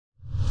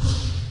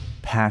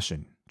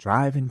passion,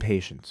 drive, and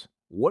patience.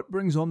 What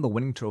brings home the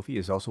winning trophy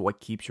is also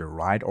what keeps your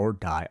ride or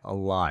die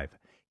alive.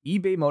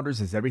 eBay Motors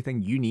has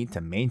everything you need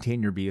to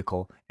maintain your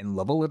vehicle and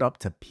level it up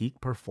to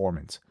peak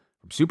performance.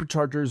 From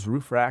superchargers,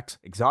 roof racks,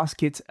 exhaust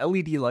kits,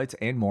 LED lights,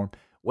 and more,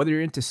 whether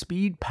you're into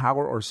speed,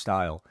 power, or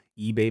style,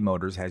 eBay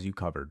Motors has you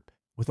covered.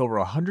 With over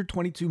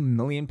 122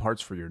 million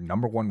parts for your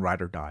number one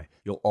ride or die,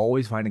 you'll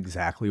always find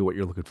exactly what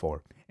you're looking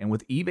for. And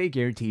with eBay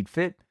Guaranteed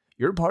Fit,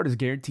 your part is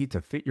guaranteed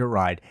to fit your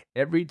ride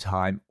every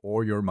time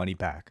or your money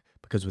back.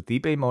 Because with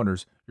eBay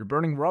Motors, you're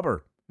burning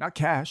rubber, not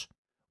cash.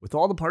 With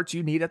all the parts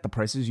you need at the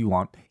prices you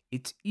want,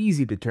 it's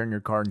easy to turn your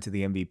car into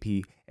the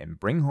MVP and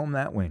bring home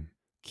that win.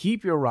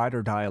 Keep your ride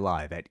or die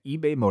alive at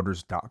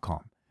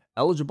ebaymotors.com.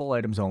 Eligible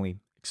items only.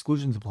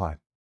 Exclusions apply.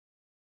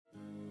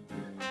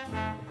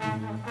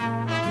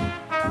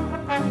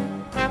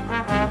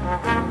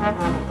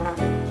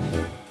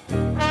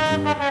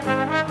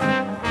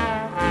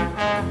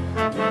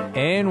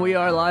 And we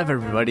are live,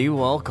 everybody.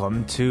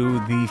 Welcome to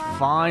the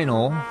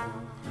final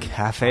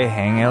Cafe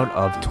Hangout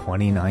of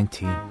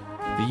 2019.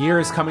 The year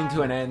is coming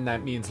to an end.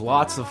 That means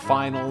lots of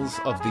finals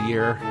of the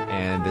year,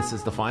 and this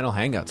is the final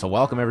Hangout. So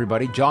welcome,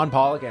 everybody. John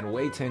Pollock and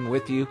Wei Ting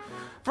with you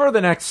for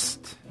the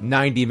next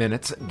 90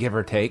 minutes, give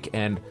or take.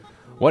 And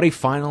what a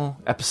final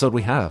episode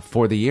we have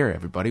for the year,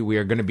 everybody. We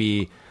are going to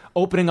be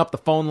opening up the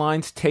phone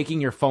lines,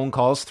 taking your phone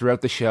calls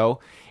throughout the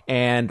show.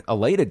 And a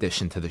late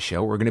addition to the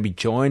show, we're going to be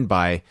joined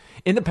by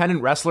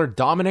independent wrestler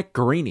Dominic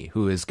Garrini,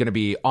 who is going to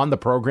be on the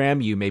program.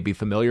 You may be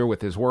familiar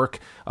with his work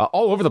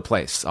all over the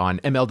place on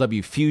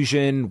MLW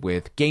Fusion,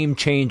 with Game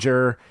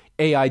Changer,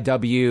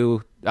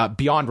 AIW,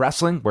 Beyond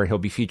Wrestling, where he'll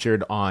be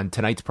featured on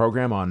tonight's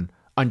program on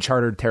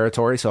Uncharted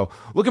Territory. So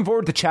looking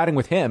forward to chatting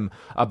with him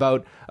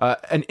about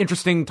an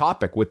interesting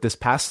topic with this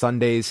past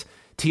Sunday's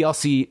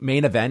TLC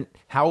main event,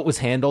 how it was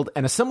handled,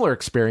 and a similar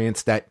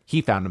experience that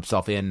he found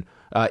himself in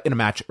a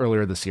match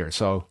earlier this year.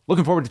 So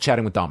looking forward to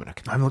chatting with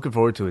Dominic. I'm looking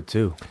forward to it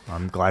too.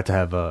 I'm glad to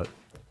have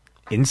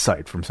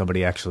insight from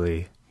somebody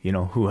actually,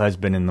 who has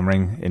been in the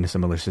ring in a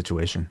similar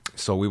situation.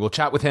 So we will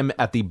chat with him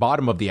at the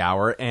bottom of the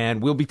hour,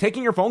 and we'll be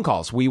taking your phone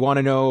calls. We want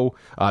to know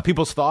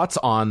people's thoughts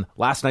on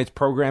last night's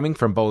programming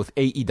from both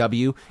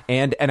AEW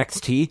and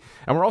NXT,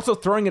 and we're also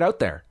throwing it out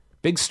there.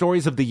 Big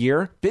stories of the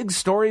year, big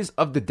stories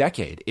of the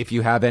decade. If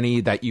you have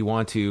any that you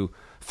want to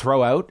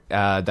throw out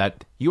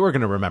that you are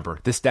going to remember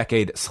this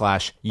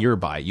decade/year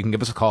by, you can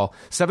give us a call,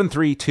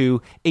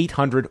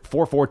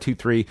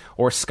 732-800-4423,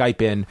 or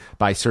Skype in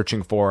by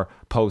searching for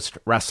Post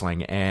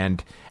Wrestling.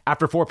 And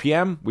after 4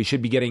 p.m., we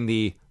should be getting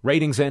the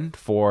ratings in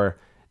for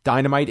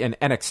Dynamite and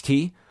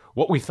NXT.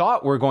 What we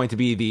thought were going to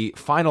be the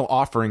final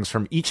offerings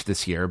from each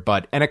this year,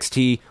 but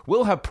NXT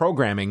will have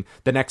programming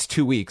the next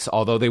 2 weeks,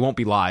 although they won't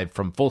be live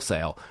from Full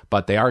Sail,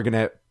 but they are going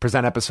to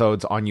present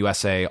episodes on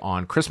USA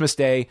on Christmas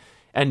Day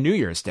and New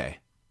Year's Day.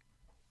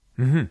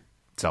 Mm-hmm.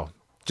 So,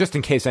 just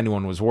in case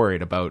anyone was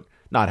worried about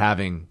not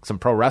having some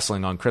pro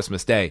wrestling on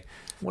Christmas Day.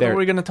 What are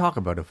we going to talk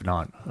about if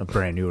not a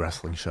brand new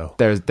wrestling show?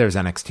 There's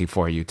NXT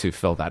for you to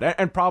fill that.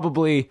 And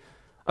probably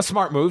a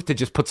smart move to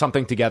just put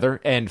something together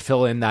and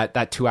fill in that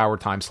 2-hour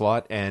time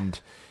slot and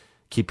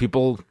keep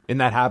people in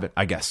that habit,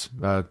 I guess,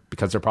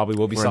 because there probably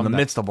will be We're some in the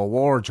midst of a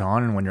war,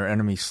 John, and when your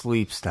enemy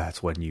sleeps,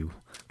 that's when you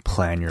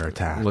plan your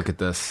attack. Look at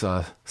this.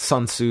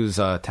 Sun Tzu's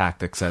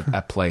tactics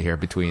at play here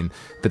between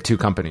the two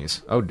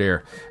companies. Oh,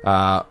 dear.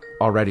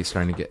 Already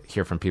starting to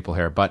hear from people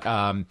here. But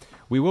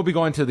we will be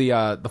going to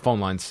the phone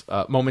lines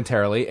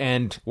momentarily.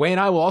 And Wei and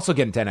I will also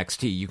get into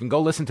NXT. You can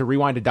go listen to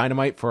Rewind to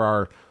Dynamite for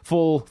our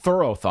full,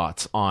 thorough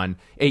thoughts on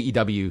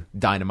AEW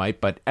Dynamite.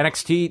 But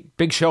NXT,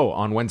 big show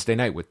on Wednesday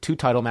night with 2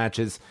 title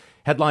matches,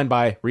 headlined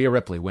by Rhea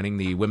Ripley winning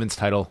the women's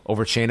title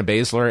over Shayna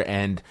Baszler,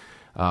 and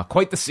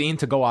quite the scene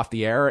to go off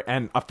the air,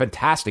 and a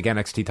fantastic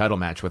NXT title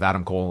match with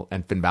Adam Cole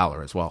and Finn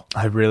Balor as well.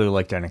 I really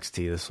liked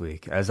NXT this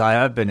week, as I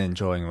have been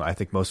enjoying, I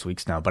think, most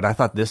weeks now. But I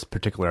thought this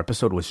particular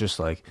episode was just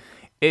like,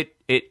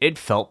 it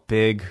felt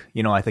big.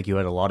 I think you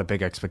had a lot of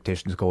big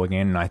expectations going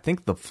in, and I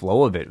think the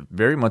flow of it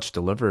very much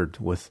delivered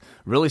with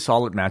really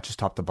solid matches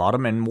top to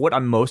bottom. And what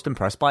I'm most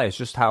impressed by is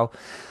just how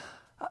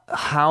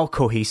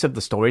cohesive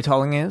the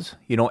storytelling is.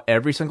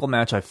 Every single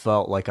match I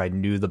felt like I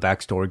knew the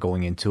backstory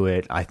going into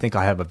it. I think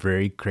I have a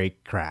very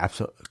great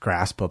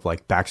grasp of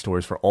like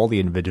backstories for all the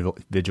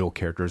individual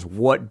characters,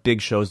 what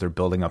big shows they're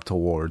building up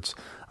towards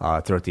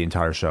throughout the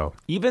entire show.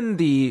 Even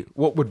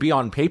what would be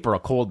on paper a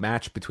cold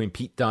match between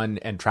Pete Dunne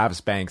and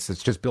Travis Banks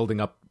is just building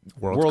up.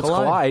 Worlds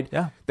Collide.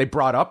 Yeah. They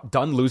brought up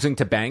Dunne losing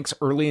to Banks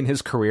early in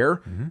his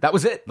career. Mm-hmm. That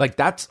was it. Like,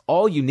 that's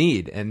all you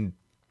need. And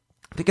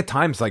I think at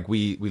times, like,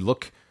 we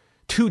look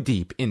too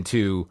deep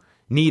into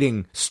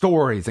needing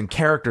stories and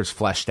characters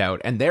fleshed out.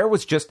 And there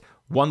was just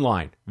one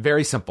line.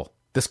 Very simple.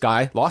 This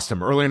guy lost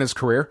him early in his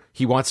career.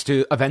 He wants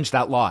to avenge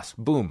that loss.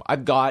 Boom.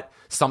 I've got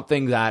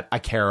something that I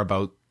care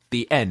about.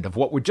 The end of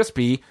what would just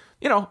be,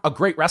 a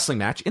great wrestling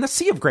match in a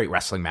sea of great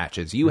wrestling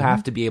matches. You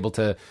have to be able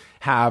to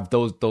have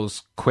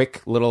those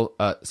quick little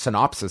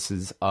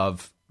synopsises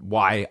of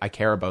why I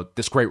care about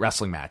this great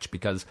wrestling match,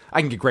 because I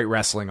can get great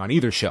wrestling on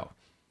either show.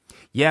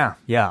 Yeah.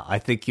 I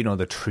think,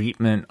 the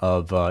treatment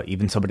of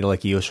even somebody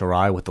like Io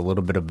Shirai with a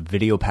little bit of a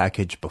video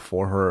package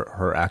before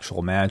her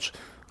actual match,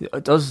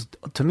 it does,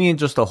 to me,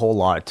 just a whole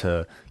lot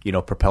to,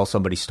 propel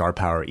somebody's star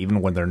power,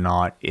 even when they're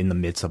not in the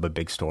midst of a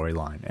big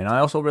storyline. And I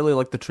also really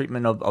like the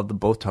treatment of the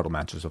both title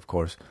matches, of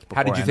course.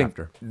 How did you think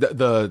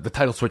the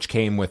title switch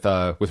came with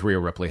Rhea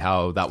Ripley,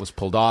 how that was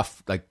pulled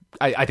off? Like,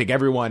 I think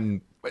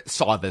everyone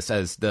saw this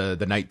as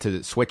the night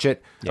to switch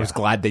it. I was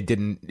glad they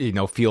didn't,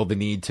 feel the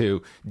need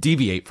to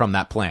deviate from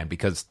that plan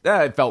because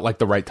it felt like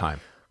the right time.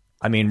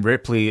 I mean,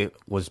 Ripley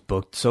was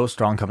booked so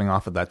strong coming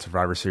off of that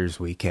Survivor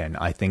Series weekend.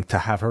 I think to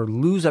have her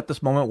lose at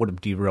this moment would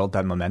have derailed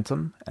that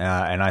momentum.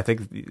 And I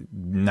think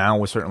now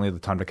was certainly the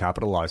time to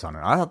capitalize on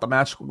it. I thought the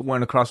match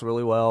went across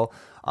really well.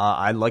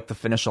 I liked the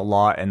finish a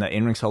lot and the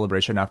in-ring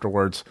celebration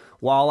afterwards.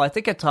 While I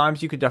think at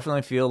times you could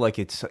definitely feel like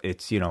it's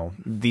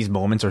these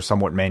moments are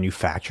somewhat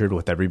manufactured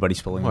with everybody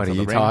spilling into the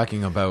ring. What are you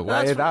talking about?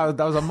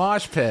 That was a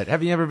mosh pit.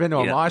 Have you ever been to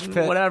a mosh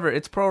pit? Whatever.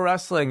 It's pro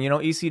wrestling.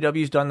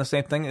 ECW's done the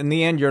same thing. In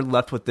the end, you're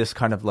left with this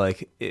kind of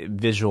like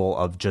visual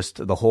of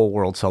just the whole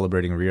world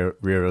celebrating Rhea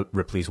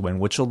Ripley's win,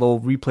 which they'll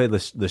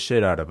replay the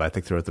shit out of, I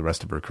think, throughout the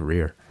rest of her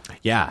career.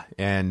 Yeah.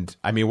 And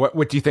I mean,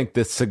 what do you think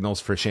this signals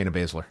for Shayna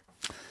Baszler?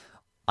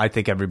 I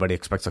think everybody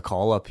expects a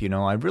call-up.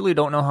 I really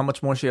don't know how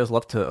much more she has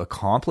left to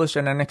accomplish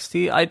in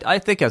NXT. I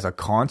think as a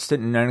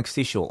constant in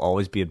NXT, she'll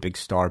always be a big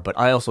star. But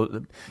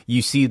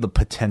you see the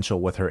potential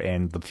with her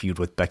and the feud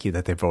with Becky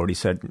that they've already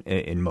set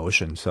in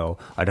motion. So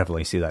I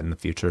definitely see that in the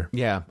future.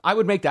 Yeah, I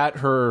would make that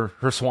her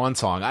swan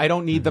song. I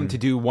don't need them to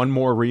do one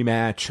more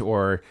rematch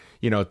or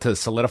to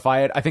solidify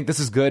it. I think this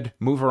is good.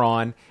 Move her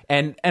on.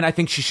 And I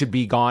think she should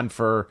be gone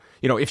for,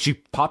 if she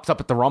pops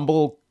up at the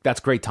Rumble, that's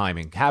great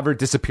timing. Have her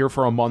disappear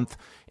for a month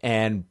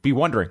and be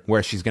wondering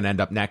where she's going to end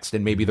up next.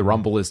 And maybe the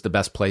Rumble is the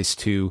best place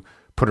to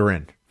put her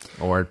in,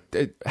 or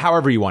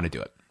however you want to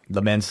do it.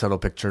 The men's title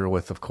picture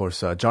with, of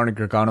course, Johnny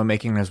Gargano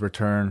making his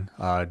return,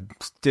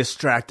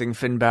 distracting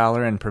Finn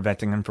Balor and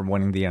preventing him from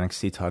winning the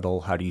NXT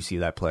title. How do you see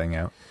that playing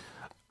out?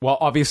 Well,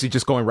 obviously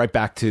just going right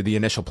back to the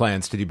initial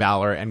plans to do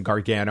Balor and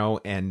Gargano,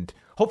 and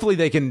hopefully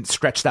they can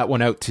stretch that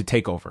one out to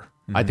TakeOver.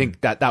 I think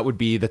that would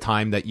be the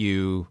time that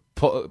you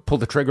pull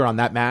the trigger on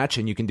that match,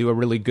 and you can do a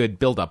really good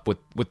build-up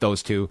with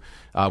those two,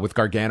 with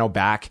Gargano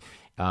back.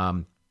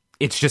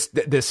 It's just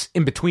this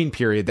in-between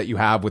period that you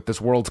have with this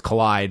Worlds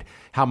Collide.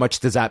 How much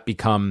does that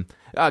become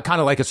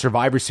kind of like a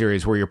Survivor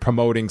Series where you're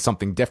promoting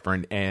something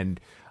different? And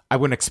I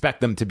wouldn't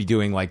expect them to be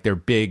doing like their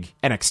big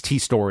NXT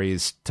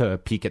stories to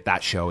peak at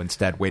that show,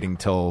 instead waiting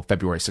till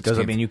February 16th. Does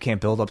it mean you can't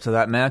build up to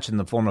that match in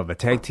the form of a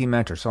tag team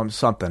match or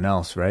something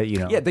else, right?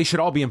 Yeah, they should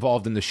all be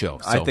involved in the show.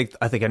 So. I think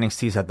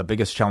NXT's had the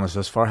biggest challenge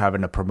thus far, having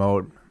to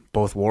promote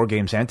both War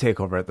Games and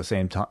TakeOver at the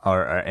same time,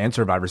 and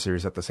Survivor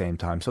Series at the same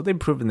time. So they've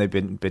proven they've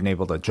been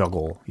able to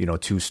juggle,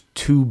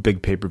 two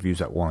big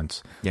pay-per-views at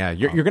once. Yeah,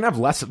 you're going to have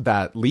less of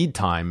that lead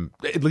time,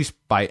 at least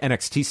by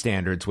NXT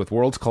standards, with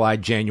Worlds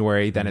Collide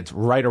January. Then it's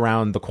right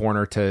around the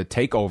corner to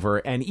TakeOver,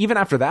 and even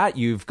after that,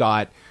 you've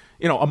got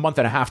a month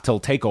and a half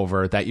till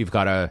TakeOver that you've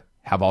got to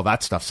have all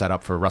that stuff set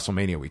up for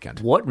WrestleMania weekend.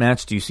 What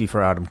match do you see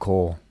for Adam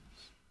Cole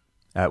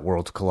at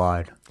Worlds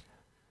Collide?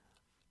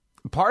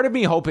 Part of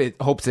me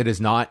hopes it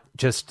is not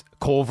just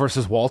Cole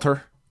versus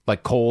Walter,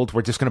 like cold.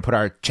 We're just going to put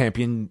our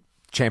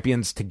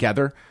champions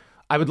together.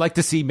 I would like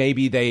to see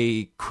maybe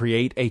they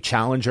create a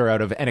challenger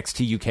out of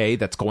NXT UK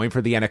that's going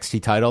for the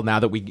NXT title now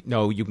that we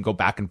know you can go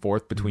back and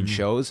forth between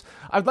shows.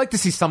 I would like to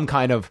see some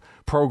kind of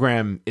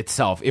program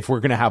itself if we're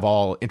going to have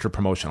all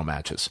interpromotional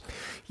matches.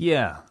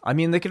 Yeah. I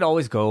mean, they could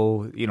always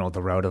go,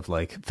 the route of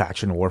like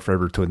faction warfare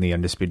between the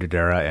Undisputed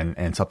Era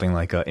and something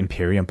like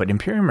Imperium. But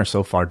Imperium are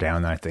so far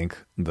down, I think,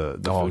 the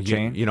food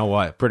chain. You know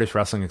what? British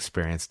Wrestling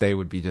Experience, they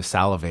would be just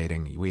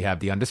salivating. We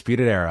have the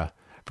Undisputed Era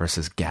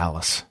versus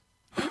Gallus.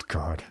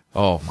 God.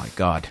 Oh my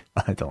God.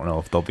 I don't know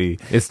if they'll be.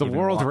 Is the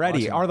world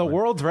ready? Are the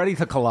worlds ready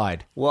to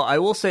collide? Well, I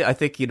will say, I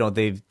think,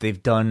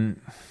 they've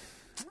done.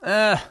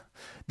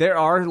 There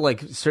are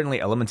like certainly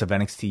elements of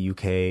NXT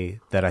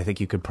UK that I think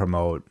you could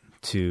promote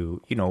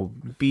to,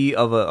 be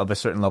of a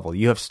certain level.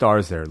 You have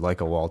stars there, like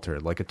a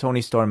Walter, like a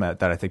Tony Storm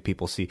that I think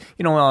people see,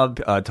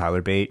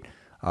 Tyler Bate,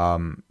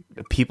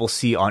 people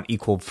see on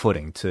equal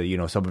footing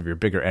to, some of your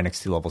bigger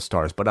NXT level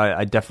stars. But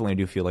I definitely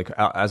do feel like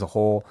as a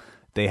whole,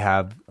 they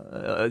have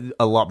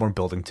a lot more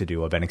building to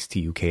do of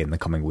NXT UK in the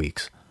coming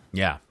weeks.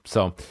 Yeah.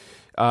 So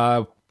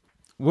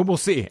we'll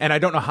see. And I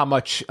don't know how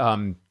much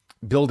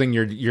building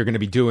you're going to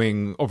be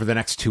doing over the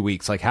next 2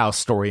 weeks, like how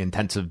story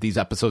intensive these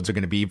episodes are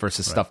going to be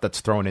versus stuff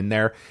that's thrown in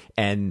there.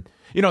 And,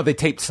 they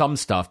taped some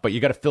stuff, but you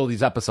got to fill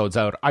these episodes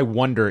out. I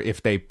wonder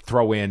if they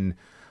throw in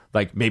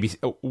like maybe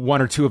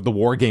one or two of the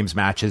War Games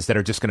matches that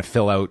are just going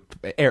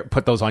to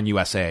put those on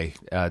USA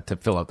to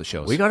fill out the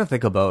shows. We got to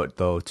think about,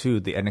 though, too,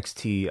 the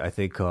NXT, I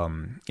think,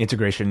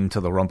 integration into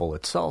the Rumble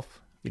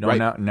itself.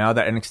 Now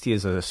that NXT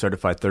is a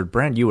certified third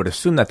brand, you would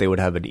assume that they would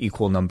have an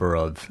equal number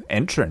of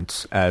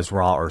entrants as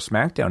Raw or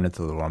SmackDown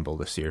into the Rumble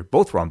this year.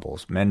 Both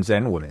Rumbles, men's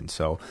and women's.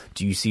 So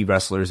do you see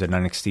wrestlers in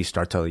NXT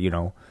start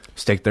to,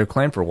 stake their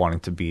claim for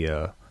wanting to be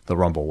a the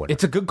Rumble winner?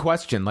 It's a good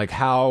question. Like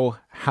how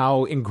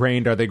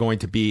ingrained are they going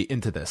to be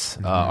into this?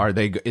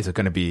 Is it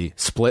going to be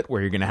split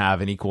where you're going to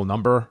have an equal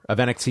number of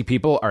NXT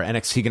people? Are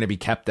NXT going to be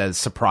kept as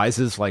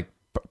surprises like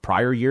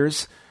prior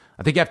years?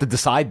 I think you have to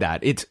decide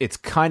that. It's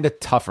kind of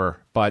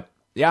tougher, but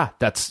yeah,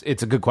 it's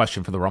a good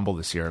question for the Rumble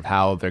this year of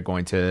how they're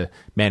going to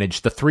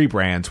manage the three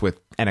brands with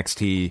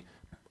NXT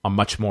on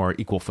much more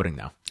equal footing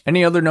now.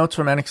 Any other notes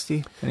from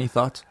NXT? Any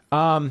thoughts?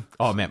 Oh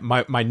man,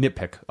 my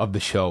nitpick of the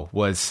show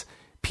was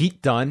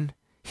Pete Dunne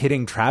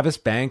hitting Travis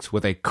Banks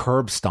with a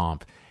curb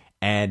stomp,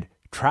 and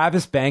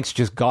Travis Banks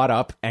just got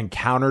up and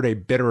countered a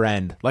bitter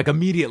end like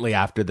immediately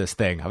after this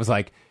thing. I was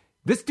like,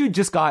 this dude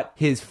just got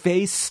his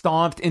face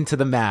stomped into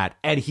the mat,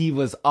 and he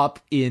was up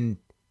in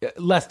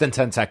less than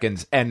 10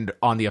 seconds and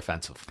on the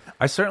offensive.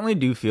 I certainly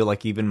do feel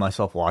like even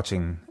myself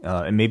watching,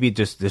 and maybe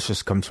this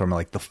just comes from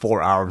like the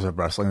 4 hours of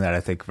wrestling that I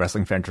think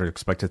wrestling fans are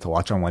expected to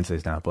watch on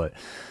Wednesdays now, but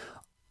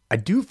I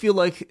do feel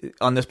like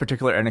on this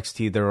particular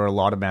NXT, there are a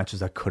lot of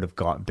matches that could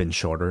have been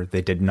shorter.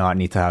 They did not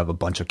need to have a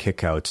bunch of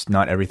kickouts.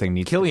 Not everything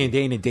needs Killian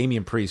Dane and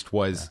Damian Priest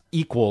was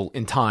equal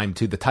in time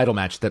to the title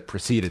match that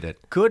preceded it.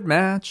 Good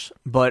match,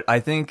 but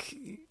I think,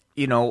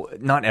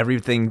 not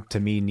everything to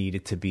me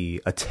needed to be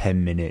a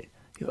 10-minute,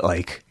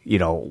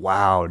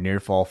 wow, near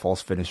fall, fall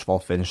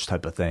finish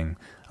type of thing.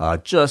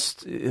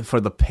 Just for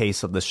the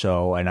pace of the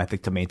show, and I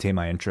think to maintain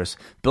my interest,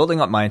 building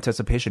up my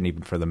anticipation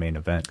even for the main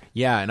event.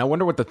 Yeah, and I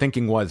wonder what the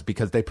thinking was,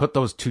 because they put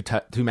those two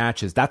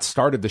matches, that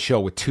started the show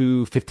with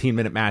 2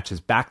 15-minute matches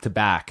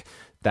back-to-back,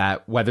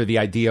 that whether the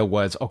idea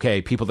was,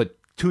 okay, people that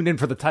tuned in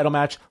for the title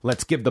match,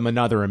 let's give them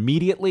another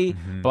immediately,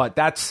 but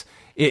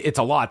it's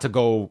a lot to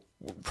go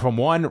from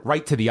one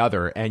right to the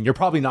other, and you're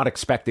probably not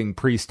expecting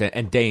Priest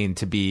and Dane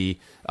to be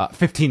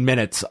 15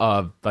 minutes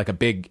of like a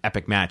big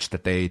epic match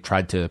that they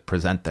tried to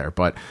present there.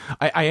 But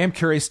I am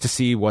curious to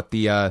see what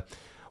the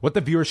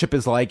viewership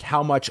is like,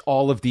 how much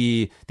all of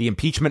the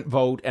impeachment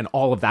vote and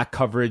all of that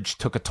coverage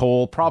took a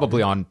toll,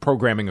 probably on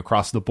programming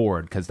across the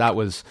board, because that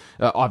was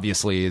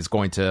obviously is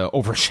going to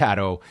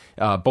overshadow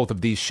both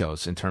of these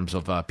shows in terms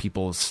of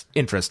people's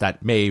interest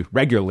that may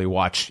regularly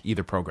watch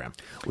either program.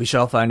 We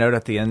shall find out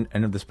at the end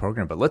of this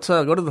program, but let's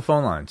go to the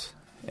phone lines.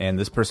 And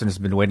this person has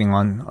been waiting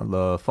on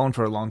the phone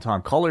for a long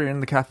time. Caller, you're in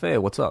the cafe.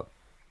 What's up?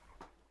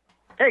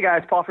 Hey,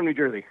 guys. Paul from New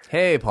Jersey.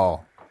 Hey,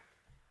 Paul.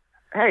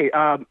 Hey,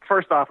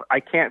 first off, I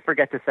can't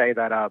forget to say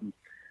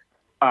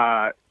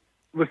that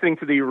listening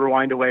to the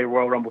Rewind Away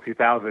Royal Rumble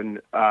 2000,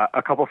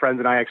 a couple friends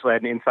and I actually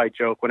had an inside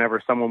joke whenever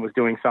someone was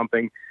doing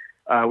something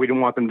we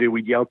didn't want them to do.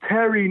 We'd yell,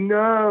 "Terry,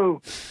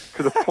 no!"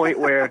 to the point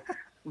where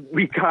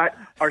we got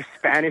our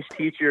Spanish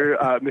teacher,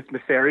 Miss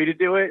Masseri, to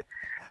do it.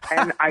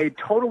 And I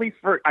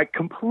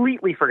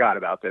completely forgot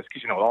about this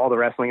because, all the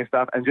wrestling and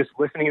stuff. And just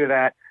listening to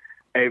that,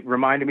 it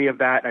reminded me of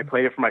that. And I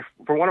played it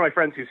for one of my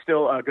friends who's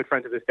still a good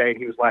friend to this day, and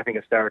he was laughing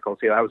hysterical.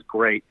 So that was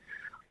great.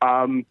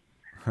 As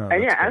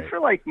for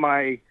like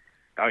my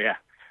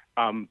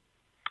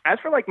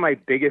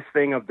biggest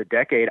thing of the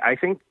decade,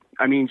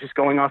 just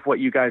going off what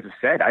you guys have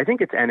said, I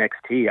think it's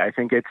NXT. I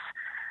think it's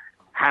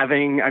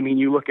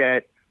you look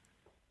at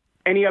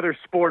any other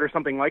sport or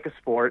something like a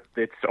sport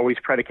that's always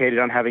predicated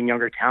on having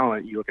younger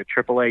talent. You look at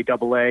AAA,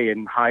 AA,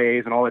 and high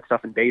A's and all that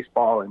stuff in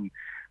baseball. And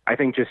I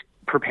think just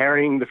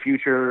preparing the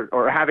future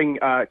or having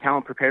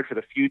talent prepared for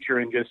the future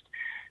and just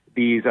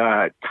these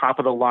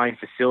top-of-the-line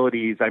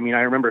facilities. I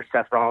remember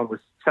Seth Rollins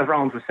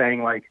was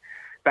saying, like,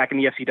 back in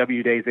the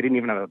FCW days, they didn't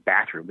even have a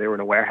bathroom. They were in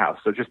a warehouse.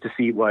 So just to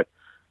see what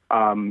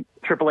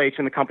Triple H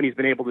and the company's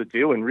been able to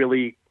do and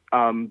really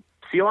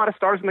see a lot of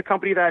stars in the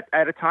company that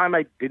at a time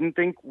I didn't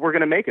think were going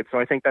to make it. So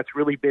I think that's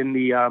really been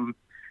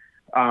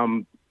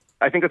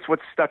I think that's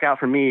what's stuck out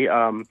for me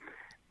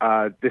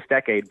this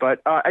decade.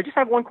 But I just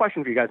have one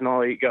question for you guys, and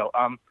I'll let you go.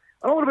 On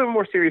a little bit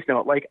more serious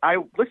note, like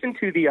I listened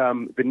to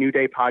the New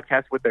Day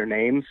podcast with their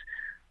names,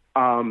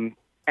 and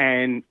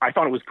I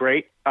thought it was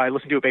great. I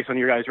listened to it based on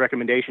your guys'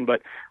 recommendation.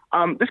 But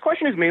this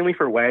question is mainly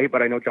for Way,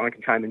 but I know John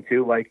can chime in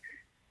too. Like,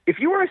 if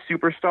you were a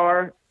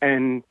superstar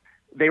and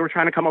they were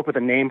trying to come up with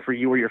a name for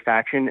you or your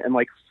faction, and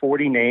like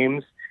 40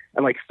 names,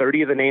 and like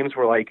 30 of the names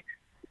were like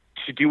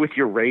to do with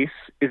your race,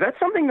 is that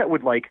something that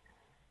would like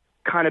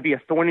kind of be a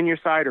thorn in your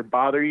side or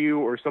bother you,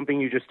 or something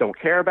you just don't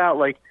care about?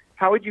 Like,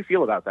 how would you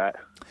feel about that?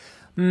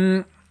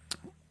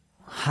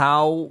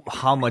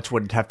 How much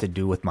would it have to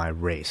do with my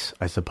race,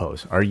 I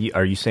suppose? Are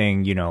you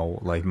saying,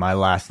 like my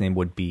last name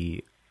would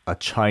be a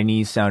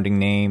Chinese sounding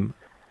name,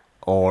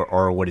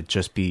 or would it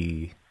just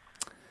be...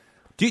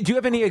 Do you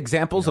have any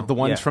examples of the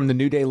ones from the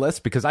New Day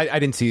list? Because I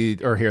didn't see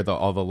or hear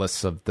all the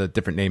lists of the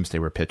different names they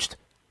were pitched.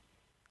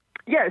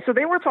 Yeah, so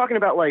they were talking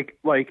about like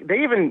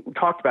they even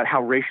talked about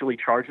how racially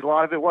charged a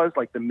lot of it was,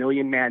 like the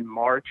Million Man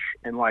March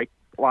and like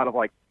a lot of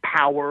like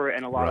power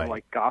and a lot of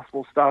like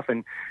gospel stuff.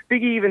 And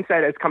Biggie even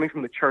said, as coming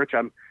from the church,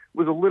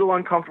 was a little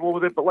uncomfortable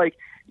with it. But like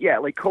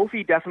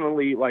Kofi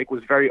definitely like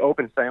was very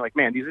open, saying like,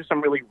 man, these are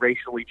some really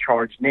racially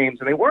charged names,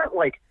 and they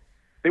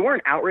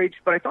weren't outraged,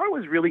 but I thought it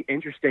was really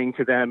interesting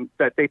to them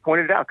that they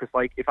pointed it out. Because,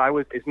 like, if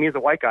me as a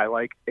white guy,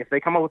 like, if they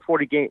come up with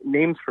 40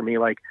 names for me,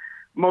 like,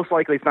 most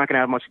likely it's not going to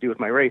have much to do with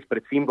my race, but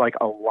it seemed like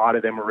a lot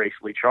of them were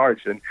racially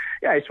charged. And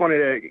I just wanted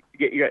to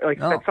get you, like,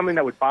 that's something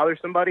that would bother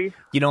somebody.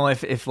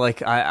 If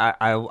like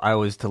I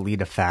was to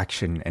lead a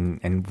faction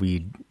and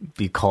we'd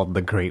be called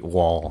the Great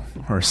Wall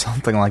or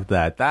something like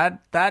that,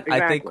 that exactly.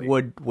 I think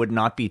would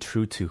not be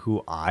true to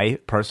who I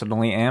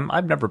personally am.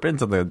 I've never been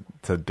to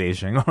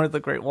Beijing or the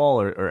Great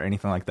Wall or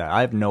anything like that.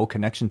 I have no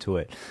connection to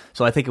it.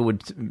 So I think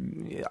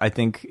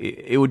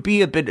it would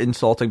be a bit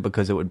insulting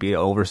because it would be an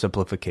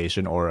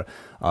oversimplification or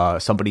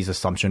somebody's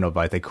assumption of,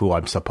 I think, who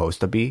I'm supposed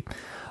to be.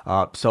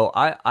 So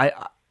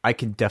I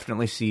can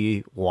definitely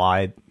see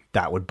why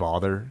that would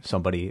bother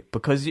somebody,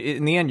 because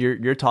in the end,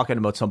 you're talking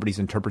about somebody's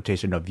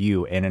interpretation of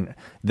you and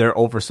their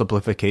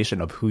oversimplification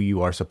of who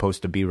you are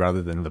supposed to be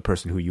rather than the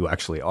person who you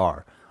actually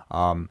are.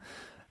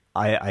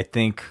 I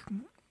think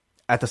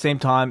at the same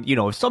time,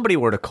 if somebody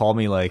were to call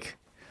me like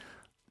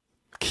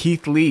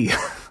Keith Lee,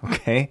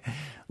 okay,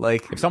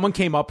 like if someone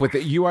came up with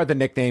it, you are the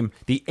nickname,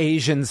 the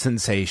Asian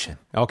sensation.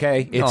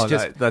 Okay,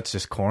 that's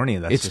just corny.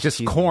 It's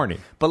just corny.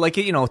 But like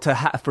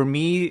for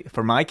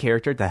my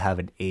character to have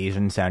an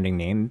Asian sounding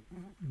name,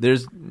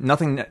 there's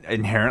nothing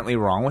inherently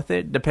wrong with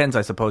it. Depends,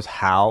 I suppose,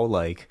 how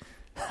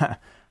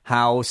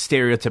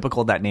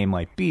stereotypical that name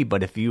might be.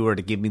 But if you were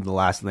to give me the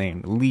last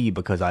name Lee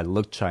because I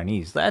look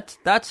Chinese,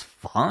 that's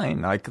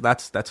fine. Like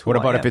that's who What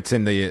about I am. if it's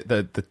in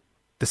the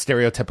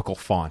stereotypical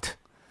font?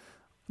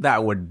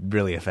 That would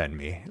really offend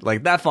me.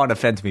 Like, that font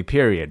offends me,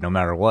 period, no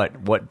matter what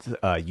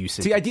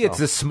usage. The idea, it's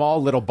this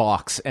small little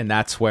box, and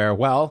that's where,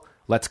 well,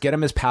 let's get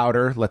him his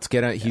powder.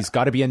 He's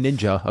got to be a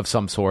ninja of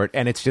some sort.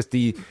 And it's just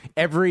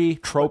every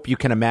trope you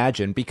can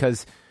imagine,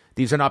 because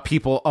these are not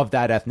people of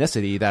that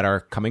ethnicity that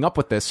are coming up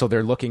with this. So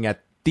they're looking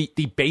at the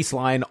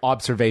baseline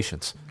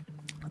observations.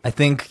 I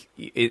think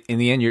in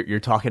the end,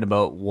 you're talking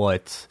about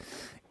what...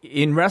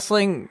 In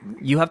wrestling,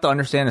 you have to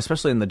understand,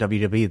 especially in the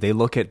WWE, they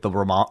look at the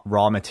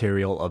raw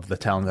material of the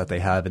talent that they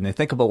have, and they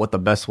think about what the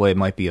best way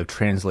might be of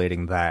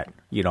translating that,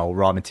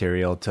 raw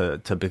material to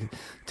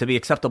be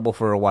acceptable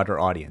for a wider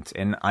audience.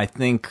 And I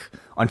think,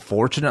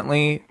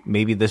 unfortunately,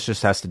 maybe this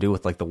just has to do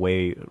with like the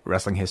way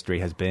wrestling history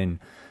has been.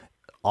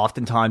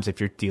 Oftentimes, if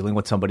you're dealing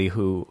with somebody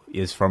who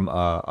is from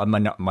a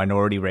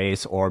minority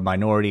race or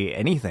minority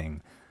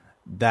anything,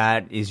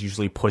 that is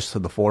usually pushed to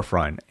the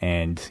forefront,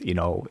 and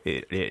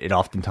it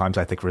oftentimes,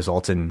 I think,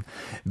 results in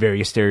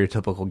various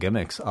stereotypical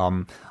gimmicks.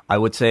 I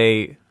would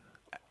say,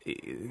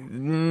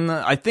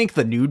 I think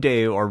the New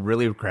Day are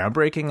really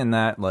groundbreaking in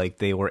that, like,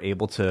 they were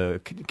able to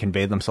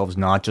convey themselves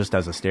not just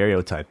as a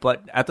stereotype,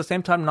 but at the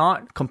same time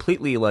not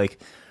completely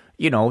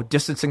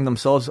distancing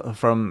themselves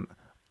from,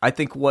 I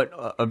think, what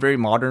a very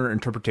modern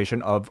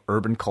interpretation of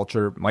urban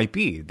culture might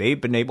be.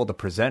 They've been able to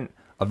present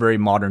a very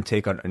modern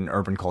take on an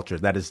urban culture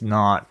that is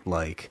not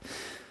like,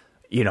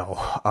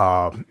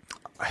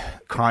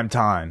 Crime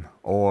Time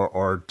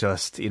or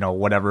just,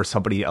 whatever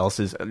somebody else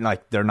is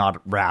like. They're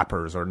not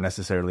rappers or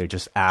necessarily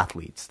just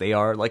athletes. They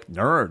are like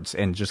nerds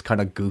and just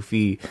kind of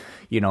goofy,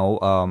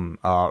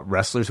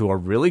 wrestlers who are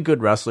really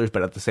good wrestlers,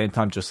 but at the same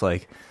time, just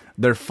like,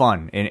 they're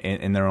fun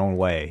in their own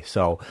way.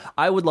 So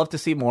I would love to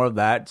see more of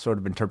that sort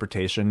of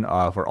interpretation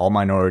for all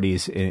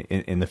minorities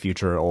in the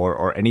future,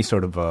 or any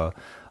sort of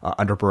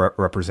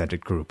underrepresented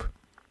group.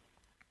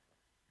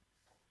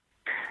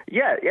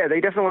 Yeah,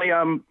 they definitely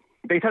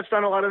they touched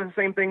on a lot of the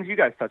same things you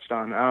guys touched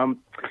on.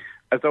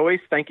 As always,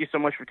 thank you so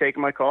much for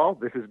taking my call.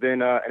 This has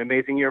been an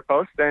amazing year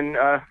post, and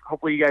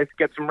hopefully you guys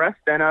get some rest,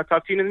 and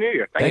talk to you in the new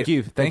year. Thank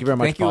you very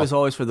much, Thank you, as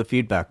always, for the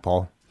feedback,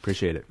 Paul.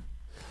 Appreciate it.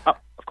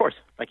 Of course.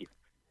 Thank you.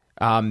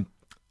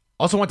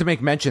 Also want to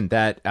make mention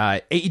that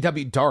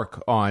AEW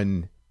Dark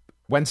on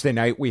Wednesday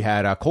night, we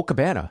had Colt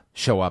Cabana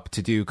show up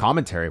to do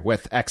commentary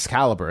with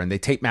Excalibur, and they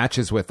tape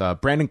matches with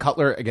Brandon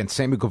Cutler against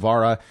Sammy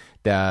Guevara,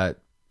 the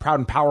Proud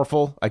and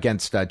Powerful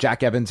against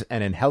Jack Evans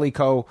and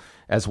Angelico,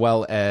 as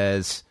well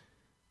as,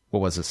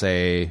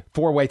 a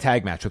 4-way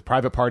tag match with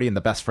Private Party and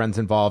the Best Friends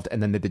involved,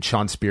 and then they did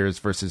Shawn Spears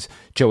versus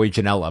Joey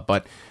Janela.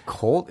 But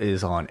Colt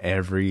is on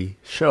every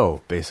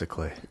show,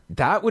 basically.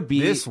 That would be...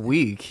 This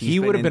week, he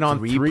would have been on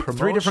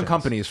three different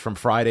companies from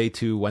Friday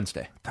to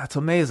Wednesday. That's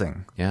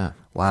amazing. Yeah.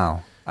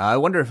 Wow. I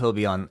wonder if he'll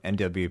be on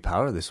NW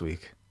Power this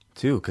week,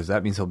 too, because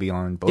that means he'll be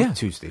on both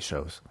Tuesday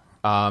shows.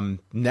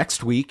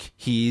 Next week,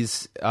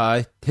 his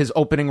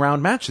opening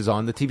round match is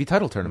on the TV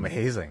title tournament.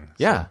 Amazing.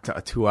 Yeah. So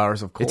 2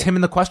 hours of Colt. It's him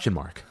in the question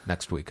mark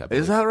next week, I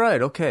believe. Is that right?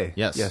 Okay.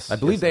 Yes. I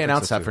believe they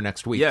announced that for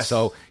next week. Yes.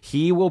 So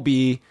he will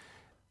be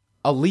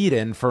a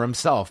lead-in for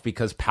himself,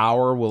 because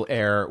Power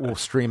will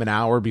stream an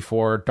hour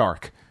before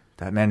Dark.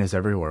 That man is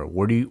everywhere.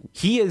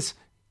 He is,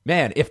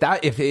 man, if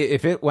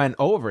it went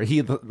over,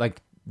 he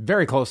like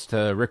very close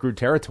to Rick Rude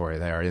territory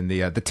there in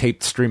the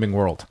taped streaming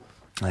world.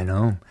 I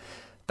know.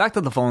 Back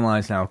to the phone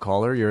lines now,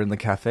 caller. You're in the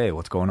cafe.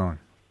 What's going on?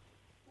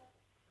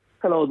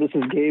 Hello, this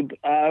is Gabe.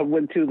 I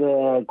went to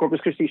the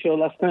Corpus Christi show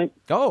last night.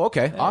 Oh,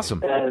 okay.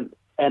 Awesome.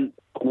 And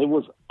it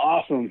was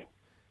awesome.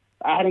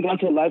 I hadn't gone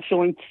to a live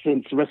showing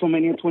since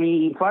WrestleMania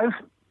 25.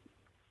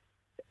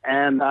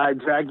 And I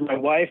dragged my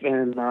wife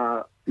and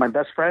my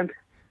best friend.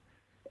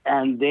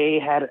 and they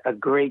had a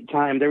great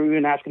time. They were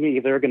even asking me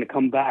if they were going to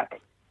come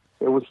back.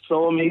 It was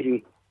so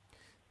amazing.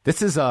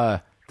 This is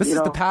the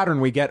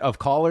pattern we get of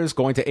callers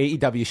going to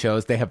AEW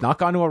shows. They have not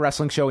gone to a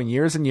wrestling show in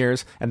years and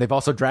years, and they've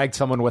also dragged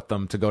someone with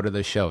them to go to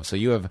this show. So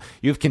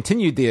you've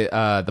continued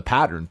the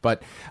pattern.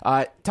 But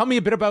tell me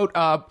a bit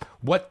about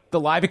what the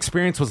live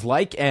experience was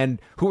like,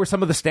 and who were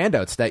some of the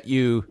standouts that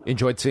you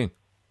enjoyed seeing.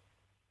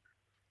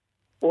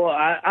 Well,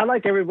 I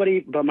like everybody,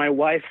 but my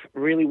wife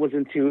really was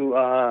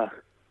into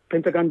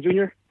Pentagon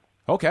Jr.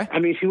 Okay. I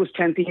mean, she was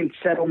chanting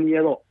Cero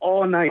Miedo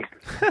all night.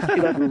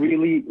 She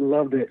really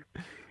loved it.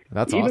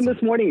 That's Even awesome.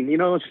 this morning,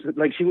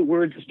 we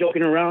were just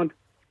joking around,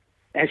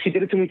 and she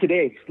did it to me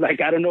today,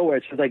 like out of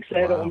nowhere. She's like,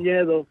 Cero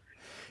Miedo.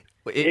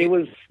 It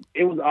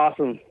was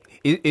awesome.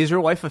 Is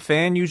your wife a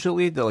fan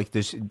usually?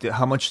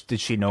 How much did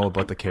she know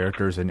about the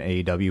characters in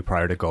AEW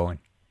prior to going?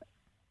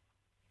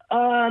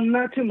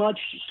 Not too much.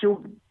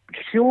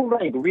 She'll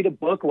like read a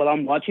book while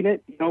I'm watching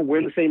it. We're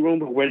in the same room,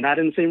 but we're not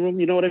in the same room.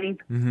 You know what I mean?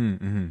 Mm-hmm,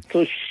 mm-hmm.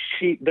 So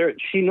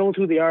she knows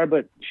who they are,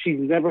 but she's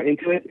never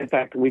into it. In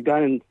fact, we've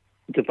gotten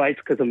into fights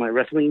because of my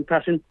wrestling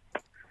passion.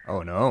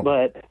 Oh no!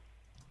 But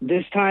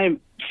this time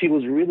she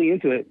was really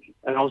into it,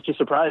 and I was just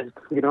surprised.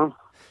 Because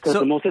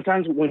most of the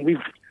times when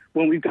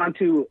we've gone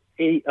to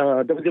a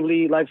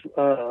WWE live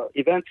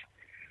event,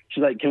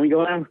 she's like, "Can we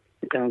go now?"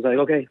 And I was like,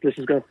 "Okay, let's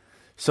just go."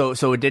 So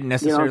it didn't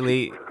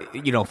necessarily,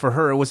 for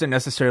her, it wasn't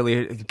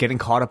necessarily getting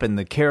caught up in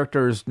the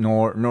characters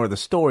nor the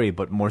story,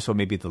 but more so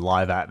maybe the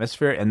live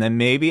atmosphere, and then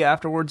maybe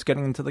afterwards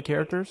getting into the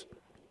characters.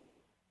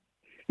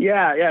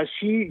 Yeah.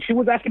 She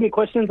was asking me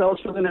questions. I was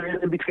filling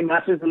her in between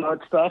matches and all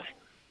that stuff.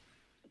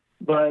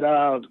 But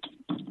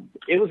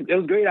it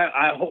was great.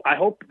 I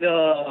hope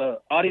the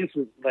audience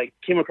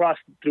came across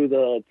through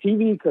the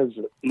TV, because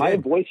my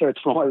voice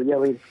hurts from all the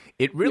yelling.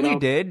 It really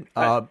did,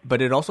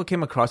 but it also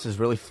came across as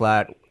really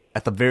flat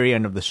at the very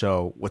end of the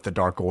show with the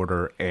Dark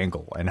Order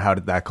angle. And how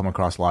did that come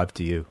across live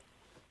to you?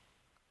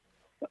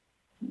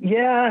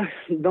 Yeah,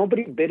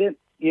 nobody bid it.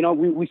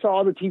 We saw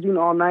all the teasing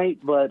all night,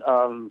 but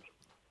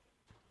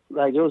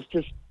it was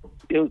just,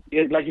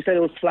 like you said,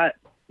 it was flat.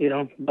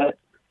 But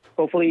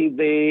hopefully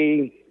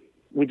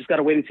we just got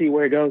to wait and see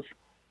where it goes.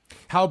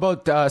 How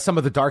about some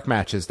of the dark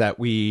matches that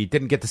we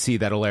didn't get to see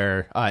that'll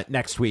air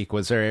next week?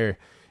 Was there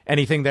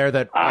anything there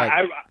that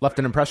left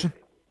an impression?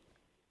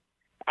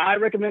 I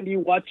recommend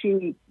you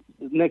watching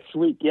next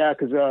week,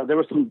 because there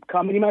were some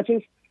comedy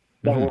matches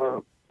that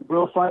were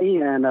real funny,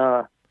 and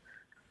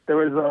there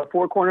was a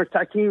Four Corners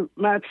tag team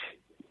match.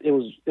 It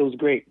was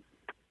great.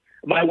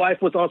 My wife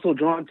was also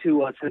drawn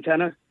to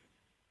Santana.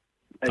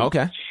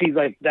 Okay. She's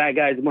like, that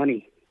guy's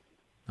money.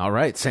 All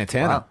right,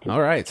 Santana. Wow.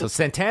 All right, so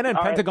Santana and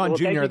Pentagon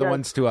Jr. are the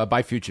ones to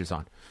buy futures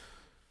on.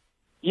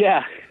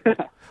 Yeah.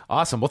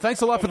 Awesome. Well,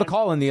 thanks a lot for the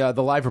call and the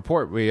live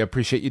report. We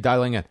appreciate you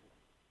dialing in.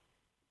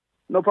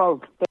 No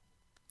problem.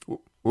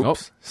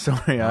 Oops.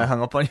 Sorry, I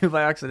hung up on you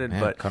by accident.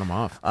 Man, but cut him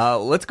off.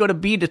 Let's go to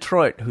B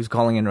Detroit, who's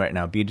calling in right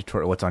now. B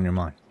Detroit, what's on your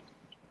mind?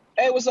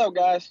 Hey, what's up,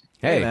 guys?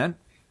 Hey man.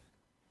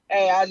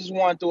 Hey, I just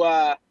want to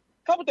a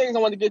couple things I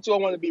want to get to. I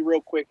want to be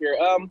real quick here.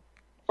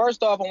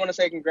 First off, I want to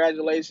say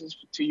congratulations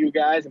to you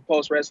guys and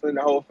Post Wrestling,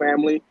 the whole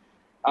family.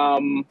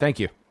 Thank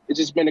you.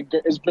 It's been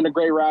a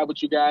great ride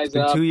with you guys. It's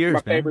been 2 years,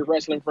 my favorite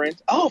wrestling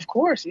friends. Oh, of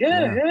course,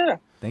 yeah.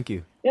 Thank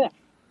you. Yeah.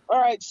 All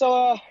right,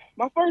 so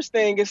my first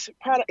thing is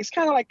it's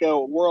kind of like a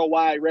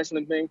worldwide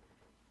wrestling thing.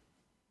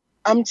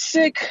 I'm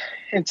sick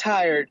and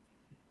tired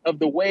of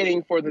the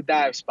waiting for the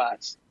dive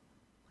spots.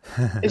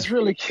 It's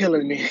really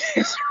killing me.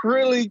 It's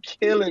really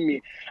killing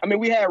me. I mean,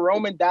 we had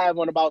Roman dive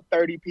on about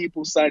 30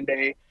 people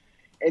Sunday,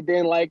 and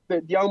then like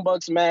the Young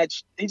Bucks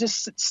match, they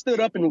just stood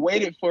up and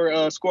waited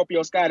for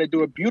Scorpio Sky to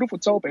do a beautiful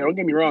tope. Don't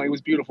get me wrong, it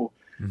was beautiful,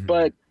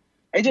 but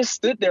they just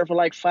stood there for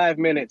like 5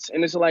 minutes,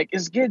 and it's like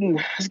it's getting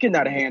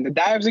out of hand. The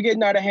dives are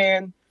getting out of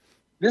hand.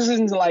 This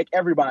isn't like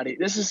everybody.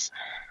 This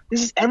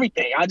is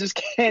everything. I just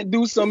can't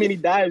do so many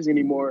dives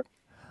anymore.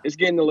 It's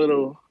getting a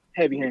little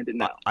heavy-handed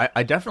now.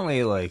 I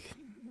definitely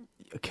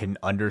can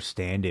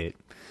understand it.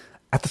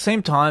 At the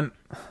same time,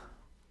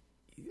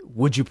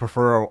 would you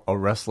prefer a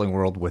wrestling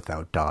world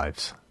without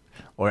dives,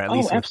 or at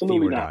least with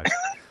fewer dives?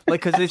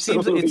 Because it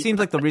seems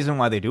like the reason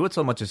why they do it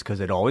so much is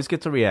because it always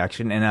gets a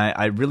reaction, and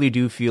I really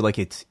do feel like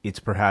it's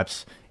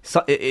perhaps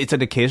it's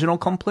an occasional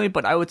complaint,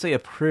 but I would say a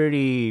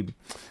pretty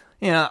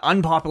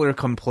unpopular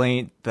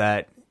complaint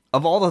that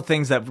of all the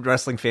things that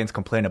wrestling fans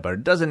complain about,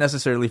 it doesn't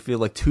necessarily feel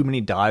like too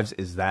many dives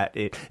is that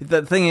it.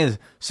 The thing is,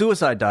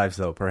 suicide dives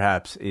though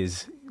perhaps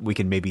is we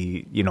can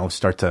maybe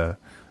start to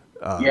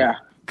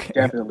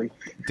definitely.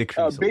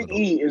 Big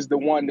E is the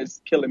one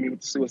that's killing me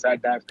with the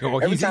suicide dives. Well,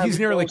 he's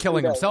nearly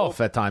killing himself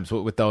at times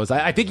with those.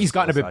 I think he's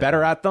gotten a bit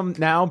better at them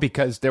now,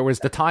 because there was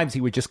the times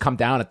he would just come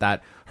down at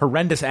that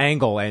horrendous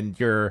angle and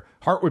your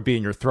heart would be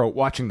in your throat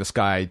watching this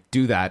guy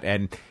do that,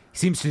 and he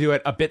seems to do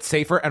it a bit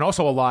safer, and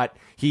also a lot.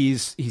 He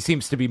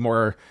seems to be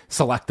more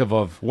selective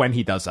of when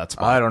he does that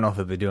spot. I don't know if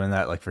he'll be doing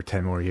that for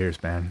 10 more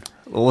years, man.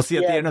 We'll see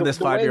at the end of this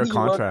 5-year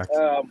contract.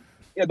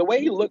 The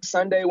way he looked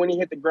Sunday when he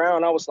hit the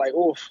ground, I was like,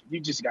 oof, you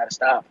just got to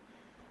stop.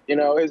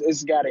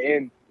 It's got to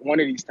end one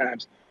of these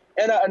times.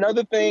 And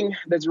another thing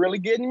that's really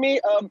getting me,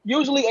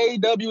 usually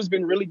AEW has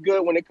been really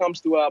good when it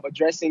comes to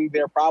addressing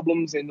their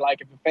problems. And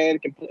like if a fan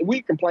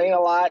we complain a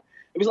lot.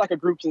 It was like a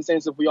group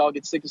consensus if we all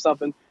get sick of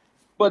something.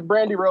 But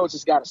Brandy Rhodes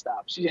has got to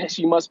stop.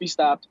 She must be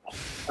stopped.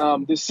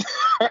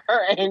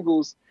 Her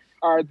angles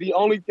are the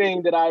only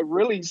thing that I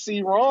really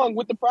see wrong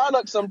with the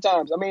product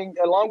sometimes. I mean,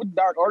 along with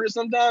Dark Order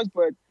sometimes,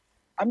 but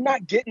I'm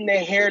not getting the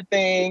hair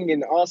thing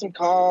and Awesome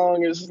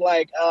Kong. It's just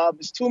like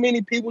there's too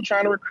many people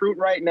trying to recruit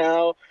right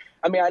now.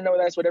 I mean, I know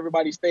that's what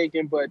everybody's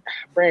thinking, but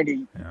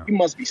Brandy, you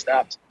must be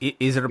stopped.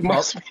 Is there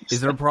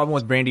a problem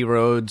with Brandy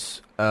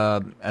Rhodes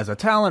as a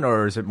talent,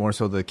 or is it more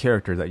so the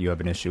character that you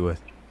have an issue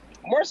with?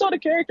 More so the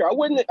character. I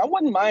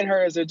wouldn't mind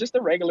her as just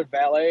a regular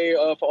valet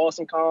for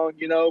Awesome Kong,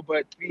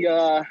 but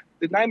the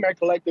Nightmare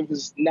Collective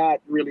is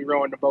not really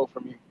rowing the boat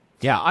for me.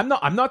 Yeah,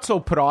 I'm not so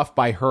put off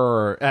by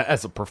her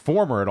as a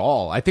performer at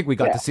all. I think we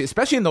got to see,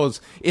 especially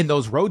in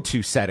those Road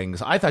to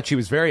settings. I thought she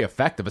was very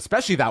effective,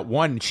 especially that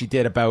one she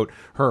did about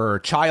her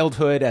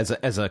childhood as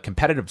a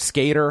competitive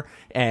skater,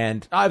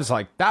 and I was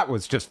like, that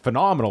was just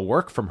phenomenal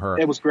work from her.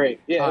 It was great.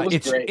 Yeah, it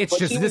was great. It's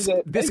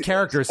just this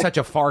character is such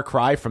a far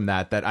cry from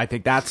that I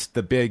think that's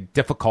the big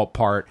difficult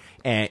part,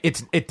 and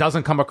it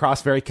doesn't come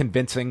across very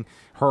convincing.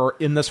 Her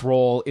in this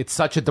role, it's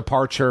such a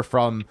departure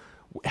from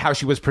how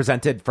she was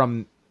presented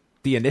from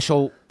the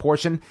initial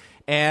portion,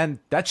 and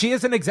that she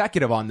is an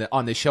executive on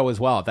the show as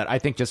well, that I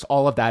think just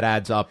all of that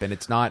adds up, and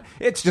it's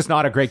just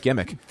not a great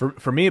gimmick.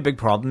 For me, a big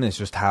problem is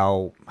just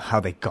how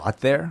they got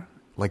there.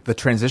 Like the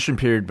transition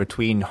period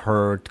between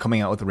her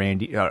coming out with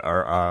Randy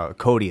or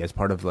Cody as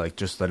part of like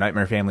just the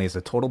Nightmare family as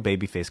a total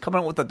babyface, coming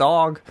out with the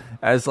dog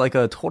as like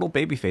a total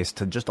babyface,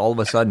 to just all of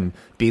a sudden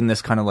being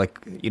this kind of like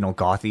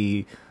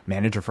gothy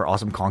manager for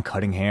Awesome Kong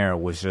cutting hair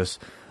was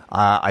just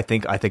I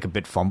think a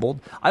bit fumbled.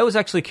 I was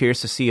actually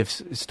curious to see if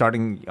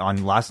starting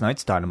on last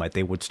night's Dynamite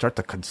they would start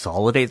to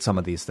consolidate some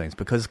of these things,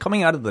 because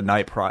coming out of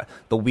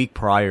the weeks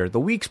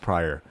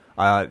prior,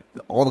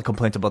 all the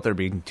complaints about there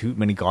being too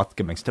many goth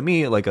gimmicks, to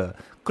me, like a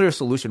clear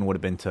solution would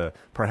have been to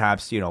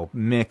perhaps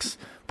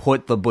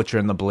put the Butcher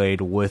and the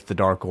Blade with the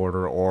Dark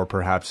Order, or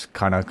perhaps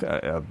kind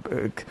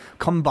of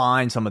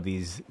combine some of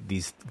these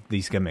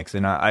gimmicks.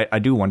 And I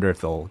do wonder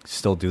if they'll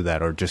still do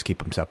that or just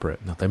keep them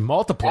separate. No, they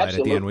multiplied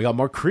at the end. We got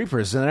more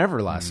creepers than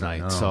ever last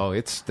night. So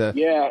it's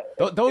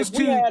those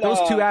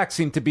two acts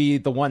seem to be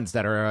the ones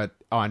that are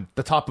on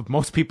the top of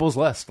most people's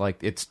list.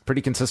 Like, it's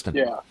pretty consistent.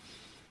 Yeah.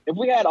 If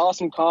we had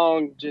Awesome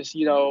Kong, just,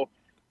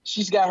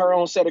 she's got her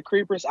own set of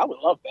creepers, I would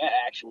love that,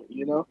 actually,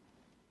 Well,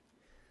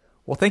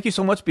 thank you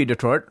so much, B.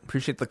 Detroit.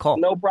 Appreciate the call.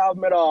 No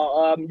problem at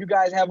all. You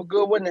guys have a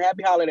good one, and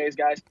happy holidays,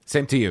 guys.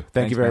 Same to you.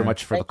 Thank you very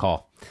much for the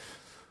call.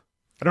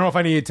 I don't know if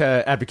I need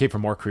to advocate for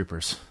more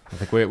creepers. I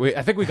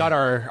think we got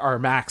our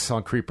max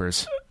on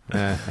creepers,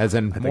 as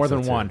in more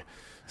than one.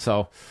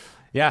 So,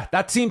 yeah,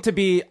 that seemed to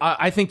be,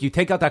 I think you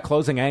take out that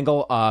closing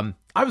angle.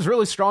 I was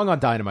really strong on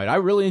Dynamite. I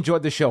really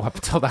enjoyed the show up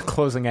until that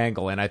closing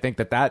angle. And I think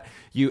that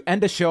you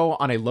end a show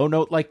on a low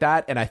note like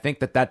that. And I think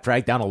that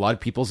dragged down a lot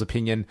of people's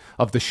opinion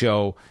of the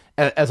show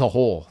as a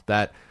whole.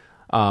 That,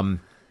 I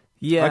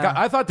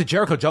thought the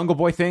Jericho Jungle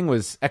Boy thing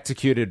was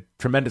executed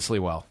tremendously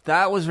well.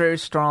 That was very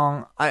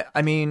strong.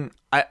 I mean,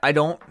 I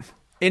don't,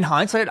 in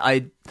hindsight,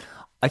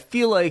 I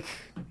feel like,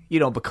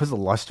 because the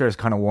luster is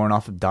kind of worn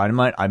off of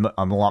Dynamite, I'm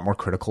a lot more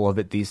critical of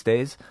it these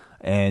days.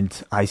 And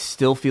I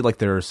still feel like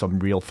there are some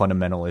real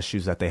fundamental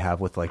issues that they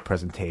have with like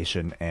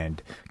presentation and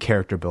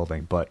character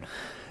building. But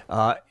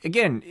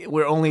again,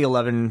 we're only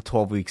 11,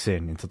 12 weeks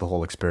into the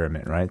whole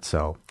experiment, right?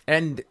 So,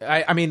 and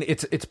I mean,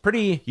 it's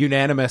pretty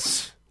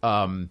unanimous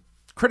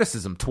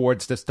criticism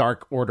towards this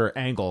Dark Order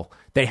angle.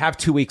 They have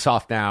 2 weeks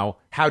off now.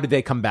 How do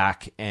they come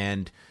back?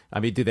 And I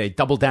mean, do they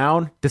double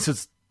down?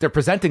 They're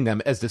presenting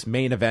them as this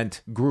main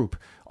event group.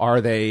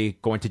 Are they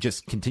going to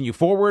just continue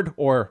forward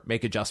or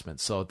make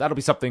adjustments? So that'll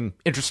be something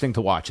interesting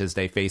to watch as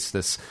they face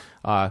this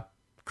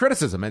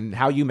criticism, and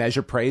how you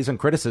measure praise and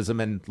criticism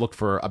and look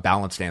for a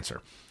balanced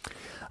answer.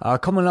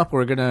 Coming up,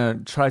 we're going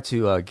to try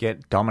to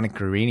get Dominic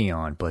Guarini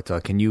on,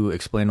 but can you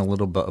explain a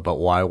little bit about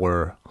why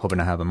we're hoping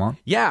to have him on?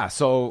 Yeah,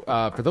 so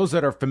for those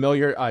that are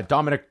familiar,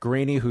 Dominic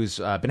Guarini, who's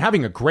been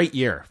having a great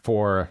year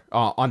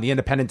on the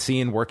independent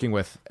scene, working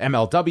with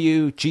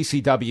MLW,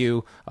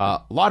 GCW,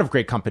 a lot of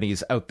great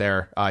companies out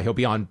there. He'll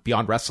be on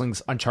Beyond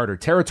Wrestling's Uncharted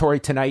Territory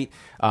tonight,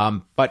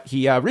 but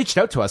he reached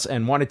out to us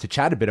and wanted to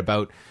chat a bit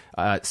about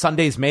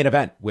Sunday's main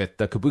event with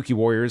the Kabuki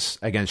Warriors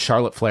against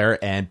Charlotte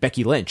Flair and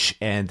Becky Lynch,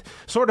 and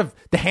sort of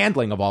the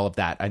handling of all of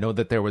that. I know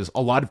that there was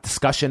a lot of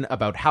discussion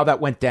about how that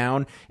went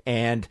down,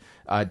 and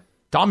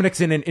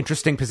Dominic's in an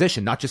interesting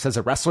position, not just as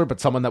a wrestler, but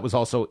someone that was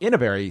also in a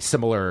very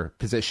similar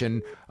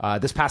position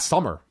this past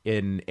summer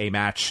in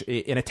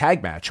a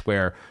tag match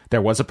where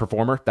there was a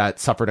performer that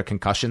suffered a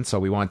concussion. So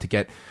we wanted to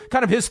get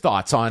kind of his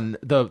thoughts on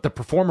the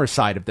performer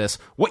side of this,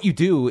 what you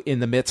do in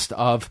the midst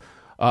of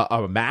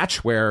a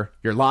match where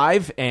you're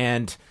live,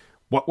 and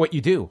what you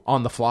do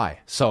on the fly.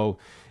 So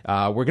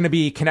We're going to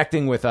be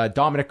connecting with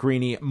Dominic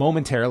Greeny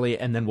momentarily,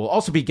 and then we'll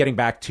also be getting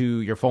back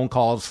to your phone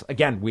calls.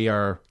 Again, we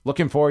are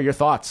looking for your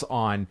thoughts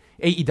on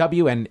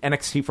AEW and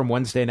NXT from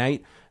Wednesday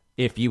night.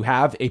 If you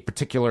have a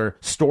particular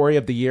story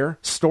of the year,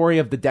 story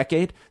of the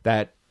decade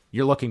that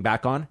you're looking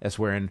back on as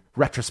we're in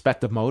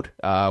retrospective mode,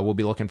 we'll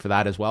be looking for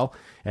that as well.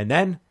 And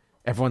then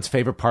everyone's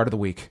favorite part of the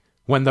week,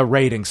 when the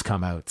ratings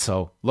come out.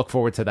 So look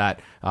forward to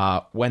that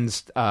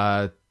Wednesday,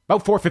 about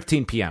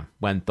 4:15 p.m.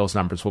 when those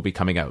numbers will be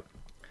coming out.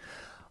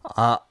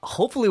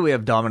 Hopefully we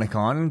have Dominic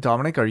on.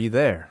 Dominic, are you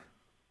there?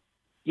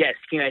 Yes,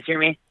 can you guys hear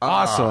me?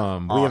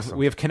 Awesome. Awesome.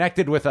 We have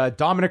connected with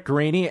Dominic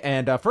Greeny.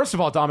 And first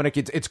of all, Dominic,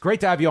 it's great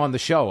to have you on the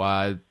show.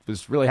 I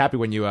was really happy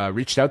when you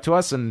reached out to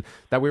us and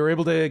that we were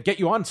able to get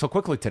you on so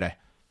quickly today.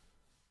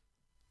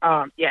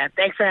 Yeah,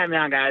 thanks for having me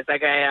on, guys.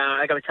 Like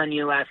I was telling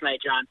you last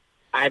night, John,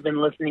 I've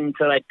been listening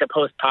to like the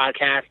Post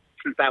podcast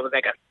since I was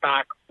like a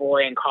stock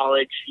boy in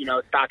college,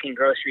 stocking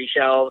grocery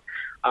shelves.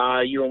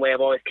 You and Way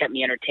have always kept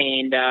me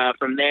entertained.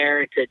 From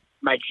there to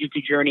my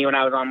jiu-jitsu journey when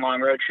I was on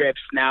long road trips,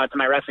 now to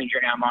my wrestling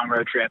journey on long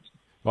road trips.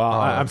 Well,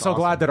 I'm so awesome.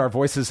 glad that our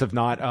voices have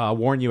not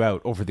worn you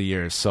out over the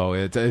years. So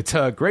it's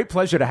a great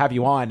pleasure to have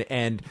you on.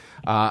 And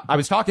I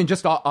was talking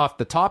just off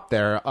the top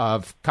there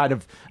of kind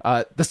of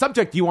the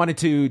subject you wanted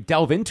to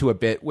delve into a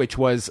bit, which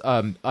was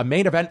a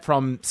main event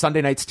from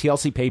Sunday night's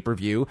TLC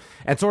pay-per-view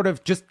and sort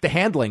of just the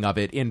handling of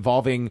it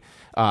involving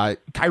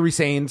Kairi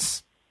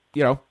Sane's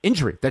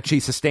injury that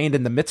she sustained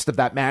in the midst of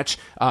that match.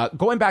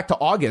 Going back to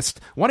August,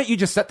 why don't you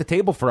just set the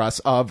table for us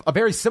of a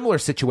very similar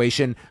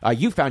situation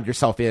you found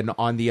yourself in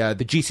on the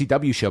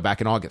GCW show back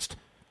in August?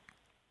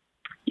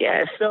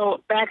 Yeah,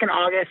 so back in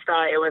August,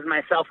 it was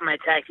myself and my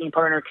tag team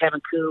partner,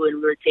 Kevin Koo, and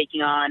we were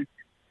taking on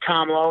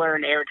Tom Lawler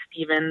and Eric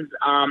Stevens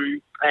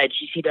at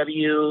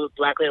GCW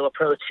Black Label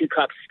Pro 2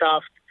 Cup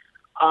stuff.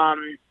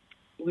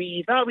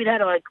 We thought we'd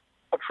had a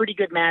pretty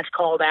good match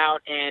called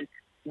out, and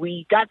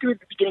we got through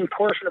the beginning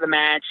portion of the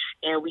match,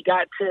 and we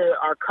got to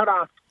our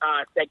cutoff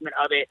segment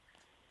of it,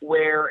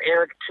 where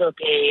Eric took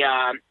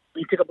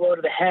a blow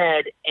to the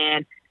head.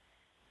 And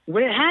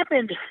when it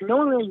happened, no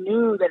one really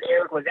knew that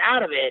Eric was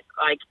out of it.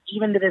 Like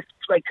even to this,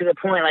 to the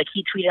point,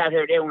 he tweeted out the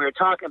other day when we were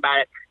talking about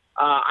it.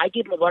 I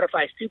gave him a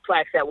butterfly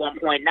suplex at one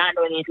point, not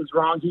knowing anything's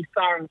wrong. He's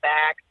firing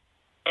back,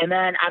 and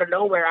then out of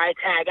nowhere, I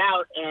tag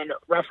out, and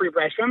referee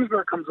Bryce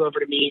Remsburg comes over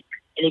to me.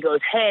 And he goes,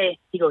 hey,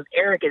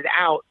 Eric is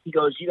out. He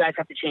goes, you guys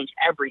have to change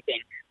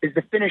everything. Because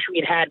the finish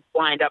we had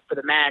lined up for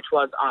the match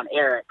was on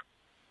Eric.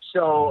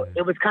 So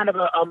it was kind of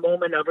a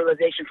moment of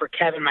realization for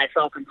Kevin,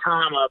 myself, and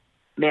Tom of,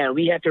 man,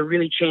 we have to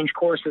really change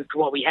courses to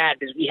what we had.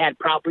 Because we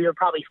were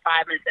probably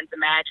 5 minutes into the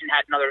match and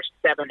had another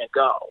 7 to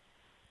go.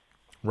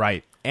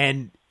 Right.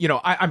 And,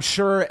 I'm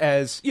sure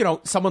as,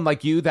 someone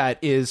like you that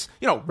is,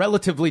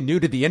 relatively new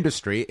to the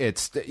industry,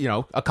 it's,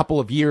 a couple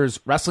of years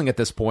wrestling at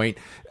this point,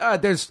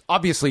 there's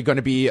obviously going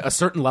to be a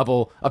certain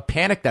level of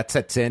panic that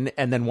sets in.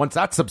 And then once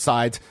that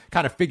subsides,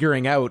 kind of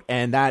figuring out,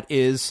 and that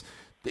is,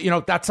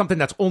 that's something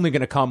that's only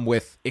going to come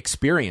with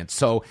experience.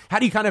 So how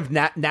do you kind of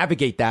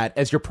navigate that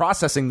as you're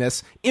processing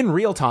this in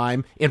real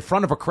time in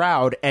front of a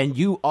crowd? And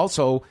you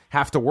also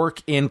have to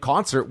work in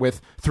concert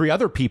with 3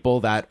 other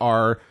people that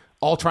are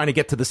all trying to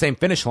get to the same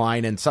finish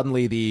line, and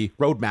suddenly the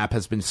roadmap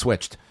has been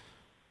switched.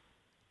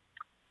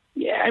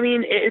 Yeah, I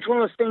mean, it's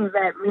one of those things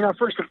that,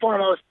 first and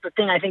foremost, the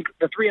thing I think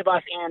the 3 of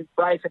us and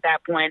Bryce at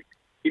that point,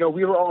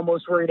 we were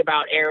almost worried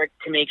about Eric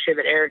to make sure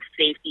that Eric's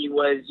safety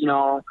was,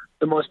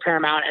 the most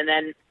paramount. And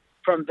then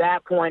from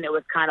that point, it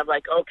was kind of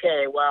like,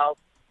 okay, well,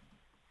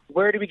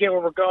 where do we get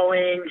where we're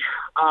going?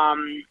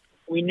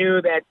 We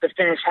knew that the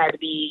finish had to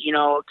be,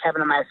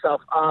 Kevin and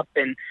myself up.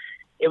 And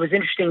it was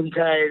interesting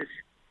because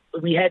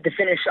we had to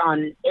finish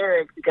on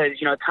Eric because,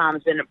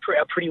 Tom's been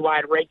a pretty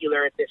wide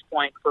regular at this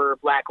point for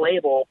Black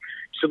Label.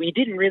 So we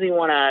didn't really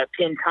want to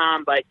pin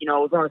Tom, but, it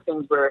was one of the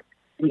things where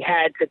we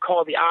had to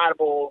call the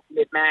audible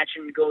mid-match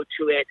and go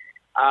to it.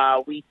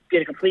 We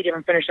did a completely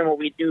different finish than what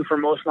we do for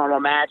most normal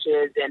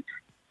matches. And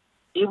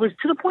it was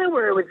to the point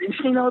where it was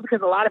interesting, though,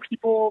 because a lot of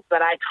people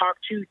that I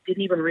talked to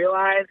didn't even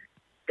realize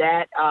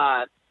that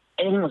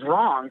anything was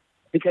wrong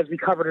because we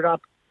covered it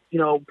up,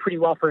 pretty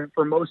well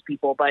for most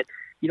people. But,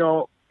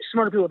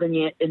 smarter people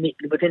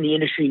within the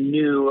industry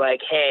knew,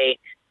 hey,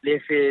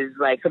 this is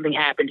something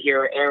happened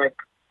here. Eric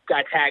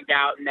got tagged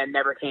out and then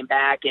never came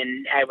back,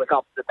 and I was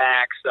helped to the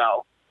back.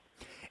 So,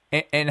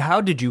 and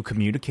how did you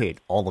communicate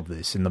all of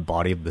this in the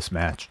body of this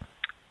match?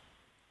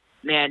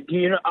 Man,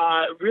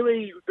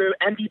 really the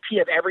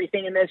MVP of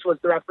everything in this was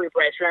the referee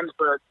Bryce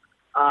Remsburg,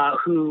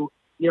 who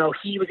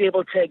he was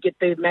able to get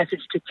the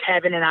message to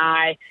Kevin and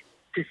I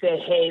to say,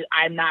 hey,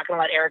 I'm not going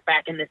to let Eric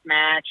back in this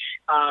match.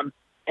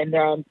 And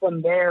then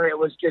from there, it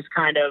was just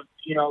kind of,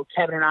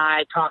 Kevin and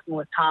I talking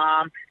with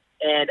Tom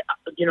and,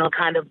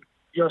 kind of,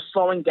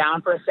 slowing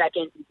down for a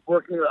second,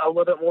 working a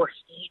little bit more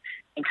heat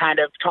and kind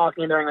of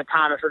talking during the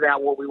time and figuring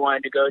out what we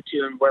wanted to go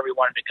to and where we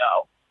wanted to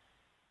go.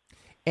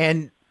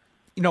 And,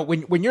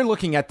 when you're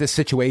looking at this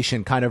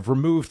situation kind of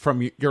removed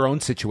from your own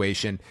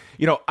situation,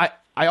 I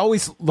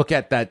always look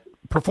at that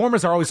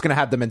performers are always going to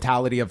have the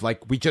mentality of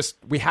like, we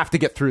have to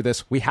get through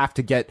this. We have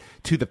to get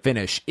to the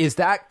finish. Is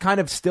that kind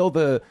of still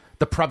the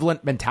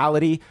prevalent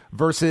mentality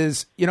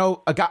versus,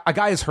 a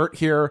guy is hurt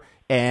here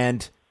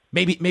and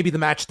maybe the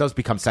match does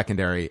become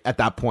secondary at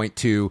that point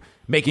to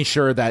making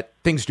sure that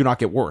things do not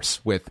get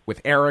worse with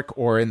Eric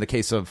or in the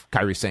case of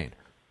Kairi Sane?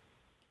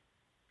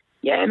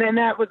 Yeah, and then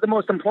that was the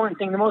most important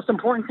thing. The most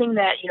important thing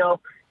that,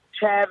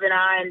 Chev and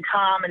I and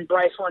Tom and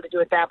Bryce wanted to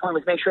do at that point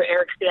was make sure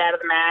Eric stayed out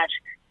of the match,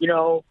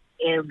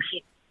 and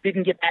he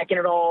didn't get back in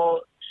at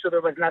all, so there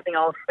was nothing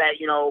else that,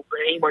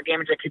 any more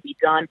damage that could be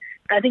done.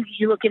 And I think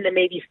you look into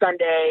maybe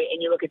Sunday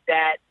and you look at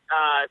that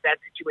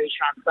situation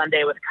on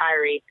Sunday with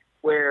Kairi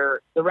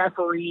where the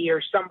referee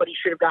or somebody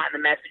should have gotten the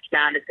message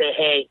down to say,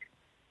 hey,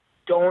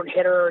 don't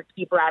hit her,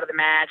 keep her out of the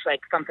match,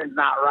 like something's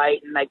not right.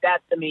 And like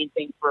that's the main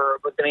thing for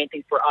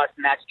us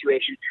in that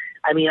situation.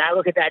 I mean, I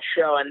look at that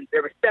show and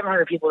there were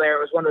 700 people there. It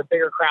was one of the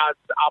bigger crowds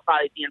I'll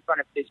probably be in front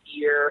of this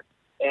year.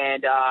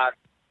 And,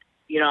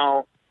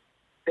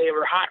 they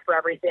were hot for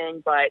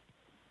everything, but,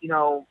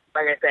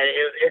 like I said,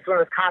 it's one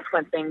of those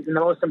consequence things. And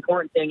the most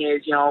important thing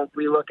is,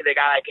 we look at a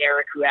guy like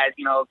Eric who has,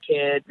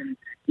 kids and,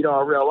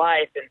 a real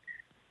life. And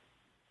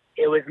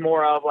it was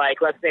more of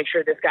like, let's make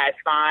sure this guy's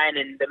fine.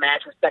 And the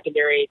match was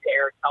secondary to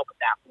Eric's help at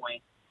that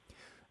point.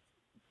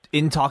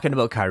 In talking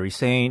about Kairi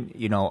Sane,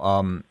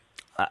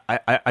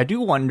 I do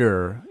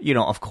wonder,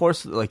 of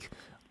course, like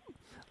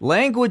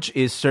language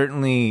is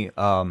certainly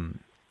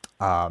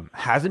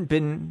hasn't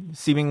been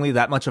seemingly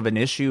that much of an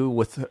issue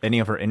with any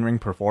of her in-ring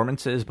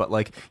performances, but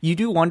like you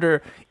do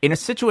wonder in a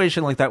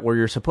situation like that where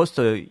you're supposed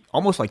to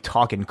almost like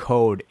talk in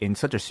code in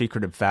such a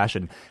secretive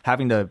fashion,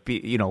 having to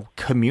be,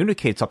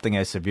 communicate something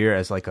as severe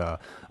as like a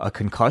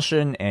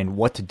concussion and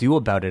what to do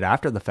about it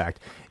after the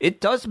fact.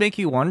 It does make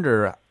you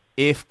wonder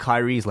if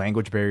Kairi's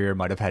language barrier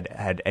might have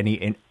had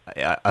any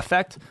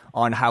effect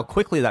on how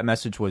quickly that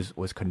message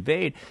was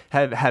conveyed.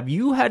 Have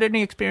you had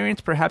any experience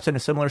perhaps in a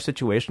similar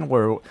situation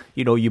where,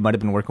 you might have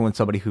been working with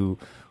somebody who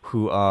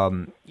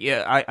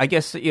I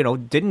guess,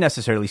 didn't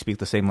necessarily speak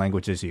the same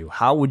language as you?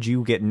 How would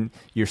you get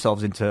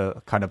yourselves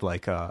into kind of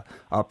like a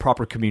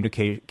proper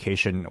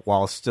communication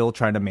while still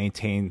trying to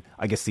maintain,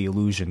 I guess, the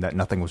illusion that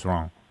nothing was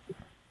wrong?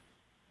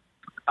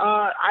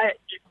 I've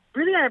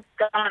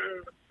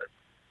gotten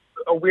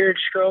a weird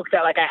stroke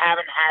that like I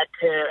haven't had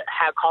to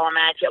have call a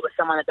match yet with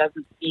someone that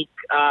doesn't speak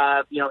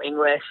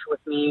English with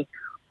me.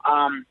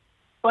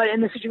 But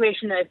in the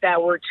situation if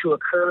that were to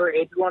occur,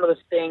 it'd be one of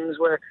those things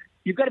where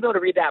you've got to be able to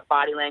read that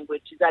body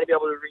language. You've got to be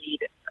able to read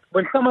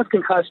when someone's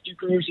concussed. You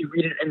can usually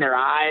read it in their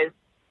eyes.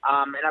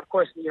 And of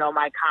course,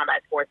 my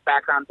combat sports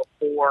background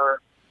before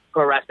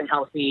pro wrestling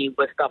helps me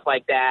with stuff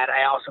like that.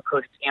 I also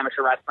coached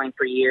amateur wrestling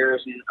for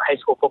years and high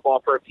school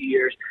football for a few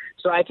years.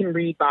 So I can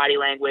read body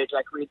language.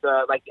 I can read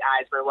the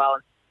eyes very well.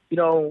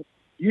 And,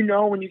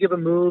 when you give a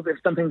move, if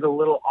something's a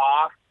little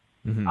off.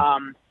 Mm-hmm.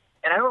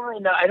 And I don't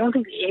really know. I don't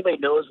think anybody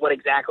knows what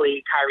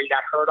exactly Kairi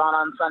got hurt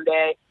on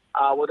Sunday,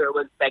 whether it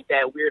was like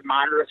that weird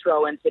monitor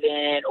throw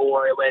incident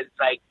or it was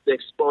like the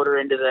exploder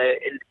into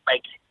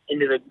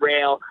the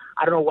rail.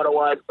 I don't know what it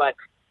was, but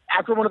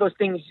after one of those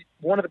things,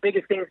 one of the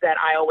biggest things that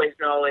I always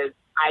know is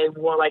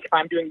if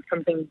I'm doing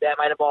something that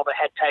might involve a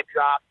head type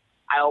drop,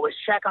 I always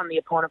check on the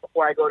opponent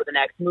before I go to the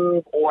next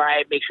move, or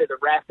I make sure the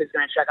ref is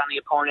going to check on the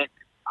opponent.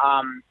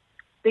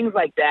 Things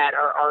like that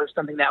are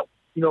something that,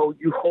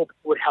 you hope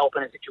would help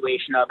in a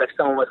situation of if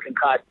someone was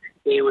concussed,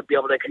 they would be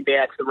able to convey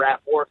that to the ref,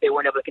 or if they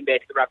weren't able to convey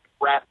it to the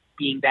ref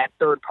being that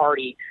third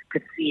party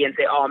could see and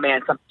say, oh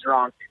man, something's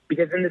wrong.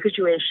 Because in the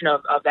situation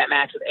of that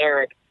match with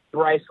Eric,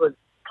 Bryce was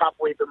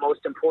probably the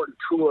most important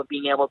tool of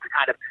being able to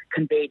kind of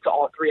convey to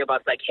all three of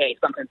us, like, hey,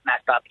 something's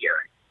messed up here.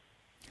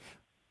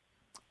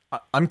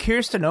 I'm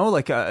curious to know,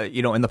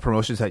 in the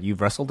promotions that you've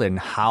wrestled in,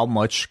 how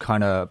much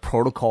kind of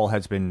protocol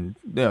has been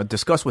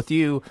discussed with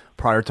you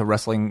prior to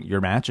wrestling your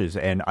matches.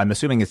 And I'm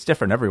assuming it's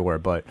different everywhere,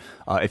 but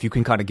if you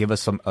can kind of give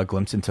us a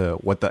glimpse into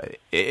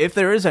if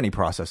there is any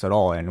process at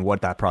all and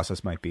what that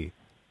process might be.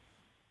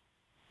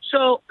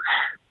 So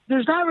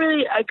there's not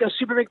really like a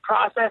super big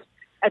process.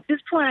 At this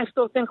point, I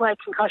still think like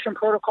concussion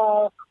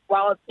protocol,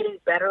 while it's getting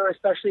better,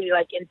 especially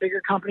like in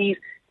bigger companies,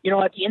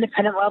 at the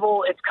independent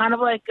level, it's kind of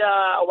like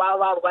a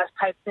Wild Wild West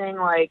type thing.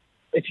 Like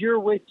if you're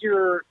with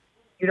your,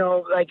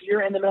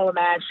 you're in the middle of a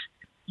match,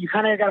 you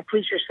kind of got to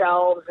police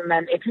yourselves. And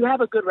then if you have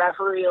a good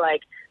referee,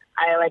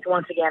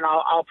 once again,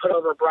 I'll put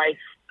over Bryce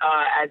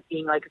as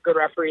being like a good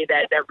referee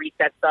that reads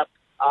that stuff.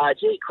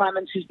 Jake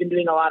Clemens, who's been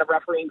doing a lot of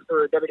refereeing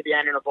for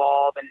WWN and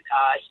Evolve, and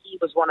he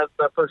was one of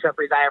the first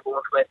referees I ever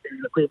worked with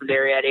in the Cleveland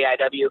area at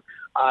AIW.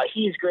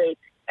 He's great.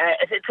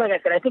 It's like I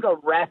said, I think a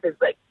ref is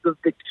like the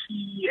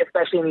key,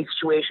 especially in these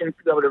situations,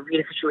 to be able to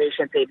read a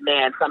situation and say,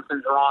 man,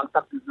 something's wrong,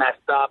 something's messed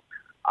up.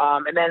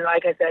 And then,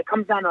 like I said, it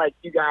comes down to like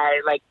you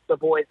guys, like the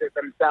boys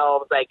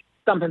themselves, like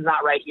something's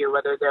not right here,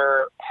 whether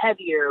they're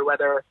heavier,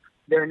 whether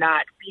they're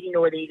not speeding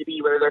to where they need to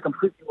be, whether they're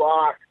completely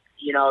lost,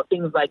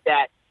 things like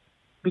that.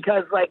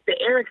 Because like the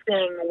Eric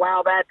thing,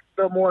 while that's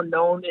the more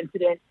known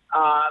incident,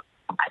 I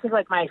think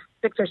like my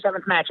 6th or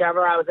 7th match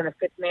ever, I was in a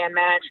 6-man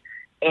match.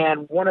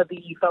 and one of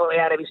the fellow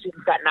AIW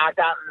students got knocked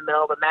out in the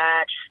middle of the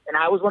match, and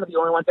I was one of the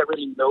only ones that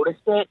really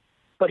noticed it.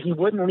 But he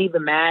wouldn't leave the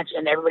match,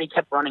 and everybody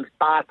kept running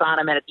spots on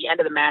him. And at the end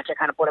of the match, I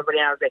kind of put everybody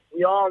down. I was like,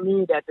 we all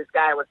knew that this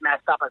guy was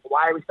messed up. Like,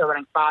 why are we still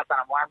running spots on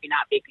him? Why are we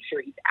not making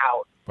sure he's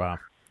out? Wow.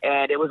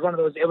 And it was one of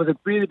those. It was a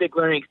really big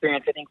learning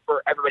experience, I think,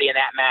 for everybody in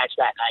that match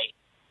that night.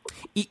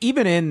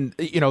 Even in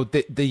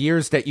the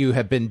years that you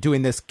have been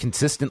doing this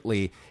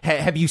consistently,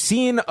 have you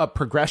seen a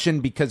progression?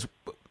 Because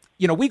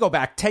we go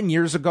back 10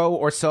 years ago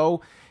or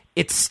so.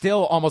 It's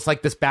still almost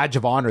like this badge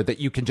of honor that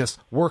you can just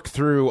work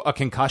through a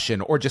concussion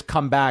or just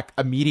come back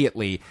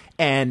immediately.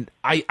 And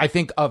I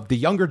think of the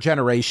younger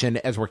generation,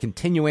 as we're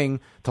continuing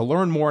to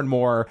learn more and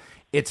more,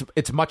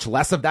 it's much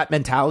less of that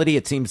mentality.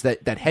 It seems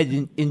that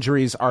head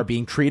injuries are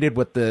being treated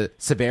with the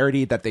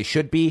severity that they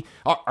should be.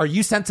 Are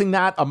you sensing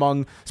that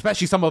among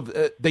especially some of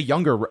the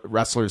younger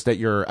wrestlers that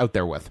you're out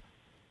there with?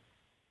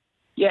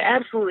 Yeah,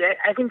 absolutely.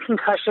 I think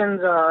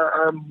concussions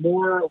are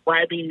more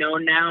widely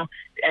known now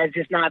as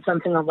just not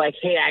something of like,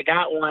 hey, I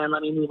got one,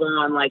 let me move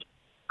on. Like,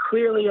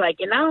 clearly, like,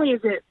 and not only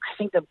is it, I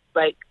think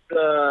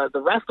the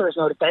wrestlers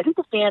noticed it, I think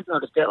the fans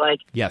noticed it. Like,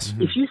 yes,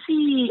 if you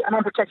see an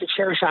unprotected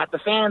chair shot, the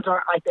fans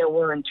aren't like they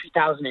were in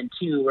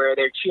 2002 where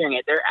they're cheering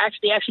it.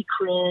 They actually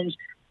cringe,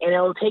 and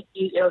it'll take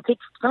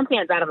some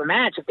fans out of a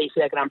match if they see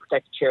like an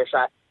unprotected chair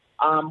shot.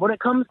 When it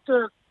comes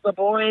to the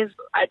boys,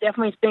 I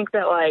definitely think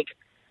that like,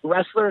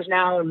 wrestlers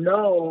now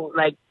know,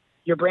 like,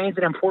 your brain's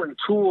an important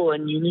tool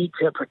and you need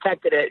to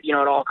protect it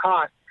at all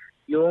costs.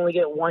 You only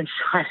get one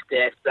shot at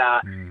this.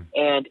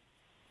 And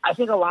I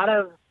think a lot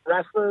of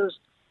wrestlers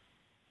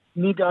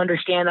need to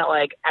understand that,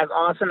 like, as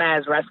awesome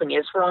as wrestling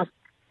is for us,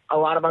 a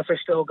lot of us are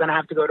still going to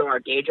have to go to our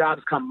day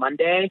jobs come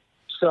Monday.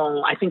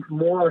 So I think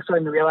more are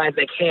starting to realize,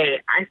 like,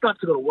 hey, I still have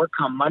to go to work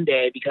come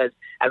Monday because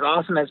as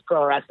awesome as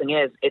pro wrestling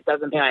is, it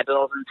doesn't pay my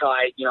bills until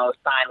I,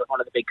 sign with one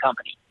of the big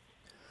companies.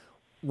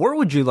 Where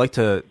would you like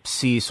to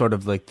see sort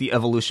of like the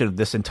evolution of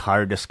this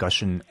entire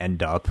discussion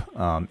end up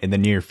in the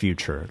near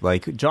future?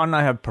 Like John and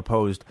I have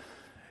proposed,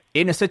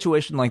 in a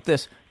situation like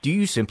this, do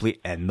you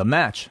simply end the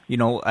match?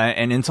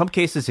 And in some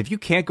cases, if you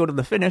can't go to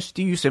the finish,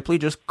 do you simply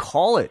just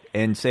call it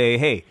and say,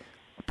 hey,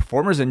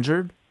 performer's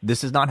injured,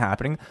 this is not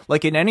happening?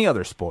 Like in any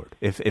other sport,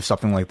 if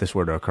something like this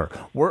were to occur,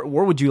 where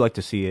would you like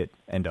to see it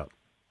end up?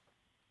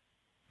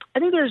 I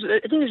think there's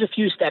a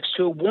few steps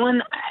to it.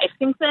 One, I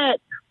think that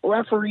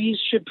referees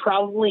should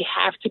probably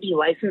have to be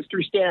licensed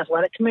through state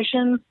athletic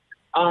commissions,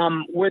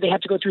 where they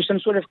have to go through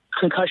some sort of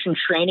concussion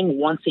training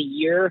once a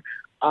year,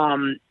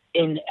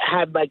 and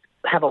have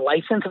a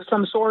license of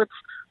some sorts,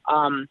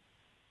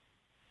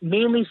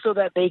 mainly so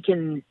that they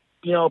can,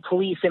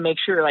 police and make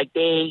sure like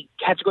they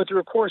have to go through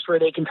a course where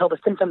they can tell the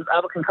symptoms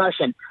of a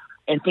concussion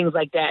and things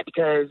like that.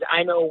 Because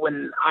I know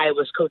when I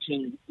was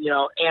coaching,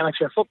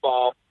 amateur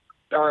football,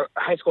 or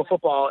high school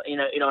football, in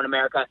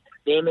America,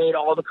 they made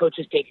all the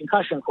coaches take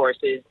concussion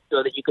courses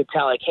so that you could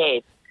tell, like,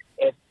 hey,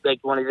 if like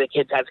one of the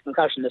kids has a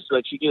concussion, this is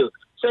what you do.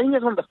 So I think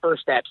that's one of the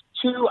first steps.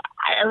 Two,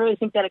 I really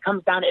think that it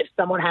comes down to if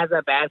someone has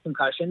a bad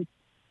concussion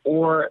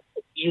or,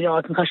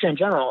 a concussion in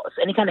general,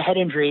 any kind of head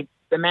injury,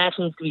 the match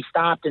needs to be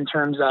stopped in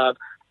terms of,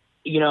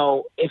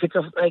 if it's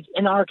like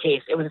in our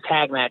case, it was a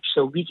tag match,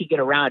 so we could get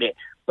around it.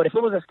 But if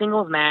it was a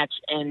singles match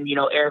and,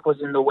 Eric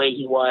was in the way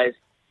he was,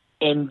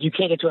 and you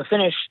can't get to a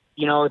finish,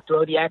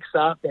 throw the X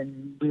up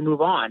and we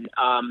move on.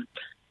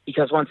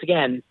 Because once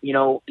again,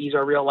 these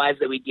are real lives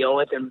that we deal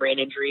with, and brain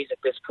injuries at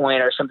this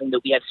point are something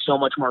that we have so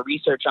much more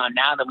research on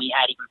now than we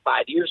had even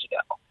 5 years ago.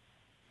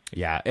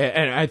 Yeah,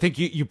 and I think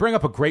you bring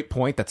up a great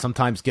point that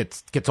sometimes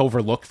gets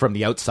overlooked from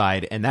the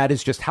outside, and that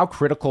is just how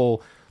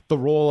critical the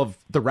role of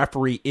the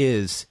referee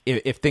is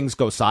if things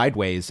go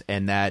sideways,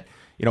 and that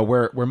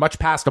we're much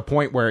past a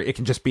point where it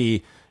can just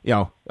be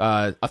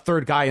a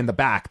third guy in the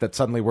back that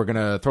suddenly we're going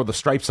to throw the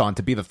stripes on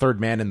to be the third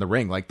man in the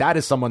ring. Like that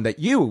is someone that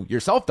you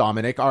yourself,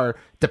 Dominic, are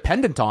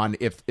dependent on.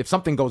 If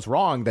something goes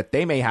wrong, that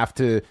they may have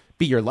to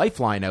be your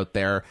lifeline out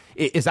there.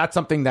 Is that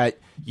something that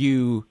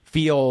you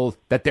feel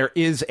that there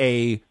is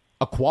a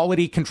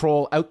quality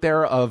control out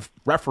there of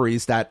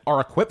referees that are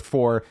equipped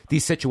for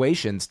these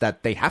situations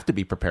that they have to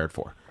be prepared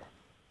for?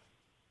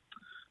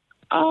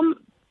 I'm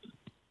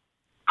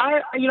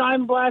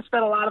blessed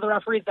that a lot of the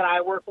referees that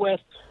I work with,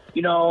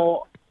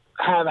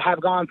 have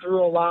gone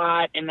through a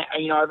lot and,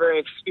 are very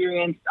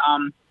experienced.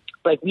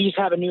 Like we just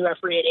have a new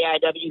referee at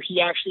AIW.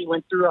 He actually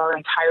went through our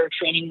entire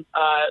training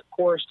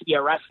course to be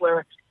a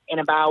wrestler in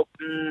about,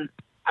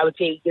 I would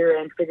say a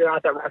year, and figured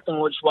out that wrestling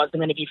which wasn't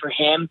going to be for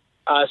him.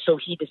 So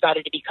he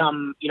decided to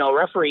become, a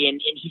referee,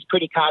 and he's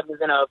pretty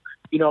cognizant of,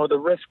 the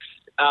risks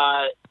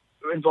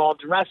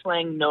involved in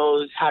wrestling,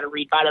 knows how to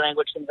read body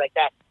language, things like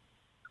that.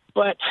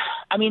 But,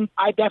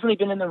 I've definitely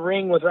been in the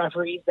ring with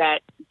referees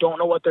that don't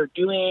know what they're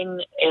doing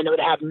and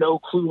would have no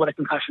clue what a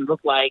concussion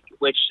looked like,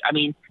 which,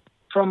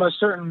 from a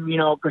certain,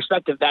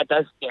 perspective, that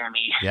does scare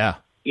me. Yeah.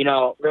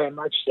 Very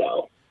much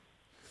so.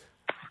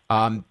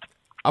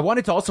 I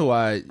wanted to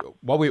also,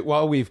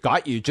 while we've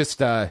got you,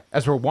 just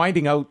as we're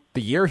winding out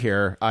the year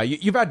here,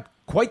 you've had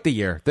quite the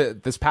year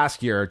this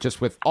past year,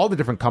 just with all the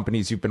different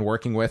companies you've been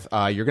working with.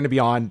 You're going to be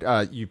on,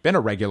 you've been a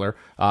regular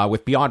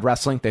with Beyond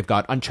Wrestling. They've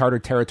got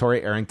Uncharted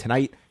Territory airing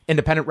tonight,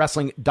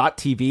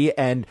 independentwrestling.tv.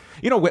 And,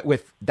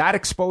 with that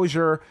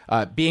exposure,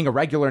 being a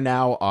regular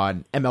now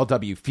on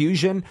MLW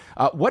Fusion,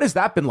 what has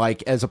that been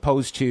like as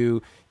opposed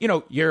to,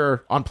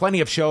 you're on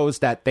plenty of shows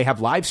that they have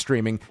live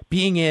streaming,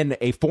 being in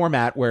a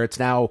format where it's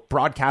now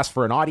broadcast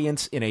for an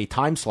audience in a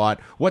time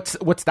slot?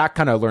 What's that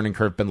kind of learning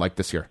curve been like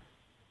this year?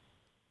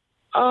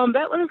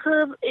 That learning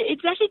curve,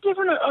 it's actually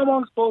different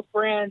amongst both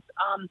brands.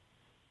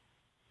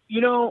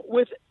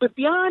 With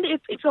Beyond,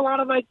 it's a lot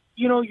of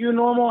your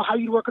normal, how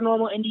you work a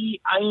normal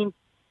indie. I mean,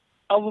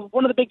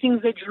 one of the big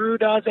things that Drew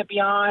does at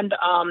Beyond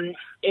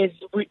is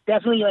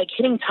definitely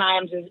hitting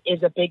times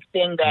is a big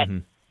thing that,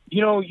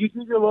 you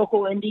do your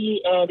local indie,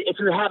 and if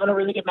you're having a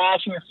really good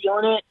match and you're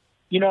feeling it,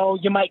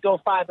 you might go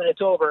 5 minutes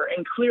over.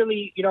 And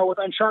clearly, with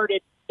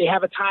Uncharted, they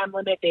have a time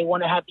limit. They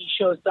want to have these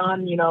shows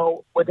done,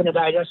 within a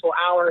digestible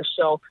hour.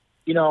 So,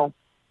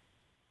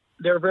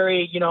 they're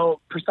very,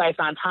 precise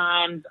on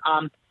times.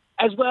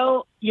 As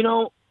well,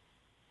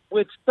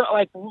 with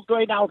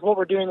right now with what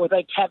we're doing with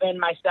Kevin,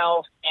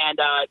 myself, and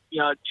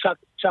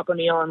Chuck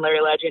O'Neill and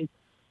Larry Legend,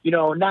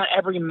 not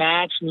every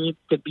match needs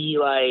to be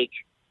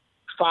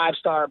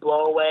 5-star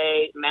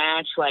blowaway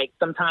match.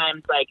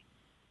 Sometimes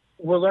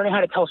we're learning how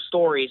to tell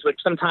stories, which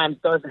sometimes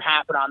doesn't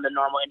happen on the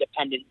normal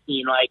independent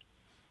scene.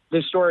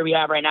 The story we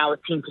have right now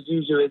with Team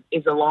Pazuzu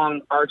is a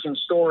long arching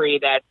story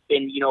that's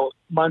been,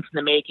 months in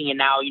the making, and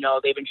now,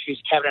 they've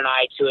introduced Kevin and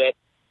I to it.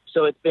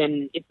 So it's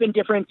been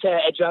different to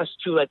adjust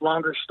to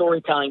longer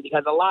storytelling,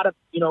 because a lot of,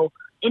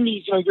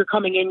 indies, you're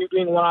coming in, you're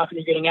doing one off and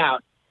you're getting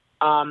out.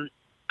 On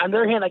the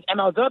other hand,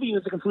 MLW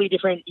is a completely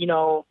different,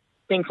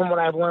 thing from what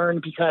I've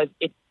learned, because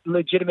it's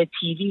legitimate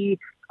TV.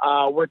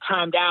 We're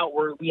timed out.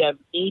 We have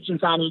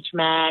agents on each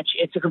match.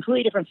 It's a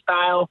completely different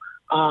style.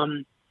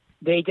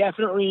 They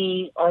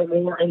definitely are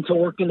more into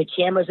working the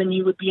cameras than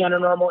you would be on a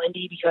normal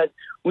indie, because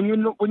when you're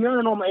on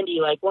a normal indie,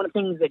 one of the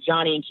things that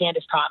Johnny and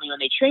Candace taught me when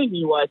they trained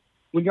me was,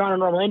 when you're on a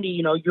normal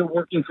indie, you're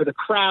working for the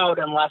crowd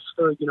and less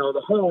for,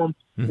 the home.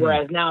 Mm-hmm.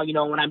 Whereas now,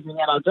 when I'm doing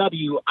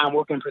MLW, I'm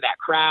working for that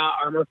crowd,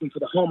 or I'm working for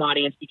the home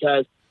audience,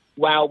 because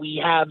while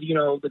we have,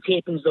 the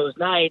tapings those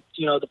nights,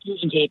 the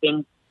Fusion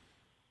taping,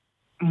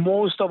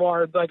 most of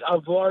our, a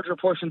larger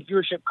portion of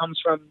viewership comes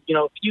from,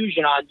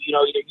 Fusion on,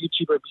 either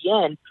YouTube or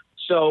BN.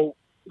 So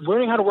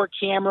learning how to work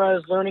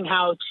cameras, learning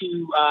how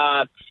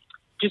to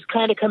just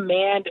kind of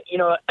command,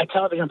 a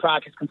television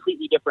product is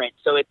completely different.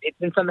 So it's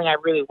been something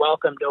I've really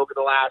welcomed over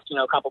the last,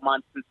 couple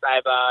months since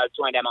I've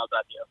joined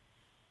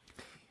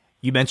MLW.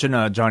 You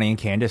mentioned Johnny and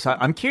Candace.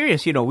 I'm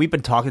curious, we've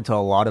been talking to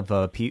a lot of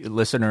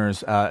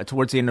listeners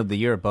towards the end of the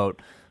year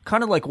about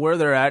kind of where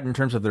they're at in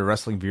terms of their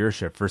wrestling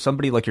viewership. For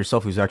somebody like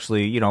yourself who's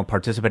actually,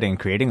 participating and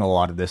creating a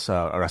lot of this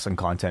wrestling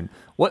content,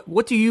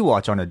 what do you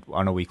watch on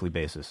a weekly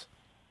basis?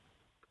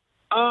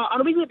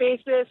 On a weekly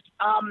basis,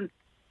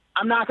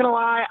 I'm not going to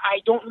lie, I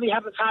don't really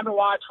have the time to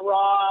watch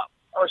Raw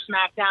or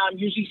SmackDown.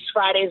 Usually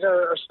Fridays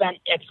are spent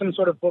at some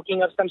sort of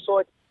booking of some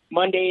sort.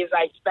 Mondays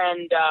I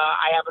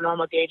have a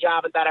normal day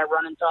job that I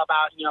run until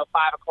about, 5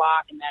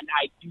 o'clock, and then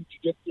I do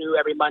jiu-jitsu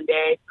every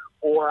Monday,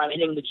 or I'm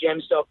hitting the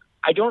gym. So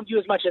I don't do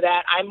as much of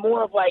that. I'm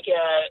more of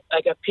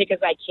a pick as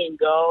I can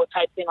go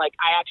type thing.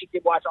 I actually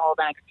did watch all of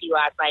NXT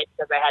last night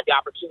because I had the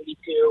opportunity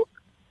to.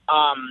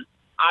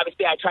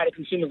 Obviously I try to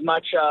consume as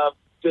much of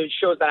the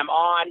shows that I'm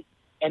on.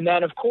 And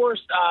then, of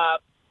course,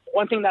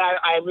 one thing that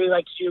I really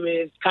like to do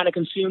is kind of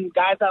consume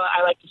guys that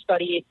I like to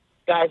study,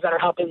 guys that are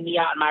helping me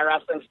out in my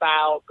wrestling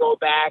style, go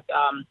back.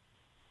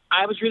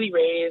 I was really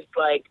raised,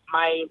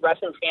 my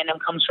wrestling fandom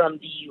comes from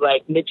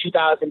the,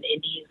 mid-2000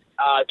 indies,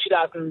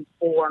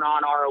 2004 and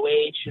on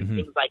ROH and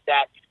things like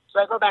that.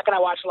 So I go back and I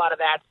watch a lot of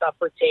that stuff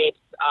for tapes.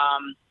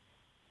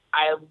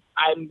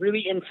 I'm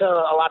really into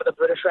a lot of the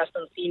British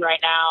wrestling scene right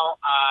now.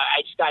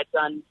 I just got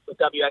done with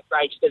WX.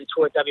 I just did a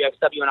tour at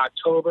WXW in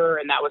October,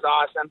 and that was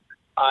awesome.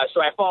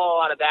 So I follow a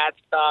lot of that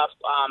stuff,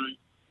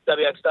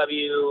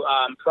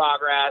 WXW,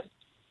 Progress,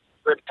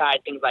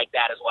 Riptide, things like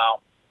that as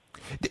well.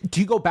 Do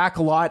you go back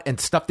a lot and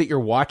stuff that you're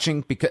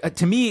watching? Because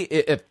to me,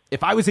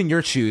 if I was in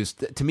your shoes,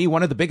 to me,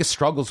 one of the biggest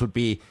struggles would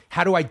be,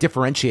 how do I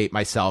differentiate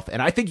myself?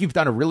 And I think you've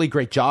done a really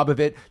great job of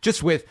it,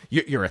 just with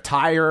your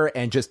attire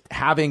and just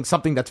having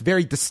something that's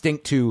very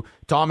distinct to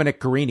Dominic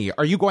Garrini.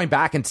 Are you going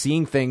back and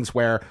seeing things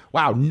where,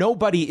 wow,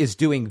 nobody is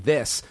doing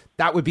this?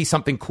 That would be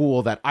something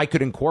cool that I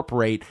could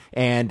incorporate,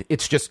 and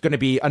it's just going to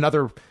be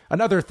another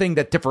thing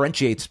that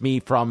differentiates me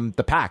from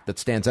the pack that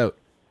stands out.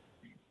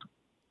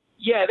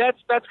 Yeah, that's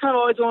kind of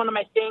always one of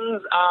my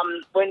things.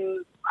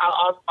 When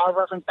I'll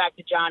reference back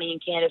to Johnny and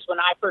Candace. When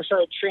I first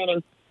started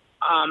training,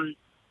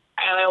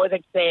 I always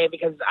like to say,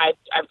 because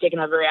I've taken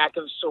a very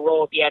active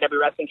role at the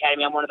IW Wrestling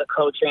Academy. I'm one of the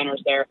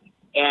co-trainers there,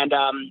 and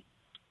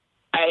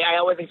I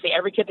always like to say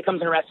every kid that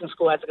comes in wrestling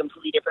school has a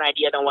completely different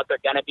idea than what they're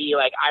gonna be.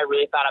 I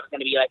really thought I was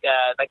gonna be like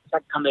the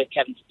second coming of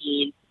Kevin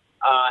Steen,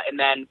 and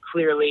then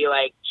clearly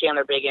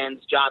Chandler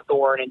Biggins, John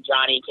Thorne, and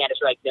Johnny and Candace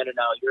were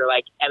no, you're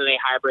MMA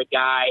hybrid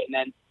guy, and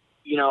then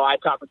I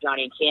talked with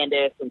Johnny and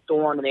Candace and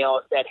Thorne, and they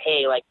all said,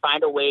 hey, like,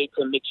 find a way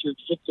to mix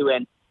jiu-jitsu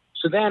in.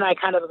 So then I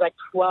kind of was like,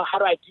 well, how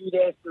do I do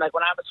this? And like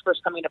when I was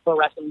first coming to pro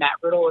wrestling, Matt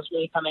Riddle was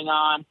really coming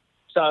on.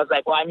 So I was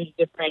like, well, I need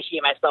to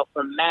differentiate myself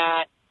from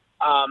Matt.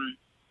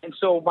 And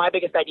so my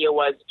biggest idea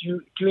was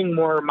doing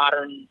more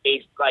modern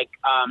based, like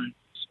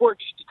sport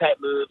jiu-jitsu type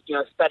moves,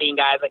 studying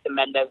guys like the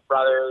Mendez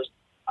brothers,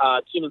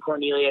 Keenan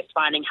Cornelius,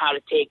 finding how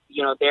to take,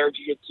 their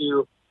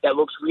jiu-jitsu that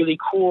looks really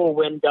cool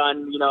when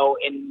done,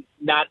 in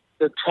not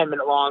the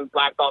 10-minute long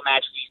black belt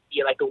matches you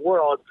see like the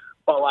world,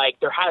 but like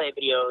their highlight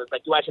videos,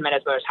 like you watch the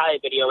Mendez brothers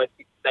highlight video, it's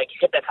like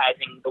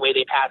hypnotizing the way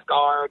they pass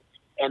guard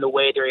and the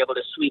way they're able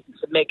to sweep and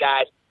submit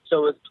guys.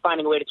 So it's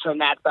finding a way to turn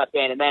that stuff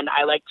in. And then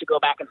I like to go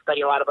back and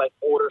study a lot of like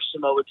older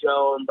Samoa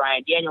Joe and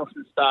Brian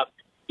Danielson stuff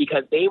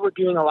because they were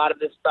doing a lot of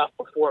this stuff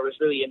before it was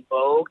really in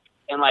vogue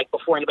and like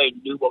before anybody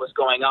knew what was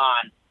going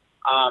on.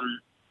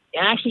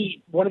 And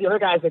actually one of the other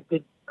guys that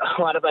did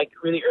a lot of like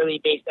really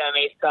early based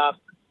MMA stuff,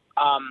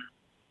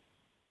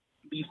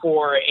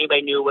 before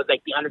anybody knew was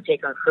like The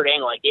Undertaker and Kurt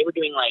Angle. Like they were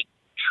doing like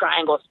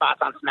triangle spots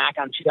on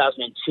SmackDown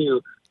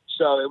 2002.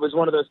 So it was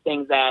one of those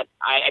things that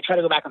I try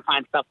to go back and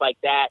find stuff like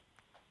that,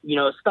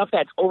 stuff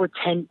that's over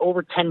 10,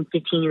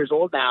 15 years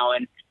old now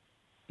and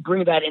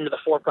bring that into the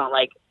forefront.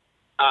 Like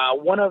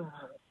one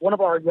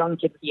of our young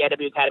kids at the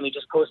IW Academy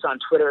just posted on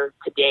Twitter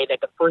today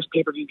that the first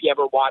pay-per-view he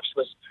ever watched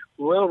was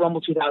Royal Rumble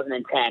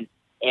 2010.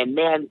 And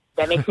man,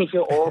 that makes me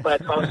feel old,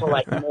 but it's also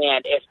like,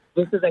 man, if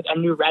this is like a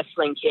new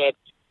wrestling kid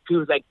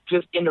who's like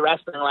just into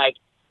wrestling, like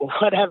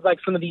what have like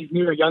some of these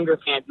newer, younger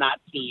fans not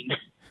seen?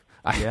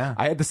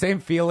 I had the same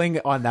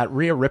feeling on that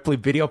Rhea Ripley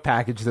video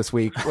package this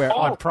week where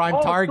on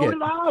Prime Target. So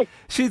did I.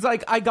 She's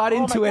like, I got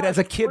into it as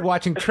a kid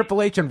watching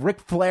Triple H and Ric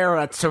Flair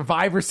at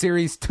Survivor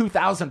Series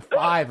 2005.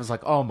 I was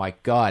like, oh my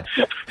God.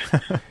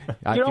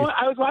 I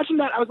was watching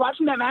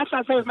that match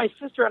last night with my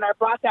sister, and I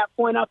brought that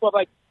point up of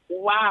like,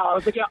 wow. I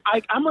was like,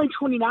 I'm only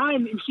 29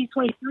 and she's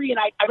 23, and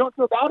I don't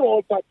feel that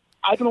old, but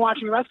I've been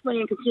watching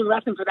wrestling and consuming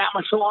wrestling for that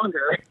much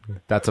longer.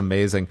 That's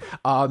amazing.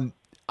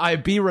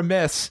 I'd be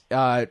remiss.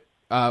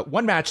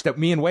 One match that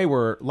me and Wei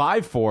were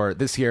live for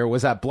this year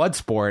was at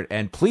Bloodsport,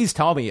 and please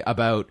tell me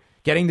about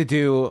getting to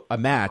do a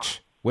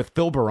match with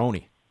Phil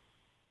Baroni.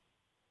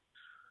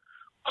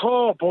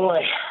 Oh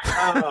boy.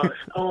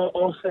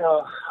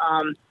 Phil.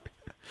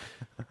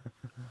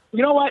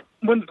 You know what?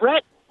 When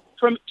Brett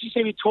from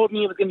GCW told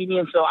me it was going to be me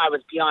and Phil, I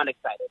was beyond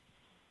excited.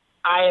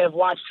 I have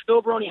watched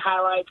Phil Baroni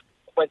highlights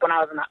like when I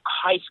was in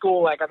high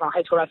school, like I was on a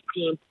high school wrestling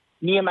team.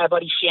 Me and my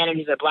buddy Shannon,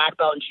 who's a black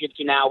belt in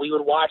jiu-jitsu now, we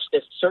would watch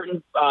this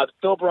certain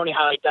Phil Baroni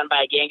highlight done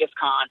by Genghis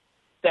Khan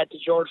set to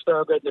George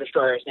Thorogood and the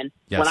Destroyers. And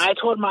when I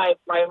told my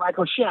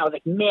coach Shannon, I was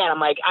like, man,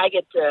 I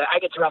get to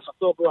wrestle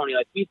Phil Baroni.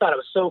 Like we thought it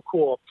was so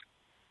cool.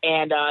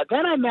 And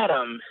then I met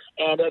him,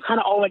 and it kind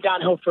of all went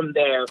downhill from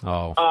there.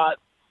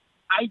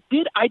 I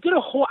did a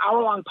whole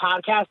hour-long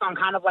podcast on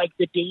kind of like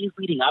the days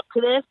leading up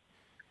to this.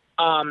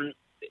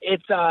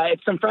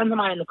 It's some friends of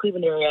mine in the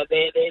Cleveland area.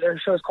 Their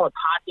show is called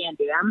Pot Van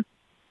Dam.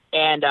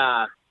 And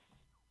I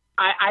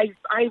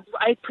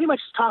pretty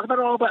much talked about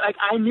it all, but like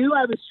I knew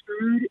I was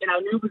screwed, and I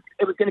knew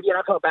it was going to be an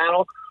uphill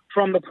battle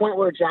from the point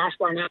where Josh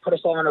Barnett put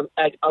us all in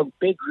a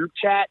big group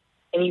chat,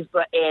 and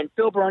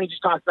Phil Baroni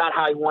just talked about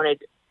how he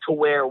wanted to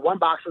wear one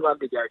boxing glove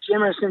to the Art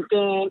Jimerson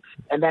thing,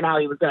 and then how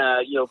he was going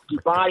to do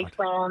body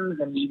slams,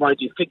 and he wanted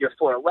to do figure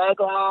four leg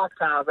locks,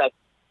 and I was like,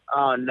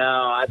 oh no,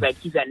 I was like,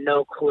 he's got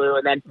no clue.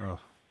 And then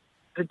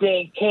the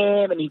day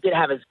came, and he did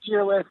have his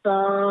gear with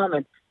him,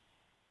 and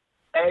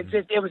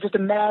it was just a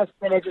mess,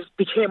 and it just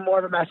became more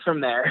of a mess from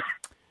there.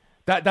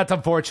 That's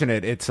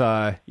unfortunate. It's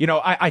I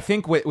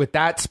think with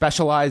that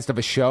specialized of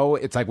a show,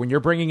 it's like when you're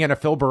bringing in a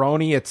Phil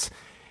Baroni, it's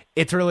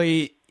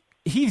really,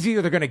 he's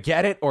either going to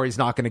get it or he's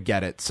not going to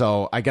get it.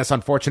 So I guess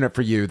unfortunate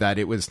for you that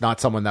it was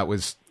not someone that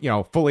was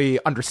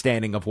fully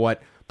understanding of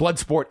what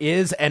Bloodsport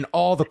is and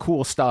all the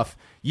cool stuff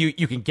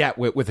you can get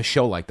with a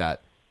show like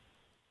that.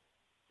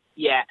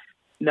 Yeah.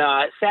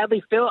 No,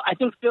 sadly, I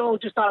think Phil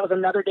just thought it was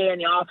another day in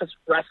the office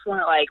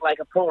wrestling, like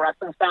a pro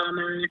wrestling style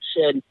match,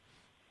 and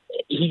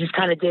he just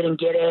kind of didn't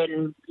get it.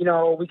 And,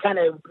 we kind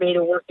of made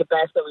it work the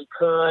best that we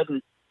could,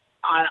 and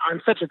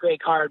on such a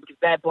great card, because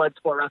that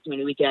Bloodsport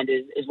WrestleMania weekend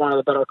is one of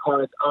the better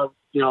cards of,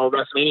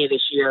 WrestleMania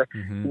this year.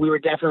 Mm-hmm. We were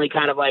definitely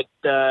kind of like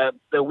the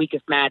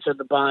weakest match of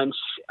the bunch,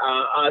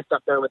 us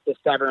up there with the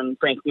Severn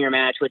Frank Mir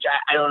match, which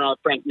I don't know if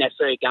Frank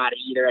necessarily got it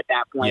either at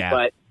that point,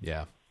 but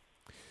yeah,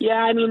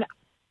 I mean,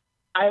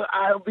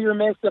 I'll be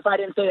remiss if I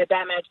didn't say that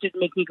match didn't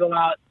make me go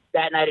out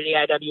that night at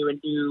AIW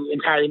and do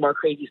entirely more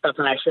crazy stuff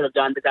than I should have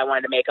done, because I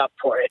wanted to make up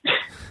for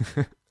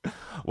it.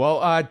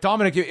 Well,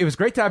 Dominic, it was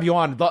great to have you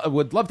on.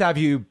 Would love to have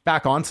you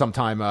back on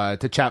sometime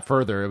to chat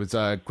further. It was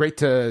great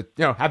to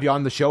have you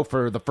on the show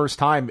for the first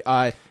time.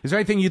 Is there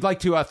anything you'd like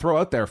to throw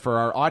out there for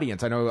our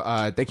audience? I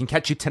know they can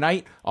catch you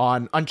tonight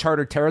on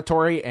Uncharted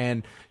Territory,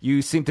 and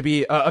you seem to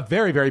be a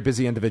very, very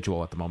busy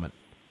individual at the moment.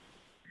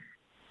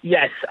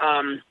 Yes.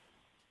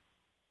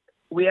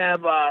 We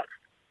have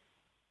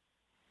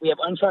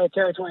Uncharted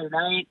Territory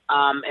tonight,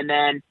 and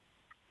then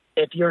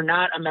if you're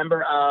not a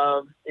member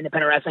of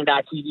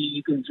IndependentWrestling.tv,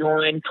 you can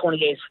join 20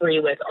 days free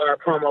with our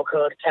promo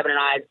code Kevin and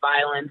I's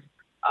Violence.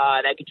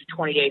 That gets you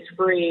 20 days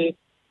free.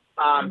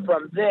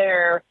 From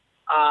there,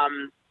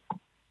 I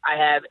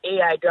have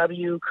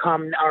AIW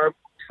come, our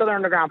Southern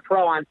Underground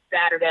Pro on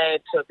Saturday,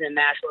 so if you're in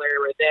the Nashville area,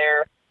 we're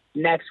there.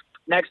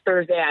 Next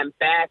Thursday, I'm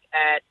back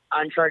at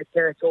Uncharted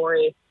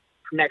Territory.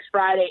 Next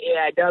Friday,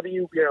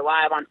 AIW, we are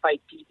live on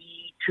Fight TV.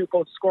 Two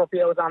Cold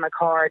Scorpios on the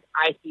card.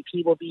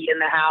 ICP will be in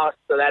the house,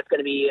 so that's going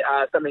to be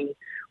something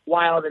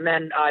wild. And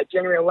then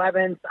January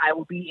 11th, I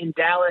will be in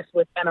Dallas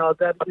with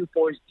MLW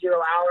for 0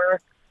 Hour.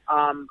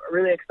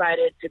 Really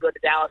excited to go to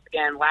Dallas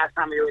again. Last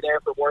time we were there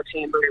for War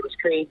Chamber, it was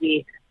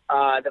crazy.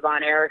 The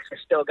Von Erichs are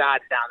still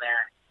gods down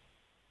there.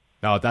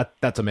 Oh,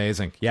 that's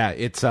amazing. Yeah,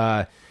 it's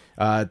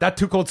that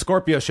Two Cold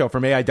Scorpio show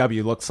from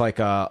AIW looks like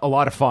a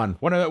lot of fun.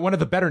 One of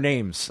the better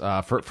names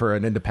for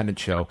an independent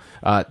show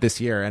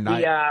this year. And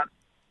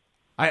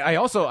I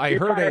also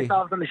heard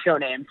ourselves on the show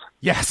names.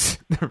 Yes,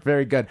 they're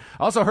very good.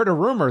 I also heard a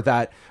rumor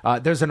that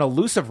there's an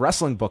elusive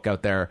wrestling book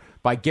out there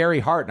by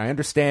Gary Hart, and I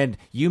understand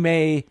you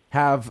may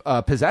have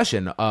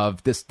possession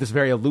of this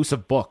very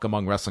elusive book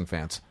among wrestling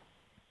fans.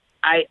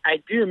 I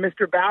do.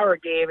 Mr. Bauer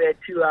gave it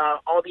to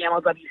all the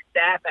MLW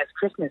staff as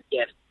Christmas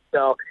gifts.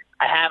 So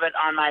I have it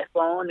on my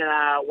phone,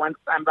 and once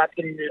I'm about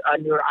to get a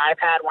newer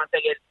iPad, once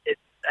I get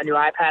a new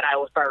iPad, I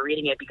will start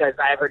reading it because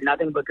I've heard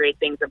nothing but great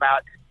things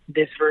about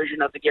this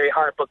version of the Gary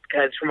Hart book,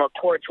 because from what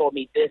Cord told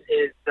me, this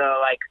is the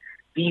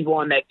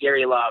one that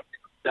Gary loved.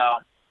 So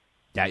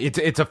yeah,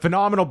 it's a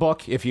phenomenal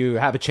book. If you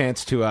have a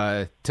chance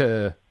to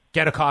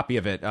get a copy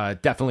of it,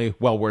 definitely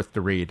well worth the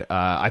read.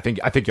 I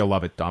think you'll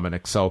love it,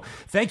 Dominic. So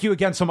thank you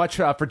again so much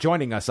for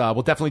joining us.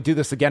 We'll definitely do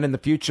this again in the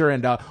future,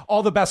 and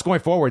all the best going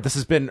forward. This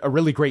has been a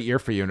really great year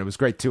for you, and it was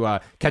great to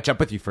catch up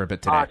with you for a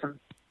bit today. Awesome.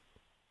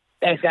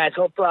 Thanks, guys.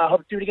 Hope to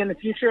do it again in the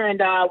future, and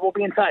we'll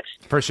be in touch.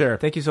 For sure.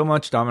 Thank you so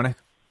much, Dominic.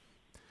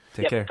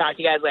 Take care. Talk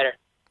to you guys later.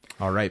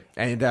 All right.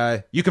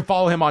 And you can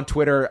follow him on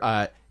Twitter,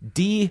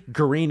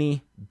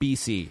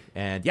 DGariniBC.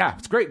 And yeah,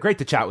 it's great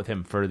to chat with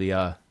him for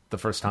the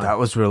first time. That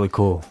was really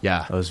cool.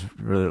 Yeah. That was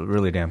really,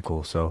 really damn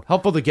cool. So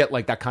helpful to get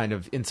like that kind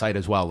of insight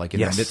as well, like in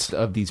the midst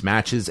of these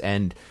matches.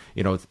 And,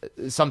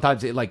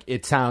 sometimes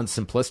it sounds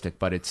simplistic,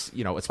 but it's,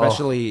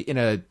 especially in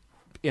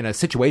a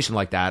situation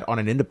like that on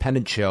an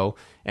independent show,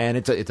 and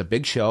it's a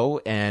big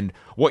show, and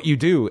what you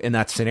do in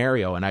that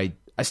scenario. And I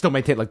still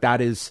maintain like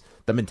that is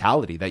the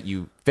mentality that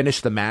you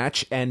finish the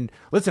match. And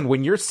listen,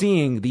 when you're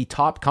seeing the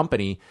top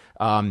company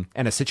in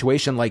a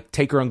situation like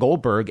Taker and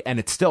Goldberg, and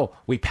it's still,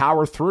 we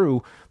power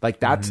through,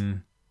 like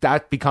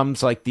that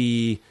becomes like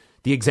the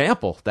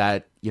example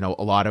that, a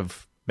lot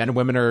of men and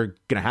women are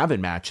going to have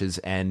in matches.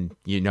 And,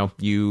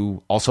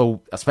 you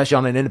also, especially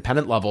on an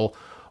independent level,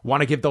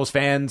 want to give those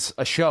fans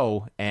a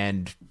show.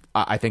 And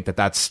I think that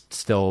that's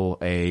still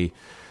a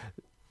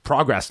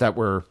progress that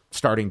we're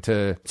starting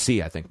to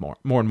see, I think, more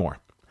and more.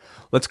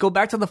 Let's go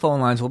back to the phone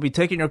lines. We'll be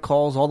taking your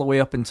calls all the way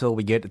up until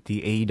we get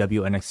the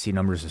AEW NXT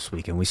numbers this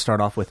week. And we start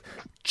off with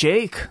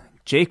Jake.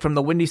 Jake from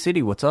the Windy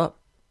City. What's up?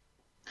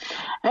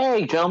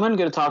 Hey, gentlemen.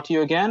 Good to talk to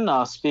you again.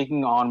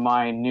 Speaking on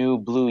my new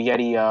Blue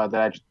Yeti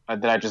that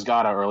I just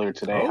got earlier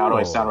today. How do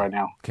I sound right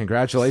now?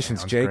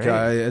 Congratulations, Jake.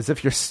 As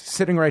if you're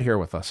sitting right here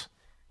with us.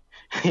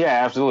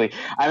 Yeah, absolutely.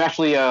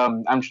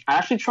 I'm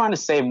actually trying to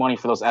save money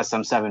for those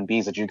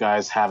SM7Bs that you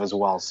guys have as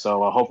well.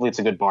 So hopefully it's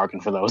a good bargain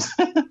for those.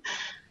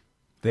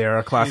 They're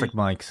a classic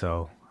mic,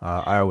 so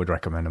I would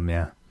recommend them,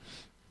 yeah.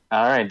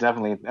 All right,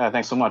 definitely.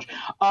 Thanks so much.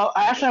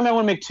 I might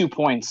want to make 2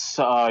 points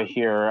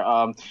here.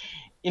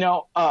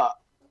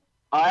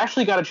 I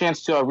actually got a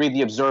chance to read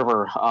The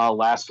Observer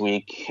last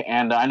week,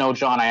 and I know,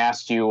 John, I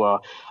asked you a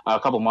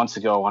couple months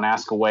ago on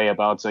Ask Away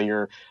about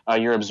your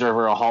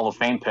Observer Hall of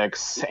Fame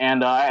picks,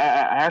 and I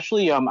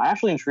actually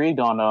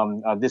intrigued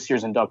on this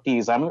year's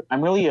inductees. I'm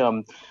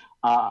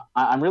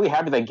really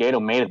happy that Gato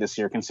made it this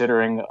year,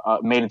 considering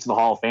made it to the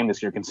Hall of Fame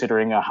this year,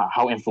 considering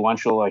how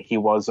influential he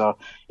was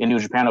in New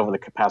Japan over the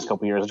past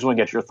couple of years. I just want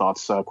to get your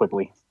thoughts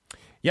quickly.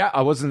 Yeah,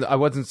 I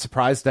wasn't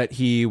surprised that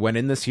he went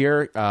in this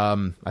year.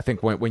 I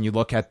think when you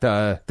look at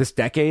this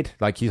decade,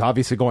 like he's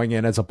obviously going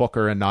in as a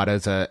booker and not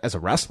as a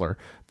wrestler,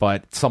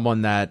 but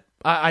someone that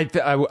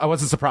I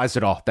wasn't surprised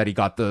at all that he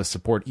got the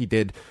support he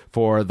did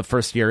for the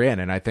first year in.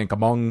 And I think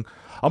among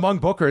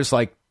bookers,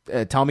 like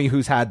tell me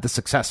who's had the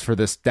success for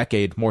this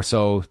decade more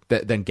so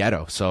than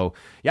Gedo. So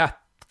yeah,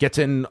 gets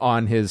in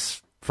on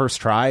his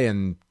first try,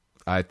 and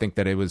I think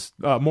that it was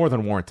more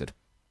than warranted.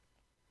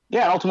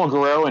 Yeah, Ultimo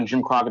Guerrero and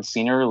Jim Crockett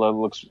Sr.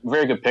 looks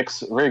very good picks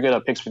for the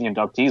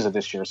inductees of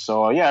this year.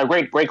 So yeah,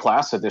 great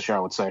class of this year, I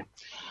would say.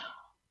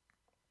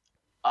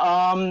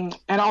 And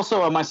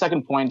also my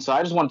second point, so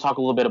I just want to talk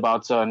a little bit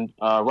about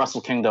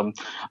Wrestle Kingdom.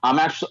 I'm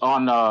actually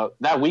on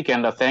that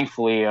weekend.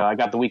 Thankfully, I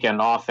got the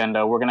weekend off, and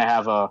we're gonna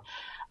have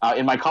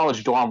in my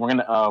college dorm.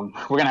 I'm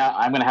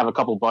gonna have a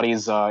couple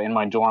buddies in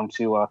my dorm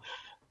to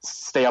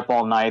stay up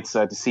all night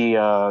to see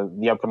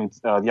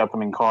the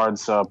upcoming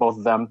cards, both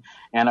of them,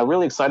 and I'm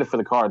really excited for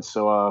the cards.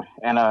 So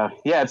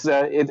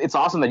it's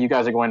awesome that you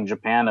guys are going to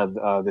Japan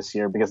this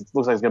year because it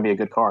looks like it's going to be a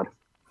good card.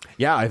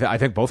 Yeah, I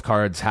think both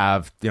cards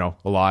have a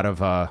lot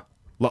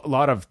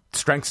of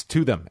strengths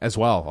to them as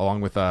well,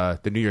 along with the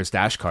New Year's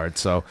Dash card.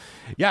 So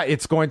yeah,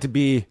 it's going to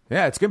be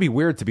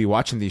weird to be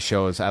watching these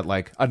shows at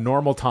like a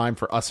normal time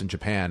for us in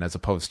Japan as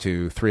opposed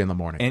to 3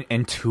 a.m.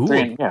 And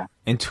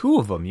two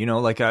of them,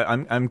 like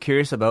I'm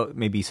curious about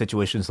maybe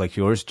situations like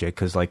yours, Jake,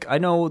 because like I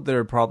know there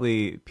are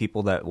probably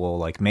people that will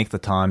like make the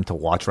time to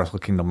watch Wrestle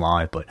Kingdom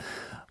live, but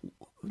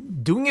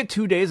doing it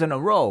 2 days in a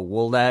row,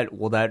 will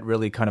that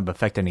really kind of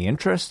affect any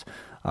interest?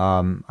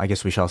 I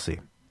guess we shall see.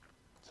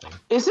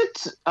 Is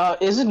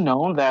it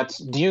known that?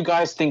 Do you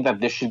guys think that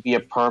this should be a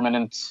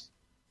permanent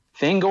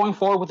thing going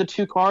forward with the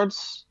 2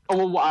 cards?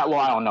 Oh, well,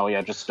 I don't know.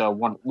 Yeah, just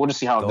we'll just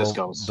see how this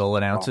goes. They'll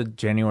announce it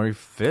January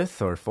 5th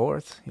or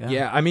 4th.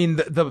 Yeah, I mean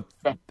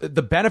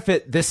the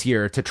benefit this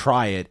year to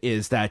try it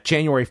is that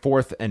January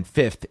 4th and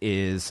 5th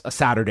is a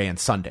Saturday and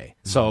Sunday,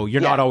 so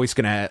you're not always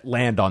going to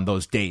land on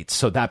those dates.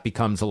 So that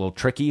becomes a little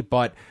tricky.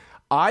 But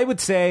I would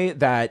say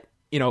that,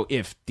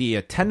 if the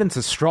attendance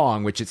is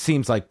strong, which it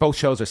seems like both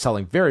shows are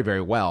selling very,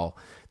 very well,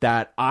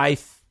 that I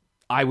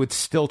would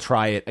still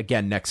try it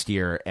again next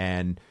year.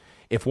 And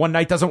if one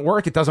night doesn't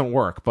work, it doesn't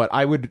work. But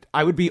I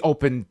would be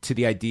open to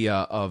the idea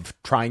of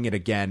trying it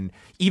again,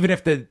 even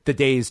if the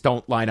days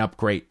don't line up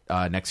great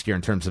next year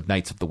in terms of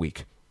nights of the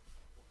week.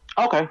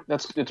 Okay,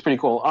 it's pretty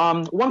cool.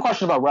 One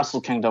question about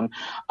Wrestle Kingdom.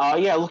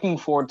 Looking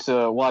forward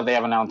to what they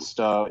have announced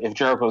if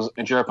Jericho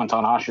and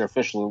Tanahashi are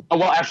officially.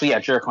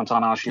 Jericho and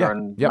Tanahashi are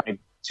in night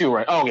 2,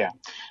 right? Oh yeah,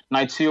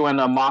 night 2, and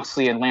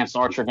Moxley and Lance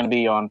Archer are going to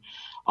be on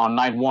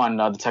night 1,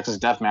 the Texas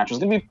Death Match. It's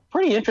going to be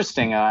pretty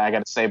interesting, I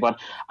got to say. But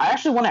I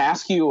actually want to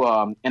ask you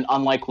an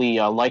unlikely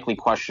likely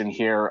question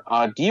here.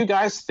 Do you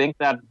guys think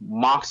that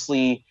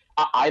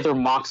either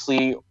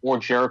Moxley or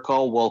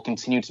Jericho will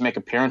continue to make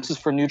appearances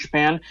for New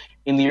Japan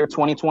in the year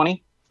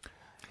 2020?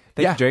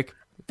 Thank you, Jake.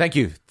 Thank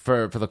you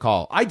for the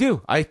call. I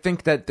do. I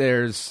think that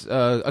there's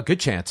a good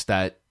chance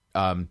that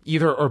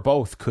either or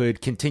both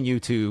could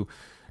continue to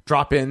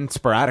drop in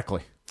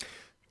sporadically.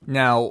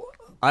 Now,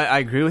 I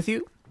agree with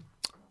you.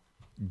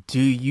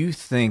 Do you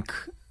think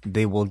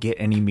they will get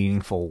any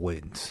meaningful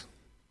wins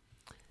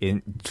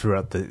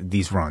throughout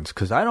these runs?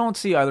 Because I don't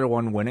see either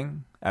one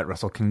winning at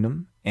Wrestle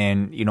Kingdom.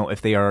 And,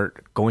 if they are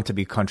going to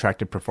be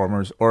contracted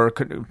performers or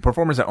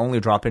performers that only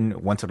drop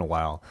in once in a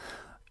while,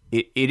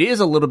 it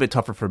is a little bit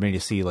tougher for me to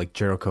see like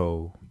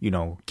Jericho,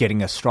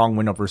 getting a strong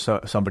win over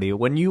somebody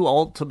when you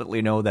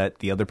ultimately know that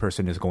the other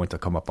person is going to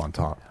come up on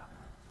top.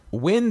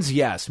 Wins,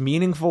 yes.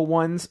 Meaningful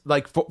ones,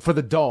 like for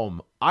the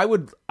Dome, I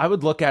would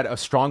look at a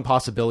strong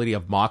possibility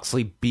of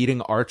Moxley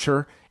beating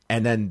Archer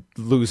and then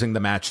losing the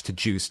match to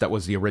Juice. That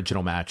was the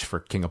original match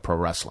for King of Pro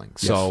Wrestling.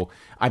 Yes. So,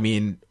 I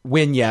mean,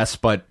 win, yes,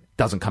 but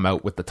doesn't come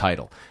out with the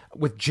title.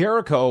 With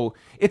Jericho,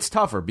 it's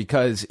tougher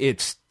because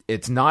it's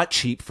not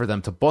cheap for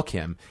them to book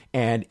him.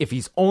 And if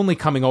he's only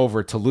coming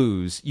over to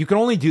lose, you can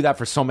only do that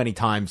for so many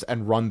times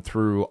and run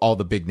through all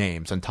the big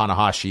names. And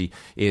Tanahashi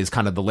is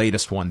kind of the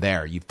latest one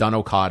there. You've done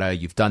Okada,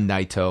 you've done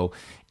Naito,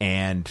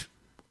 and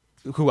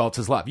who else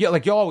is left? Yeah,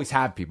 like you always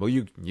have people.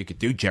 You could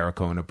do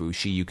Jericho and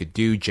Ibushi, you could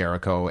do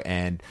Jericho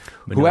and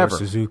whoever.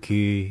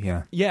 Suzuki,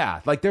 yeah.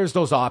 Yeah, like there's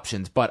those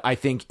options, but I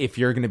think if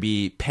you're going to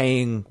be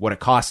paying what it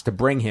costs to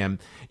bring him,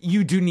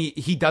 he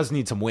does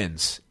need some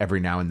wins every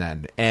now and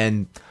then.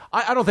 And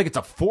I don't think it's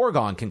a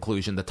foregone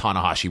conclusion that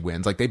Tanahashi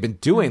wins. Like they've been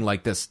doing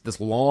like this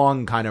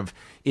long kind of,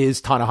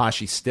 is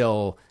Tanahashi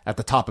still at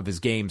the top of his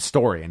game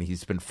story, and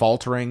he's been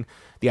faltering.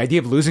 The idea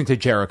of losing to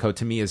Jericho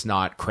to me is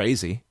not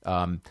crazy.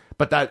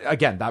 But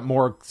that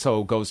more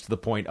so goes to the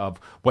point of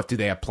what do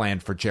they have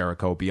planned for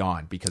Jericho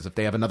beyond? Because if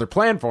they have another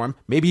plan for him,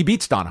 maybe he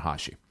beats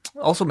Tanahashi.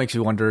 Also makes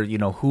you wonder,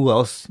 who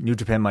else New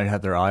Japan might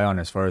have their eye on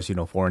as far as,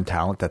 foreign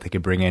talent that they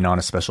could bring in on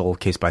a special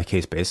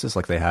case-by-case basis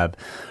like they have,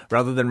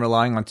 rather than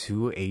relying on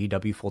 2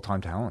 AEW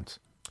full-time talents.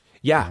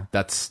 Yeah,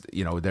 that's,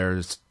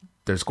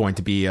 there's going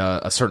to be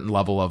a certain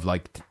level of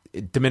like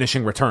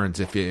diminishing returns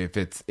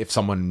if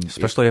someone,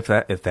 especially if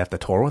they have to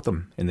tour with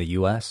them in the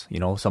US,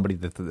 somebody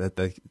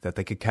that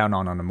they could count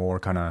on a more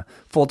kind of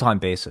full-time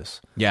basis.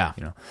 Yeah.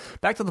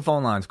 Back to the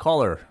phone lines.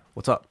 Caller,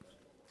 what's up?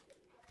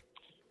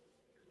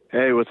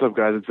 Hey, what's up,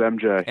 guys? It's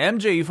MJ.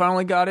 MJ, you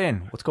finally got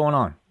in. What's going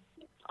on?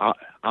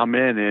 I'm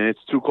in, and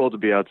it's too cold to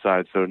be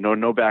outside, so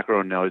no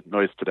background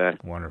noise today.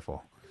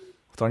 Wonderful.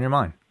 What's on your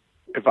mind?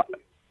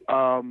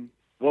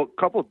 Well,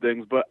 a couple of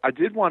things, but I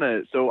did want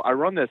to. So I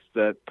run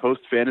the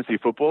Post Fantasy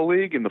Football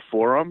League in the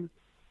forum,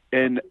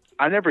 and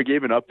I never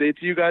gave an update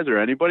to you guys or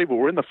anybody, but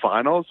we're in the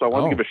finals, so I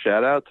want to give a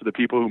shout out to the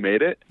people who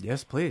made it.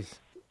 Yes, please.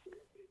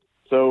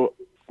 So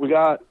we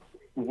got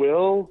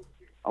Will.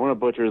 I want to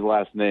butcher his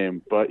last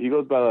name, but he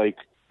goes by like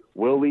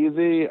Will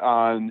Leasy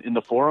in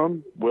the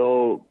forum.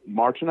 Will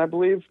Marchand, I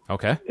believe.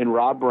 Okay. And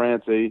Rob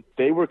Brancy.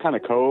 They were kind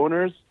of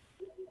co-owners.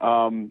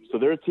 So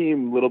their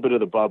team, a little bit of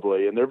the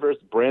bubbly, and they're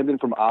versus Brandon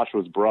from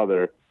Oshawa's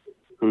brother,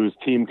 who's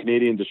Team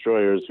Canadian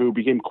Destroyers, who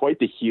became quite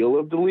the heel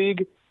of the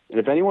league. And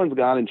if anyone's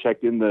gone and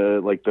checked in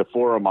the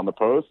forum on the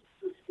post,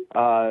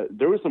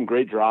 there was some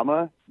great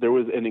drama. There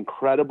was an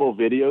incredible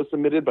video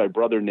submitted by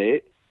Brother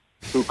Nate,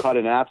 who cut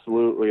an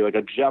absolutely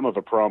a gem of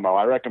a promo.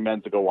 I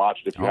recommend to go watch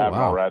it if you haven't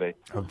already.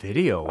 A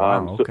video?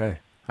 Wow, okay.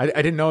 I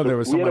didn't know there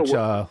was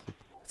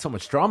so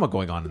much drama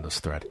going on in this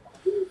thread.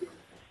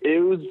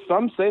 It was.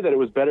 Some say that it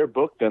was better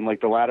booked than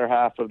the latter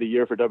half of the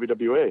year for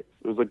WWE. It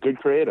was good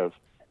creative.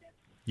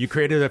 You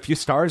created a few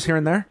stars here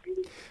and there?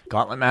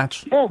 Gauntlet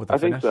match? Yeah, with the I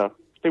finish? think so.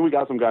 I think we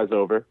got some guys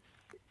over.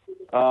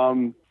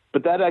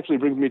 But that actually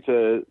brings me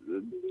to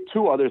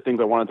two other things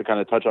I wanted to kind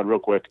of touch on real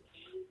quick.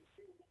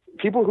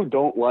 People who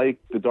don't like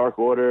the Dark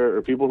Order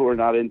or people who are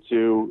not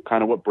into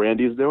kind of what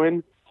Brandy's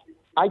doing,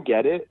 I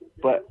get it,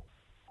 but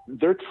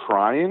they're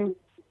trying,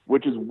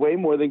 which is way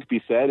more than could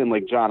be said. And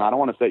John, I don't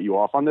want to set you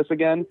off on this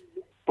again,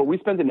 but we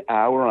spent an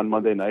hour on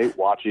Monday night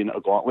watching a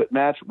gauntlet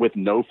match with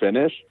no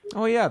finish.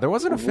 Oh yeah, there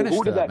wasn't a finish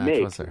Who to did that that match,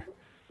 make? was there?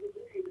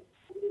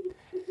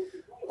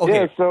 Okay.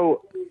 Yeah,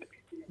 so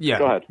yeah,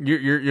 go ahead.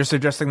 You're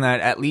suggesting that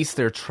at least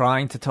they're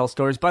trying to tell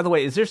stories. By the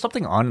way, is there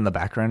something on in the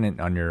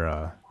background on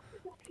your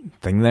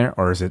thing there,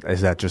 or is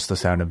that just the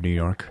sound of New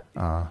York?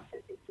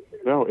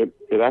 No,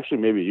 it actually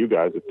may be you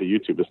guys if the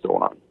YouTube is still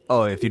on.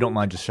 Oh, if you don't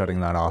mind just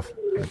shutting that off.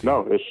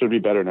 No, it should be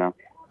better now.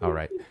 All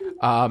right.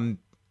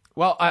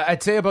 Well,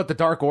 I'd say about the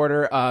Dark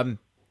Order, I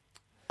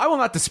will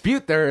not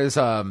dispute there is...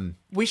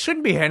 We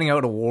shouldn't be handing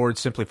out awards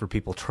simply for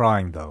people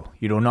trying, though.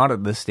 Not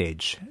at this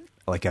stage,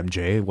 like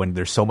MJ, when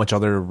there's so much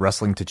other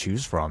wrestling to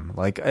choose from.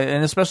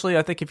 And especially,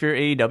 I think, if you're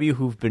AEW,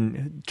 who've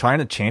been trying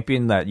to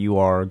champion that you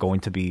are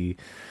going to be...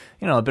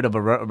 a bit of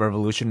a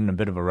revolution and a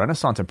bit of a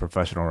renaissance in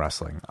professional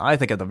wrestling. I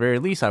think at the very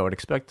least, I would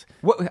expect.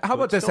 How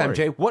about this, story.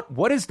 MJ?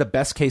 What is the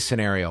best case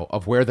scenario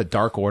of where the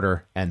Dark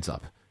Order ends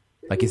up?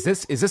 Is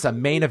this a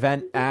main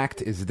event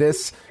act?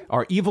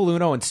 Are Evil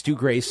Uno and Stu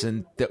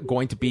Grayson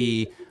going to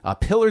be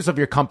pillars of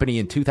your company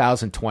in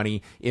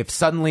 2020? If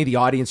suddenly the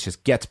audience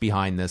just gets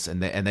behind this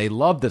and they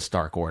love this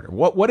Dark Order,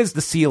 what is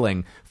the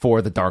ceiling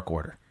for the Dark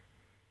Order?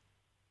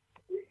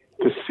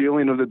 The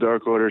ceiling of the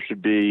Dark Order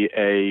should be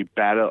a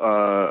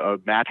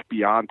match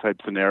beyond type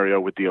scenario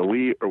with the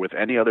Elite or with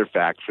any other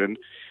faction,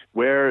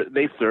 where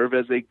they serve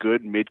as a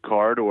good mid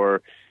card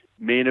or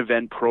main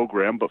event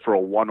program, but for a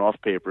one-off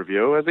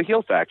pay-per-view as a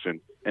heel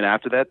faction. And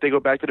after that, they go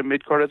back to the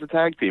mid card as a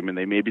tag team, and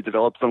they maybe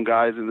develop some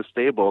guys in the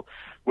stable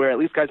where at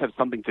least guys have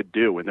something to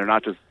do, and they're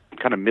not just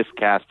kind of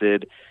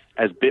miscasted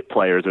as bit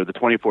players or the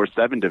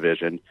 24/7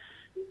 division.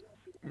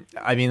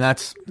 I mean,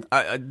 that's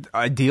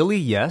ideally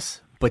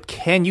yes. But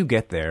can you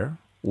get there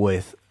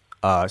with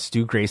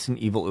Stu Grayson,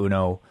 Evil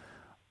Uno,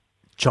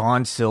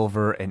 John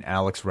Silver, and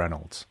Alex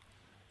Reynolds?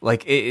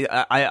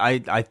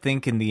 I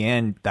think in the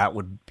end that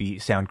would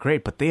sound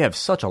great, but they have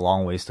such a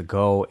long ways to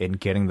go in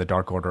getting the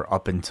Dark Order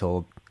up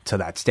to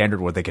that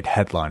standard where they could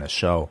headline a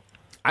show.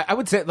 I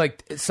would say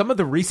some of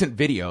the recent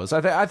videos,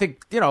 I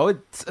think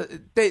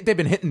they've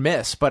been hit and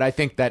miss, but I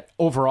think that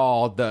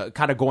overall the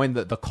kind of going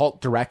the cult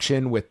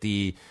direction with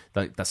the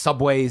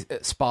subway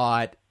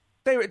spot.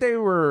 They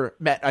were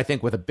met, I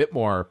think, with a bit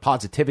more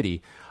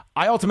positivity.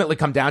 I ultimately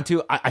come down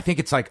to, I think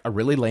it's a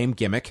really lame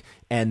gimmick,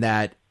 and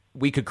that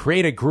we could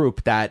create a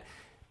group that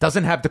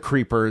doesn't have the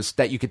creepers,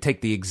 that you could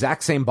take the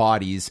exact same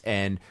bodies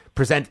and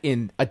present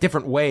in a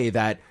different way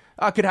that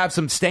could have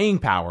some staying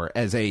power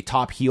as a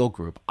top heel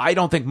group. I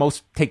don't think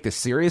most take this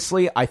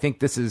seriously. I think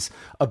this is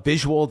a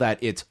visual that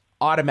it's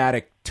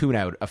automatic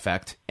tune-out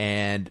effect,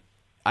 and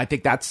I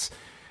think it's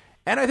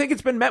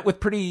been met with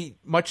pretty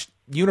much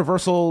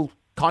universal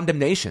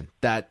condemnation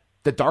that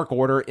the Dark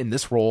Order in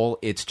this role,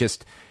 it's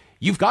just,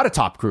 you've got a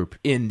top group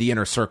in the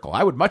inner circle.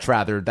 I would much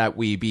rather that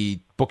we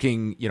be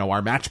booking,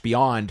 our match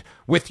beyond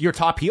with your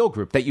top heel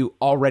group that you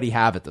already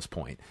have at this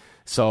point.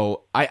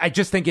 So I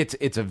just think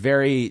it's a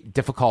very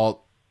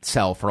difficult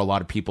sell for a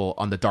lot of people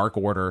on the Dark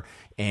Order,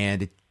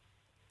 and it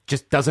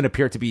just doesn't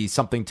appear to be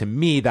something to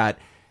me that,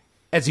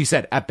 as you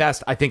said, at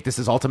best, I think this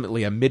is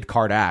ultimately a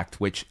mid-card act,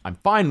 which I'm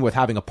fine with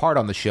having a part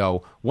on the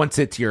show. Once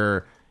it's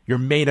your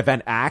main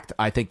event act,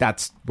 I think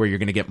that's where you're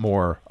going to get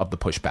more of the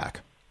pushback.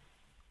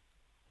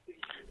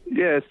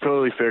 Yeah, it's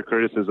totally fair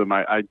criticism.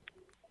 I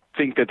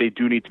think that they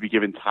do need to be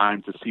given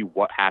time to see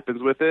what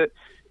happens with it,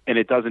 and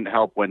it doesn't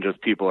help when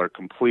just people are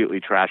completely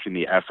trashing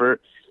the effort.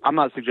 I'm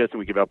not suggesting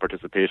we give out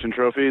participation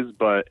trophies,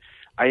 but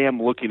I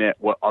am looking at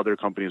what other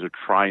companies are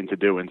trying to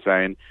do and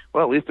saying,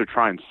 well, at least they're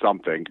trying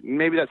something.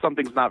 Maybe that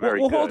something's not very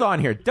good. Well, hold on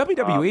here.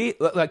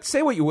 WWE,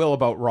 say what you will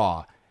about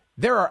Raw.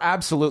 There are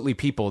absolutely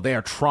people they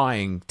are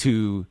trying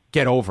to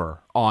get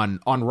over on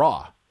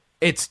Raw.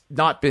 It's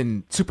not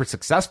been super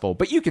successful,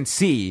 but you can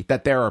see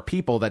that there are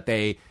people that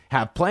they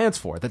have plans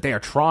for, that they are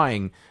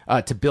trying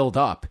to build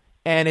up.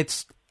 And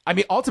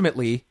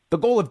ultimately, the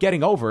goal of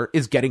getting over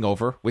is getting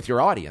over with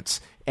your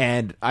audience.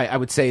 And I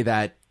would say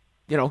that,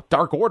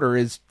 Dark Order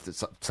is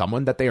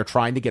someone that they are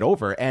trying to get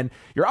over. And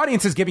your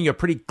audience is giving you a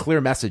pretty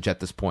clear message at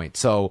this point.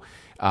 So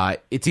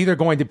it's either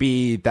going to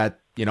be that,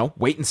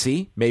 wait and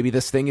see. Maybe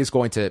this thing is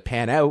going to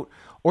pan out,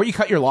 or you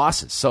cut your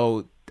losses.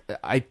 So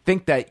I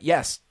think that,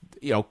 yes,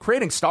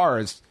 creating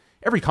stars,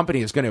 every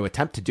company is going to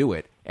attempt to do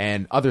it,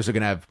 and others are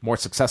going to have more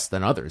success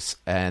than others.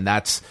 And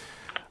that's,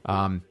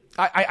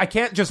 I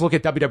can't just look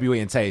at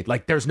WWE and say,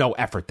 like, there's no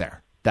effort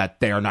there, that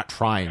they are not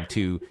trying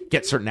to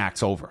get certain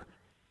acts over.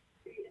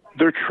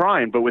 They're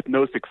trying, but with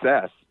no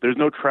success. There's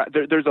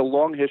there's a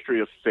long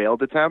history of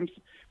failed attempts,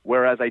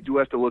 whereas I do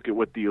have to look at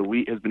what the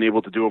Elite has been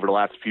able to do over the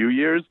last few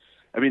years.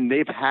 I mean,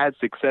 they've had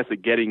success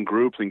at getting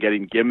groups and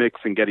getting gimmicks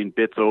and getting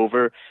bits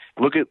over.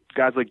 Look at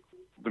guys like,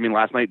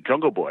 last night,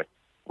 Jungle Boy.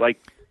 Like,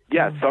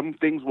 yeah, some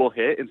things will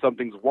hit and some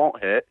things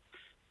won't hit.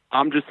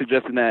 I'm just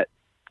suggesting that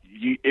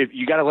you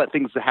got to let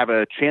things have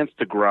a chance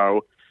to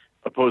grow,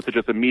 opposed to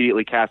just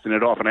immediately casting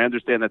it off. And I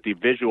understand that the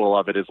visual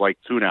of it is like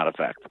tune-out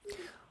effect.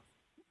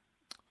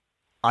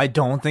 I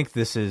don't think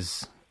this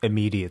is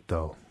immediate,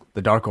 though.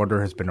 The Dark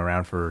Order has been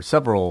around for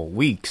several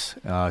weeks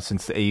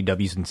since the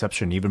AEW's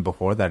inception, even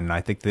before that, and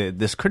I think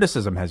this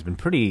criticism has been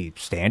pretty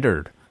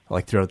standard,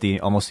 like throughout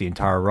almost the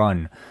entire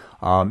run.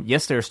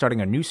 Yes, they're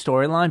starting a new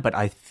storyline, but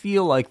I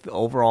feel like the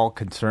overall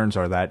concerns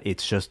are that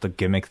it's just a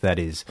gimmick that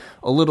is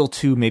a little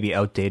too maybe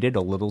outdated,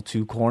 a little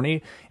too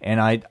corny,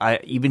 and I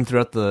even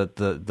throughout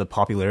the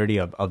popularity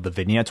of the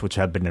vignettes, which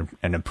have been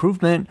an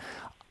improvement,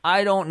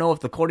 I don't know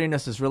if the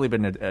corniness has really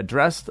been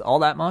addressed all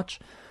that much.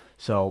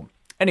 So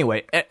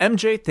anyway,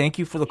 MJ, thank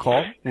you for the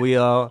call. We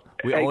can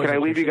I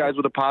leave you guys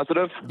with a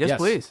positive? Yes,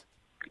 please.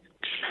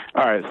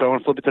 All right, so I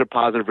want to flip it to the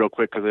positive real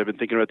quick because I've been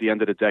thinking about the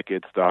end of the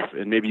decade stuff,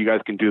 and maybe you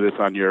guys can do this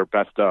on your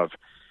best of.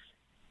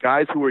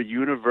 Guys who are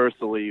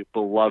universally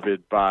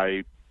beloved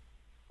by,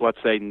 let's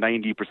say,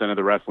 90% of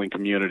the wrestling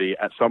community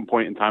at some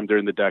point in time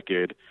during the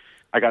decade.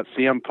 I got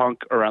CM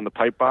Punk around the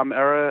Pipe Bomb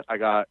era. I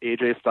got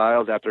AJ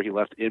Styles after he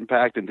left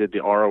Impact and did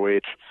the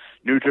ROH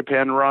New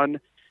Japan run.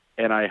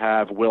 And I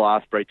have Will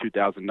Ospreay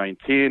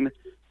 2019.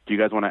 Do you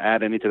guys want to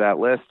add any to that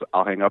list?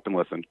 I'll hang up and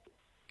listen.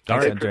 All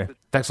right, MJ.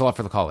 Thanks a lot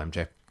for the call,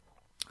 MJ.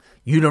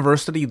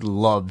 University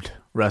loved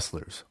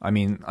wrestlers. I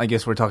mean, I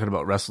guess we're talking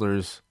about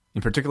wrestlers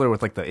in particular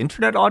with like the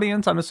internet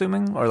audience, I'm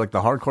assuming, or like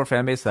the hardcore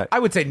fan base that... I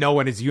would say no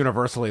one is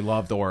universally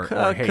loved or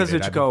hated.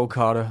 Kazuchika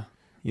Okada,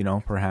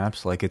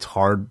 perhaps. Like, it's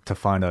hard to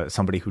find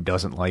somebody who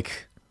doesn't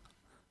like...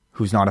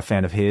 who's not a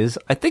fan of his.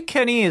 I think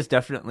Kenny is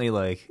definitely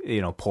like,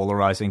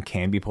 polarizing,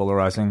 can be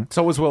polarizing.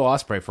 So was Will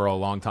Ospreay for a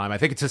long time. I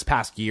think it's this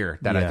past year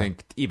that I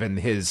think even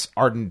his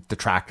ardent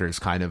detractors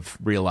kind of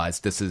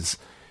realized this is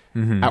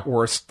at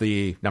worst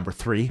the number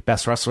 3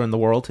 best wrestler in the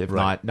world, if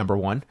not number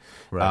 1.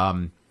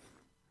 Right.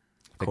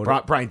 I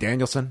think Bryan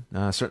Danielson,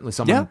 certainly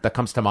someone that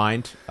comes to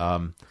mind.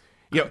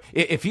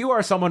 If you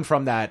are someone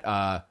from that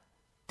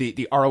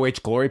the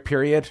ROH glory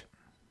period,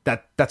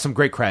 that's some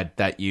great cred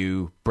that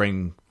you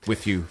bring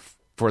with you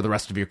for the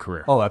rest of your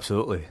career. Oh,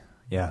 absolutely.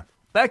 Yeah.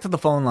 Back to the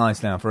phone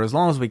lines now for as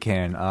long as we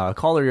can.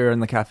 Caller, you're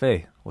in the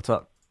cafe. What's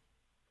up?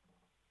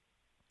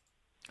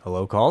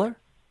 Hello, caller?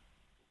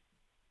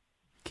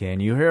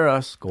 Can you hear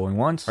us? Going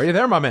once. Are you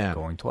there, my man?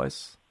 Going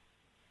twice.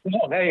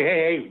 Oh,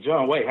 hey,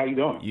 John Wait, how you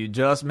doing? You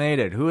just made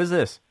it. Who is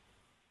this?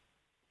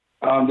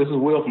 This is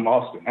Will from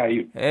Austin. How are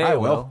you? Hey, Hi,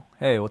 Will.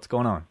 Hey, what's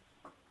going on?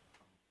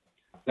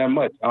 Not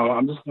much.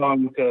 I'm just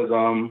calling because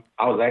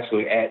I was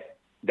actually at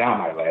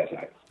Dynamite last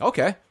night.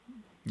 Okay.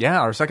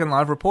 Yeah, our second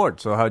live report.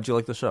 So how'd you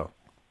like the show?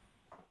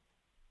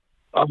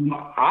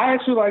 I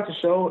actually liked the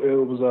show.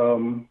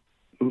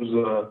 It was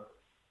a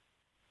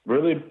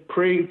really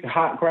pretty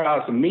hot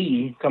crowd to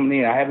me coming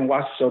in. I haven't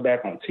watched the show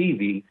back on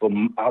TV, but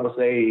I would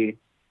say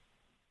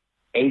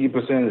 80%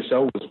 of the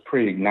show was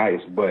pretty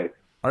nice. But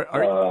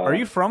are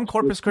you from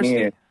Corpus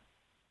Christi?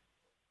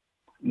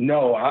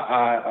 No,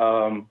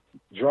 I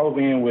drove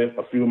in with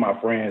a few of my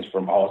friends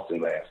from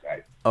Austin last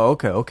night. Oh,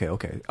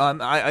 okay.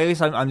 I guess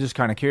I'm just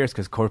kind of curious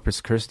because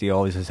Corpus Christi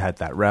always has had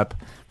that rep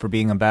for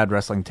being a bad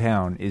wrestling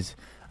town.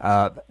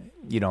 I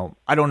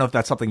don't know if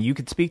that's something you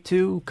could speak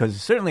to, because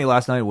certainly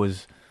last night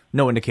was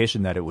no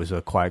indication that it was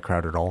a quiet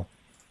crowd at all.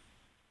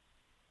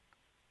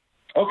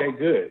 Okay,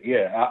 good.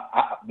 Yeah,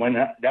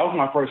 that was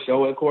my first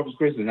show at Corpus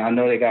Christi, and I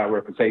know they got a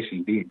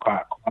reputation being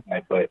quiet,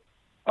 but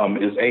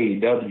it's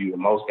AEW,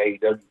 and most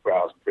AEW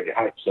crowds are pretty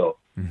hyped. So,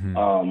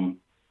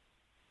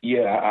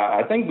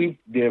 I think we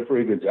did a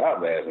pretty good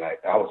job last night,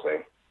 I would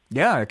say.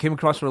 Yeah, it came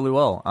across really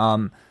well.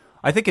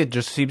 I think it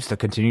just seems to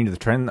continue the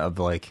trend of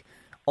like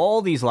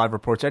all these live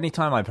reports.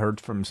 Anytime I've heard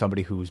from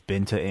somebody who's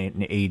been to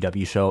an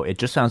AEW show, it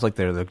just sounds like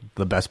they're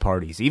the best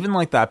parties. Even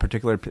like that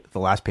the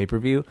last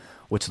pay-per-view,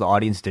 which the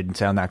audience didn't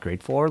sound that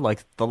great for,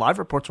 like the live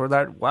reports were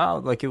that, wow,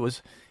 like it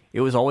was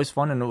always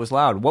fun and it was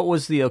loud. What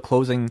was the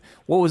closing?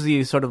 What was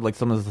the sort of like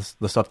some of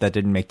the stuff that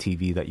didn't make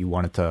TV that you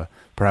wanted to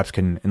perhaps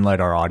can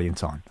enlighten our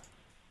audience on?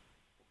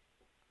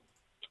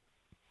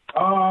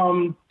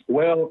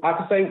 Well, I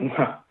could say,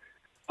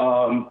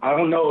 I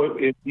don't know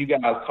if you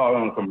guys caught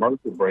on a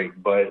commercial break,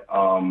 but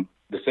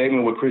the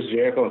segment with Chris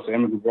Jericho and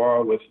Sammy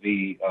Guevara with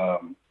the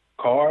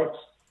cards.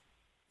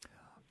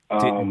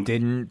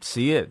 Didn't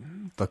see it.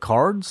 The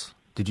cards?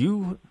 Did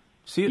you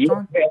see it,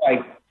 John? Yeah,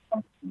 like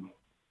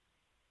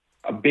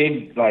a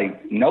big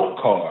like note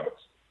cards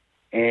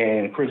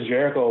and Chris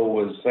Jericho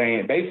was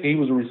saying, basically he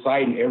was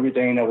reciting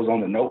everything that was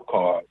on the note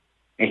card.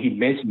 And he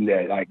mentioned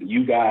that, like,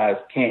 you guys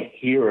can't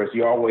hear us.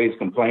 You always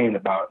complain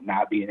about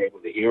not being able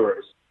to hear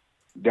us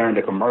during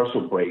the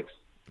commercial breaks.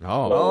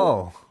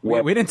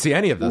 We didn't see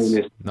any of this.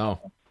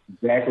 No.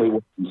 Exactly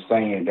what he was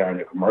saying during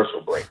the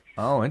commercial break.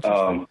 Oh,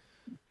 interesting.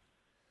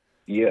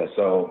 Yeah,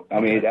 so,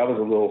 I mean, that was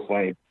a little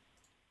funny.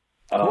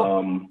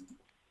 Cool.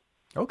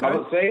 Okay. I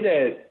would say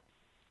that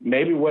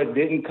maybe what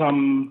didn't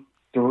come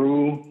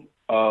through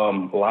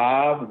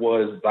live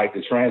was, like,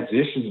 the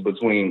transitions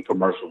between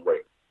commercial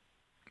breaks.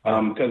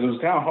 Because it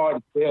was kind of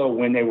hard to tell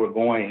when they were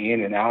going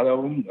in and out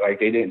of them. Like,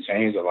 they didn't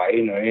change the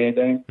lighting or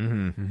anything.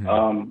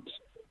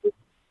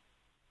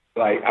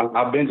 Like,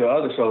 I've been to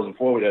other shows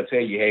before where they'll tell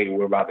you, hey,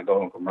 we're about to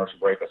go on commercial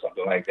break or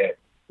something like that.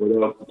 Where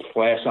they'll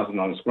flash something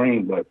on the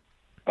screen. But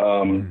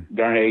during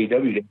AEW,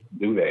 they didn't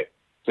do that.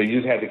 So you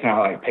just had to kind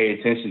of, like, pay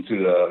attention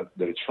to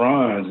the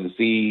trons and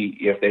see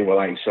if they were,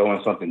 like,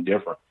 showing something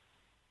different.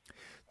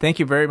 Thank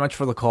you very much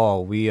for the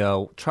call. We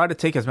try to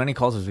take as many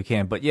calls as we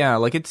can. But yeah,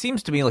 like, it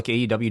seems to me like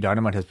AEW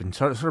Dynamite has been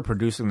sort of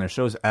producing their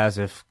shows as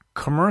if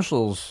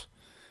commercials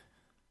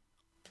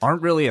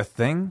aren't really a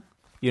thing,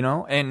 you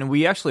know? And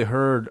we actually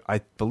heard,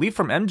 I believe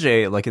from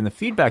MJ, like in the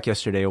feedback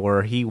yesterday,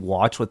 where he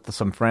watched with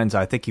some friends.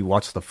 I think he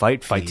watched the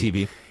Fight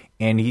TV.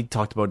 And he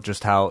talked about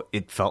just how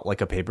it felt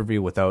like a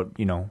pay-per-view without,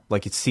 you know,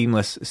 like it's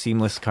seamless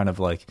kind of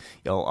like,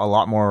 you know, a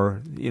lot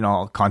more, you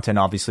know, content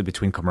obviously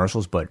between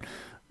commercials, but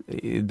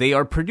they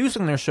are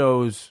producing their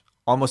shows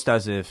almost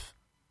as if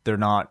they're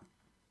not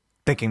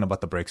thinking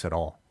about the breaks at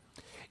all.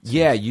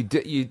 Yeah,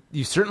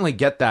 you certainly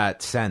get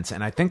that sense,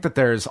 and I think that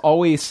there's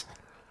always,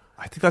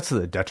 I think that's to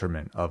the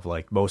detriment of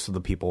like most of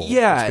the people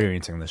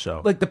experiencing the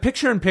show. Like the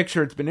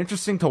picture-in-picture, it's been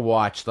interesting to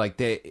watch. Like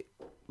the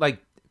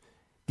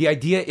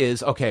idea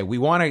is, okay, we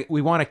want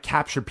to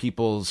capture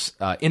people's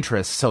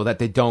interest so that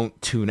they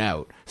don't tune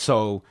out.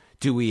 So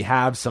do we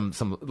have some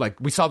like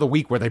we saw the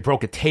week where they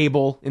broke a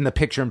table in the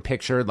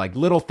picture-in-picture, like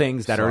little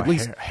things that are at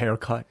least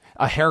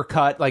a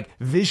haircut, like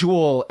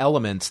visual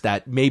elements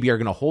that maybe are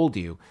going to hold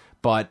you.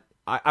 But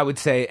I would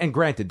say, and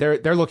granted,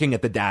 they're looking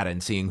at the data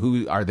and seeing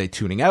who are they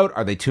tuning out,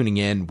 are they tuning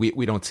in.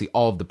 We don't see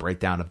all of the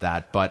breakdown of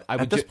that, but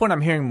at this point,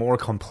 I'm hearing more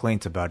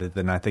complaints about it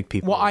than I think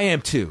people. Well, I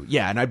am too,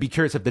 yeah, and I'd be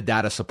curious if the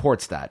data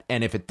supports that,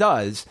 and if it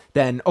does,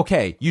 then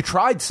okay, you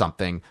tried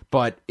something,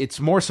 but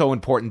it's more so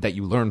important that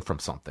you learn from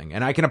something,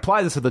 and I can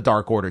apply this to the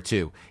Dark Order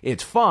too.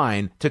 It's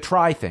fine to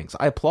try things.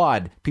 I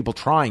applaud people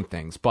trying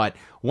things, but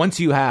once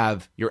you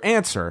have your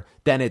answer,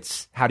 then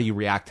it's how do you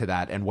react to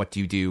that, and what do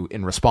you do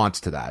in response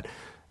to that.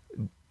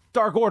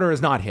 Dark Order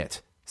is not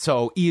hit.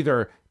 So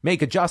either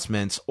make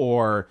adjustments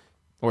or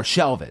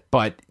shelve it.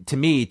 But to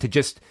me, to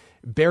just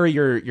bury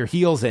your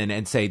heels in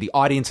and say the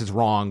audience is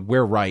wrong,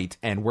 we're right,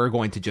 and we're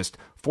going to just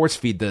force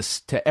feed this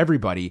to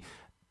everybody,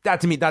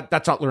 that to me,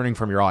 that's not learning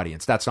from your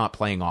audience. That's not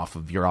playing off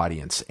of your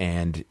audience.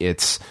 And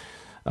it's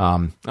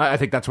I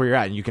think that's where you're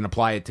at. And you can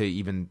apply it to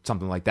even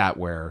something like that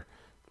where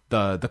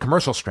the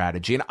commercial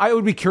strategy. And I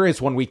would be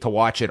curious one week to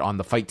watch it on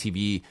the Fight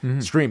TV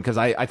stream, because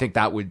I think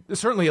that would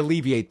certainly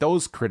alleviate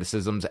those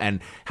criticisms and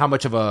how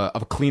much of a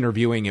cleaner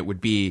viewing it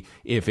would be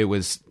if it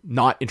was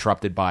not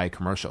interrupted by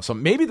commercial. So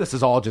maybe this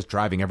is all just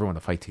driving everyone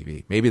to Fight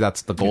TV. Maybe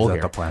that's the goal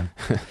here. The plan.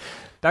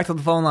 Back to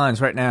the phone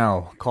lines right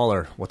now.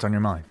 Caller, what's on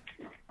your mind?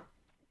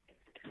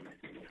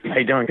 How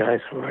you doing, guys?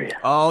 How are you?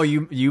 Oh,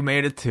 you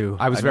made it too.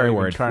 I was very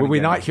worried. Will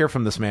we not hear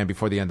from this man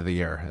before the end of the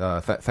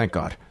year? Thank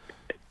God.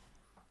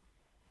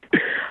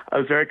 I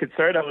was very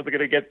concerned I wasn't going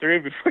to get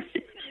through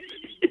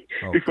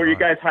before you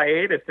guys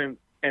hiatus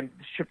and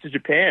ship to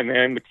Japan, man.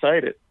 I'm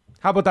excited.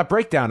 How about that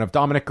breakdown of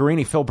Dominic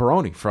Garrini, Phil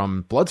Baroni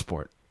from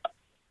Bloodsport?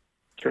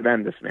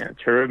 Tremendous, man.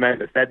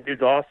 Tremendous. That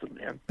dude's awesome,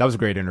 man. That was a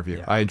great interview.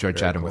 Yeah, I enjoyed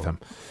chatting with him.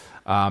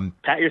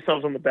 Pat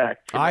yourselves on the back.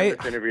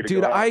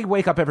 I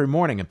wake up every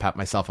morning and pat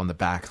myself on the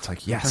back. It's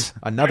like, yes,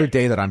 another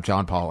day that I'm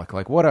John Pollock.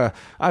 Like,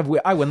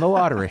 I win the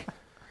lottery.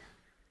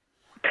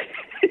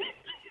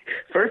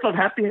 First off,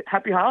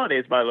 happy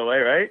holidays, by the way,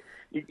 right?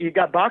 You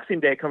got Boxing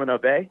Day coming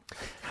up, eh?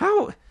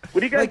 How? What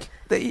do you guys?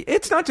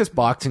 It's not just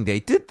Boxing Day.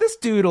 Did this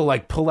dude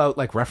pull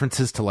out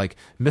references to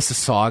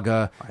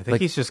Mississauga? I think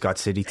he's just got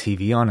City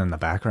TV on in the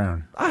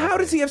background. How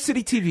does he have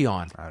City TV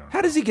on? I don't know.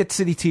 How does he get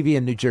City TV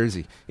in New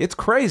Jersey? It's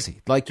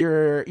crazy.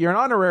 You're an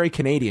honorary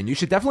Canadian. You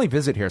should definitely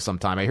visit here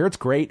sometime. I hear it's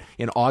great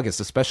in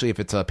August, especially if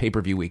it's a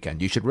pay-per-view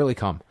weekend. You should really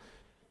come.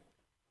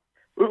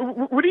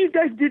 What do you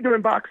guys do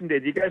during Boxing Day?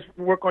 Do you guys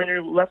work on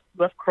your left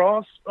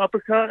cross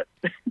uppercut?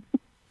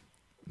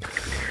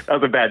 That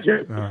was a bad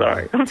joke.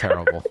 Sorry.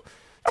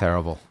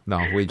 Terrible. No,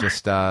 we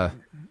just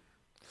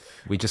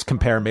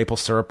compare maple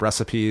syrup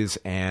recipes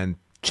and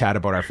chat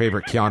about our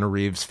favorite Keanu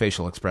Reeves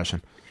facial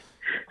expression.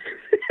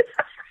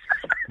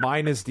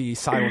 Mine is the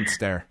silent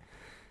stare.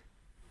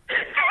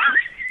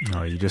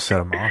 No, you just set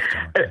him off,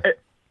 John.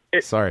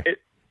 Sorry.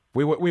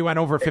 We went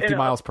over 50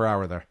 miles per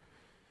hour there.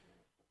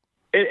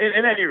 At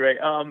any rate,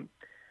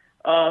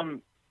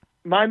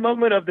 my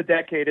moment of the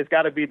decade has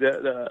got to be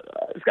the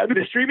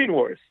streaming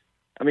wars.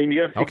 I mean,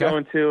 you have to go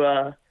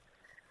into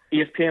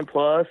ESPN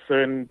Plus,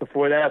 and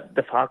before that,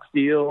 the Fox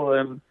deal,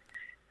 and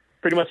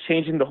pretty much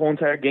changing the whole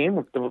entire game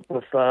with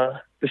the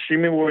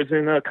streaming wars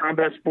in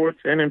combat sports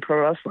and in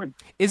pro wrestling.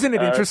 Isn't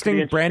it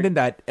interesting, Brandon,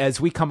 that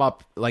as we come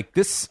up, like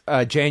this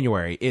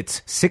January,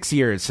 it's 6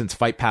 years since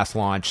Fight Pass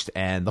launched,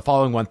 and the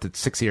following month it's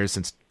 6 years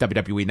since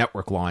WWE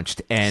Network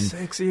launched. And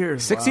 6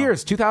 years. 6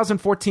 years,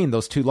 2014,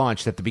 those two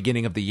launched at the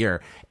beginning of the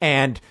year.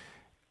 And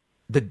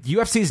the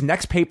UFC's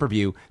next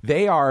pay-per-view,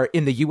 they are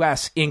in the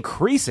US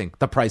increasing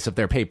the price of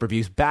their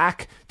pay-per-views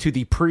back to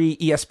the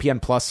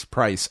pre-ESPN Plus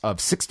price of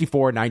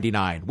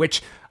 $64.99,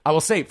 which I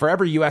will say for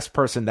every US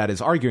person that is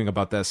arguing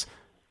about this,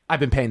 I've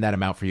been paying that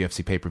amount for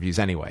UFC pay-per-views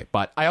anyway,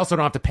 but I also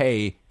don't have to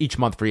pay each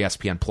month for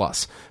ESPN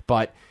Plus.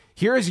 But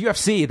here is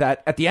UFC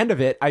that at the end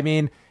of it, I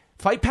mean,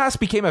 Fight Pass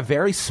became a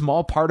very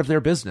small part of their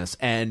business,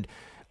 and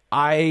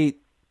I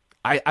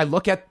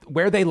look at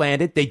where they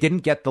landed. They didn't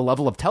get the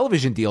level of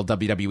television deal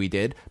WWE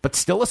did, but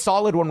still a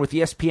solid one with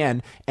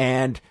ESPN.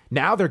 And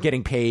now they're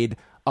getting paid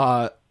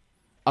an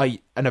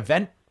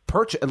event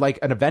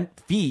an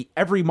event fee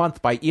every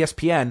month by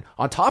ESPN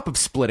on top of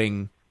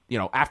splitting,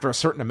 after a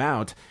certain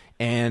amount.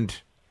 And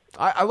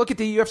I look at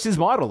the UFC's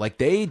model, like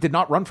they did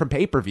not run from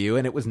pay-per-view,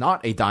 and it was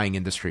not a dying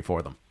industry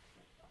for them.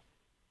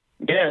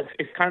 Yeah,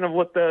 it's kind of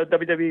what the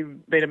WWE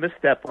made a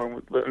misstep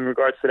on in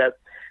regards to that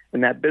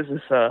in that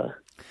business.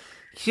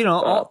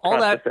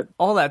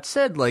 All that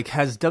said, like,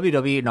 has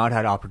WWE not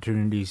had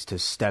opportunities to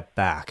step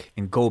back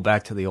and go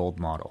back to the old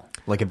model?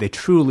 Like, if they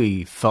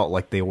truly felt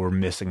like they were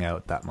missing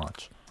out that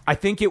much, I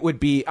think it would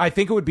be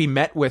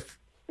met with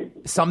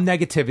some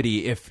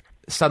negativity if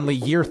suddenly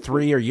year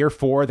 3 or year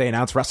 4 they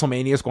announce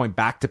WrestleMania is going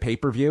back to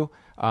pay-per-view.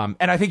 And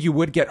I think you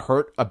would get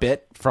hurt a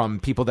bit from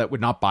people that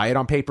would not buy it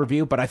on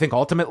pay-per-view. But I think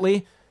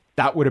ultimately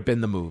that would have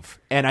been the move.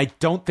 And I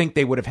don't think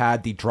they would have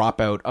had the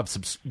dropout of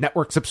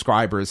network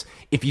subscribers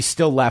if you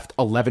still left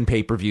 11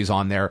 pay-per-views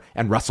on there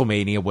and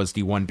WrestleMania was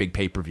the one big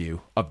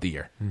pay-per-view of the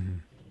year. Mm-hmm.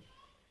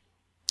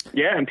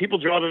 Yeah, and people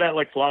draw to that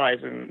like flies,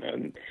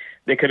 and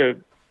they could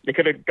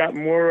have got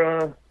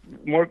more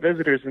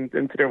visitors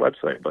into their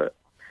website, but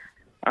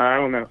I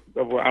don't know.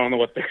 I don't know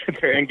what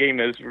their end game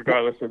is,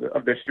 regardless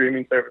of their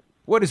streaming service.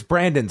 What is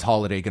Brandon's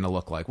holiday going to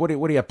look like? What do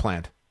you have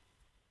planned?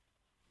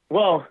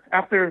 Well,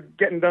 after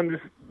getting done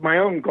my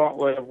own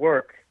gauntlet of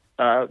work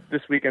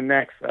this week and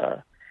next,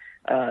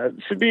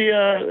 should be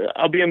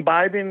I'll be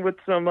imbibing with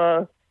some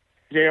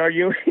J.R.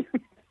 Ewing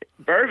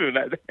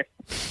bourbon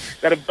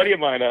that a buddy of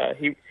mine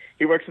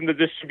he works in the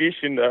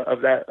distribution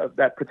of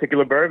that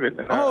particular bourbon.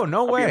 And,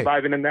 no way! I'll be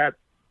imbibing in that.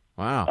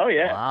 Wow! Oh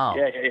yeah! Wow!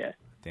 Yeah!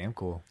 Damn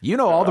cool. You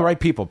know all the right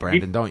people,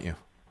 Brandon, don't you?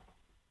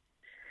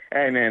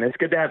 Hey man, it's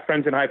good to have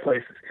friends in high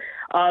places.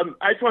 I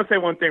just want to say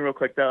one thing real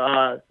quick,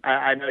 though.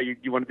 I know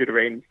you want to do the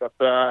rating and stuff,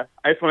 but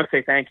I just want to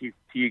say thank you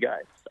to you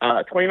guys.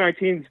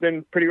 2019 has been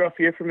a pretty rough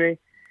year for me,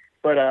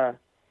 but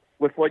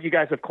with what you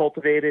guys have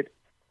cultivated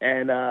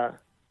and,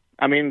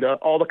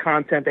 all the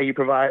content that you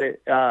provided,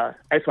 I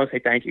just want to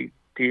say thank you.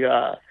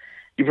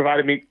 You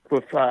provided me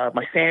with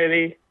my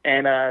sanity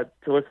and to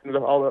listen to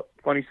all the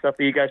funny stuff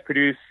that you guys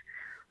produce,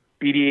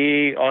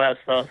 BDE, all that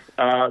stuff,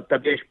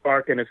 WH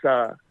Park and his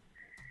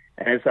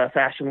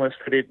fashion list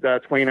for the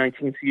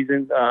 2019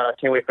 season.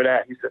 Can't wait for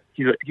that.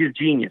 He's a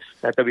genius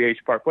at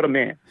WH Park. What a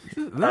man.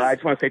 I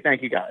just want to say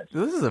thank you guys.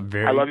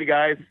 I love you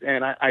guys,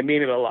 and I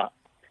mean it a lot.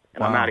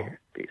 And I'm out of here.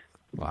 Peace.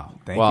 Wow.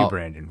 Thank you,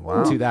 Brandon.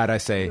 Wow. To that I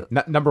say,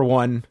 number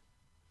one,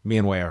 me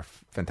and Way are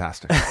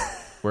fantastic.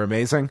 We're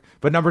amazing.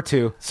 But number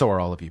two, so are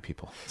all of you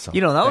people. So,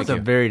 that was a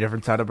very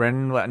different side of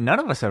Brandon. None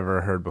of us ever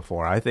heard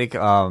before. I think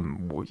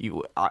I'm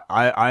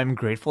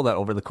grateful that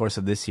over the course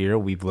of this year,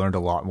 we've learned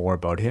a lot more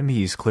about him.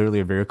 He's clearly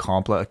a very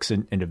complex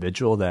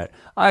individual that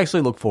I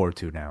actually look forward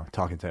to now,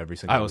 talking to every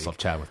single I always week. love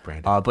chatting with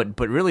Brandon.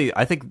 But really,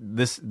 I think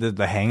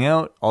the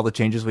hangout, all the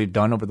changes we've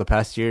done over the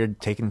past year,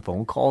 taking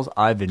phone calls,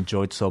 I've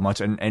enjoyed so much,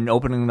 and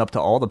opening it up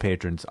to all the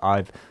patrons.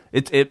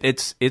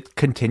 It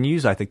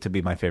continues, I think, to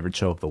be my favorite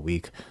show of the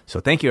week. So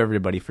thank you,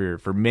 everybody,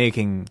 for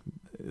making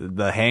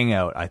the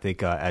hangout, I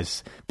think,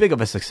 as big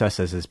of a success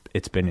as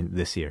it's been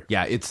this year.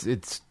 Yeah,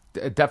 it's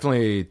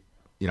definitely,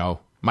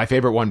 my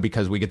favorite one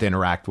because we get to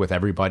interact with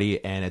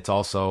everybody, and it's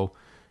also,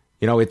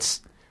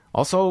 it's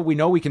also, we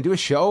know we can do a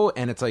show,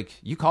 and it's like,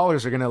 you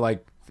callers are going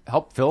to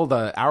help fill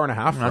the hour and a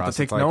half for us.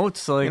 To take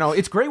notes.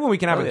 It's great when we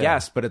can have a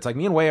guest, but it's like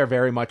me and Way are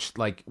very much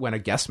like when a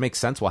guest makes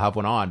sense, we'll have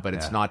one on, but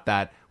it's not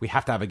that we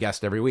have to have a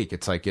guest every week.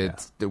 It's like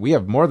we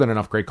have more than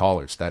enough great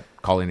callers that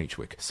call in each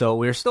week. So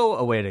we're still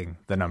awaiting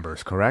the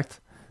numbers,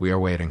 correct? We are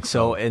waiting.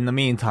 So in the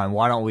meantime,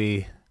 why don't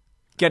we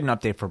get an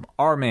update from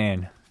our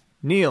man,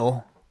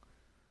 Neil,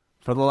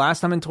 for the last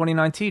time in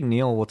 2019.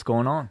 Neil, what's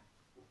going on?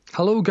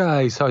 Hello,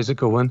 guys. How's it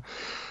going?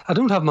 I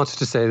don't have much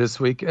to say this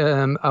week.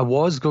 I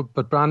was good,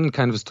 but Brandon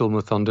kind of stole my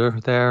thunder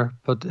there.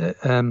 But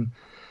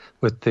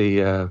with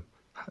the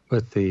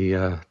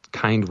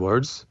kind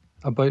words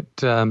about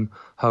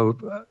how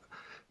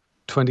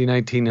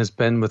 2019 has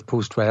been with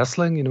post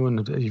wrestling,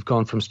 and you've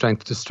gone from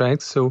strength to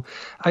strength. So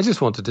I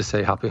just wanted to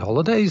say happy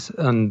holidays,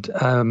 and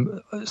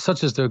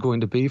such as they're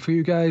going to be for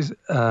you guys.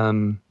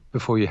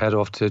 before you head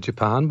off to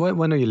Japan.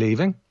 When are you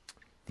leaving?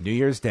 New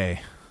Year's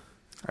Day.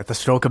 At the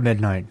stroke of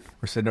midnight.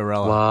 We're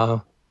Cinderella.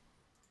 Wow.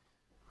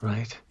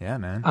 Right. Yeah,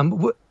 man.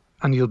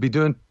 And you'll be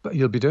doing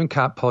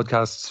cat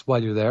podcasts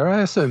while you're there,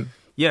 I assume.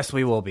 Yes,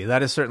 we will be.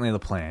 That is certainly the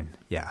plan.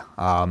 Yeah.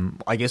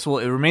 I guess it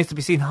remains to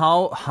be seen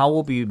how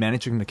we'll be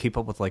managing to keep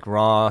up with like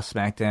Raw,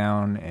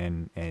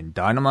 SmackDown, and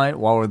Dynamite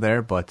while we're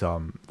there. But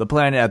the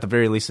plan at the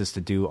very least is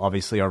to do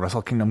obviously our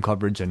Wrestle Kingdom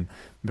coverage and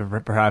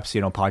perhaps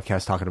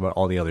podcasts talking about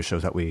all the other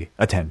shows that we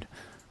attend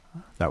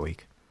that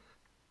week.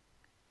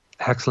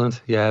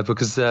 Excellent. Yeah,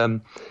 because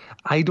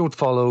I don't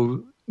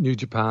follow New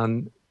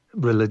Japan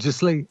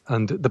religiously,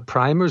 and the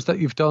primers that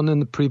you've done in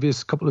the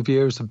previous couple of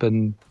years have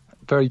been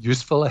very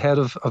useful ahead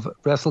of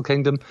Wrestle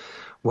Kingdom.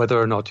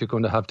 Whether or not you're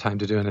going to have time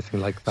to do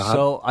anything like that.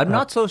 So I'm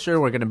not so sure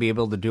we're going to be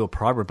able to do a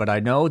primer, but I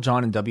know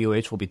John and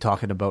WH will be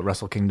talking about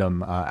Wrestle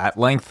Kingdom at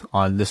length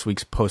on this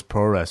week's Post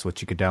Pro Rest,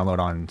 which you could download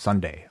on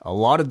Sunday. A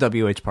lot of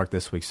WH Park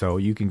this week, so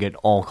you can get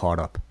all caught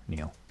up,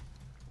 Neil.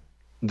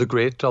 The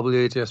great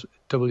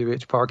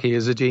WH Park, he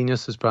is a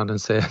genius, as Brandon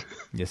said.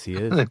 Yes, he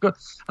is. And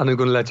I'm going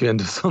to let you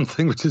into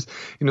something, which is,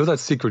 that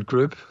secret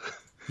group?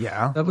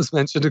 Yeah. That was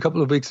mentioned a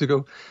couple of weeks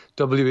ago.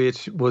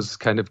 WH was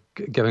kind of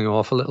giving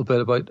off a little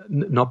bit about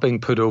not being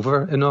put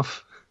over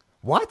enough.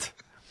 What?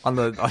 On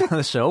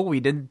the show, we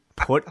didn't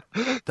put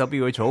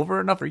WH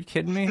over enough? Are you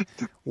kidding me?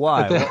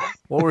 Why?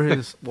 What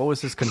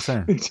was his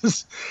concern?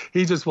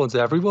 He just wants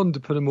everyone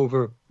to put him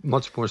over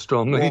much more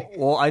strongly.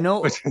 Well, I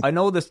know this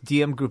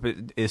DM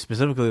group is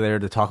specifically there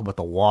to talk about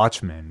the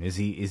Watchman. Is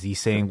he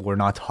saying we're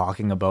not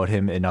talking about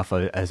him enough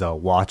as a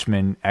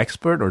Watchman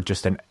expert, or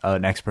just an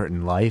expert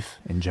in life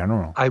in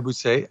general? I would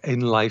say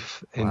in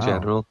life in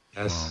general.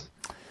 Yes.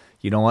 Wow.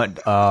 You know what?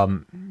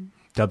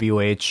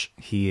 WH,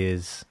 he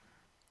is.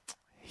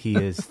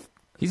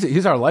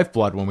 He's our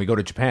lifeblood when we go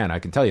to Japan. I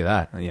can tell you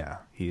that. Yeah,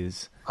 he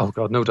is. Oh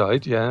God, no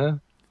doubt. Yeah,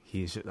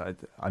 he's.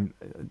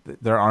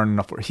 There aren't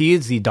enough. He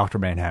is the Dr.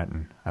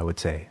 Manhattan, I would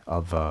say,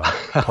 of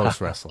post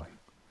wrestling.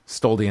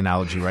 Stole the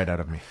analogy right out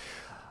of me.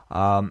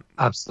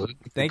 Absolutely.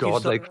 Thank you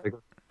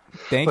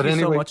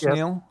so much,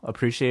 Neil.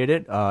 Appreciate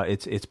it.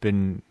 It's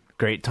been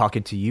great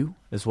talking to you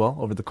as well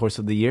over the course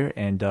of the year,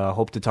 and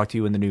hope to talk to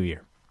you in the new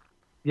year.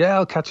 Yeah,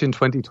 I'll catch you in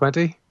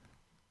 2020.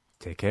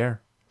 Take care.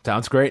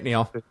 Sounds great,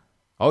 Neil.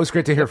 Always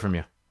great to hear from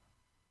you.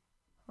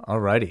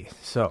 Alrighty,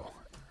 so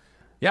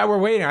yeah, we're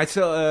waiting. I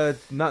still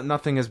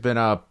nothing has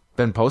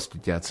been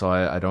posted yet, so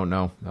I don't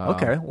know.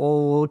 Okay,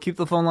 well, we'll keep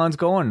the phone lines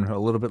going a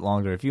little bit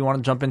longer. If you want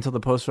to jump into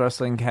the post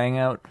wrestling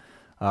hangout,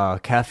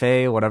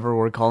 cafe, whatever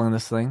we're calling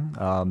this thing,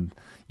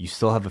 you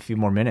still have a few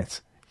more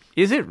minutes.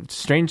 Is it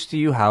strange to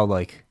you how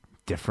like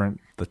different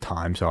the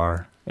times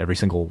are every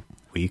single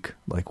week,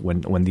 like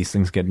when these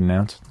things get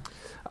announced?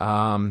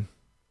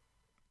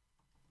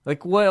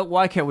 Like,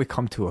 why can't we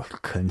come to a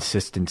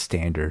consistent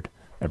standard,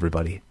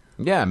 everybody?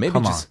 Yeah, maybe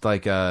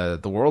like the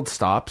world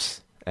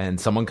stops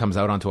and someone comes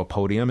out onto a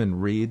podium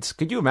and reads.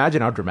 Could you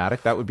imagine how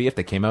dramatic that would be if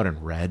they came out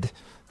and read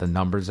the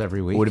numbers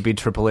every week? Would it be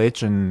Triple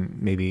H and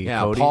maybe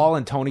Cody? Paul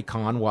and Tony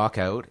Khan walk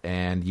out,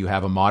 and you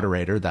have a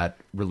moderator that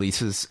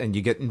releases, and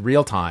you get in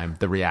real time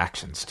the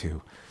reactions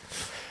to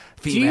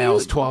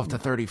females 12 to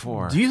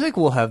 34. Do you think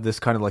we'll have this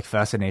kind of like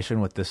fascination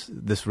with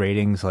this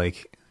ratings,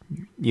 like,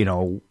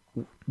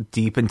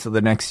 deep into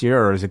the next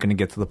year, or is it going to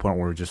get to the point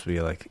where we'll just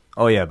be like,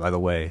 oh yeah, by the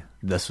way,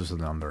 this was the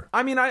number?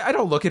 I mean, I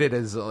don't look at it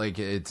as like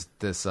it's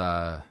this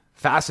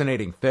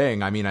fascinating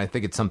thing. I mean, I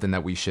think it's something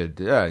that we should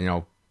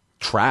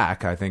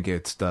track. I think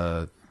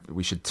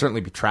we should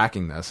certainly be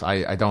tracking this.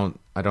 I don't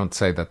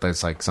say that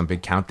there's like some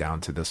big countdown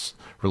to this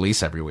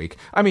release every week.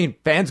 I mean,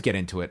 fans get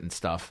into it and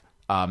stuff,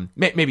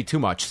 maybe too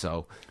much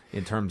so.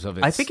 In terms of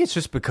I think it's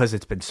just because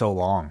it's been so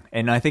long.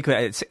 And I think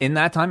it's in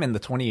that time, in the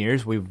 20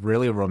 years, we've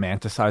really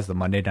romanticized the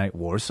Monday Night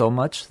War so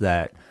much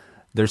that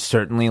there's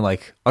certainly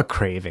like a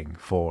craving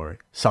for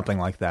something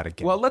like that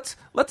again. Well, let's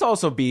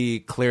also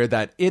be clear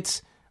that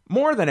it's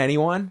more than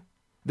anyone,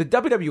 the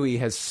WWE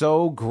has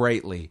so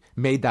greatly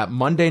made that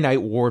Monday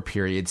Night War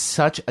period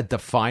such a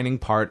defining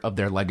part of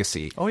their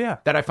legacy. Oh yeah,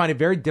 that I find it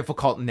very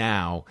difficult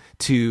now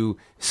to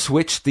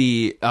switch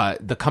the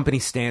company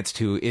stance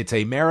to it's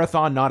a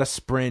marathon, not a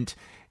sprint.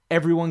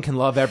 Everyone can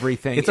love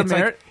everything.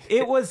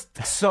 It was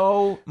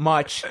so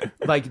much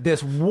like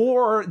this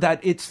war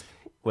that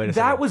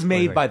was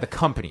made by the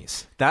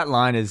companies. That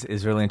line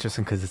is really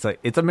interesting because it's like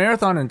it's a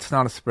marathon and it's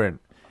not a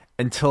sprint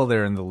until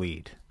they're in the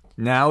lead.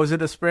 Now is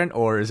it a sprint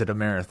or is it a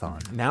marathon?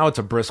 Now it's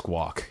a brisk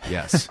walk.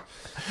 Yes.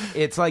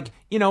 It's like,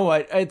 you know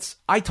what?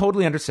 I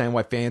totally understand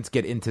why fans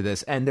get into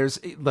this. And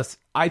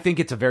I think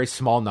it's a very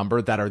small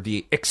number that are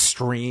the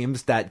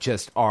extremes that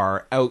just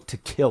are out to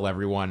kill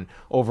everyone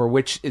over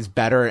which is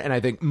better. And I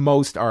think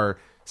most are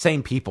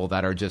sane people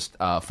that are just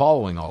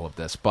following all of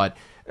this. But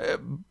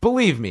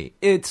believe me,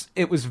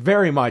 it was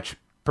very much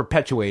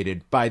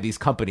perpetuated by these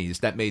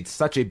companies that made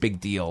such a big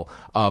deal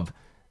of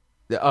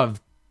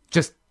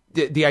just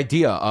the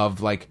idea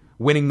of like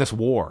winning this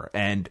war,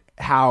 and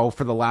how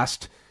for the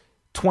last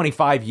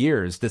 25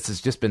 years this has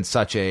just been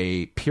such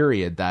a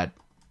period that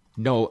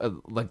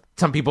like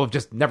some people have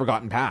just never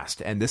gotten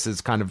past, and this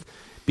is kind of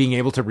being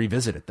able to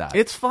revisit it. That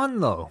it's fun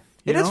though.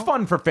 It is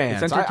fun for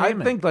fans. It's I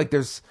entertainment. think like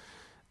there's,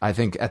 I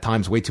think at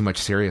times way too much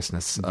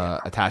seriousness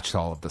attached to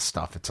all of this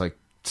stuff. It's like,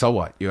 so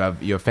what? You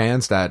have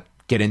fans that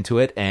get into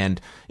it, and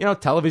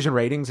television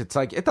ratings. It's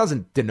like it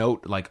doesn't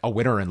denote like a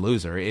winner and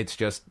loser. It's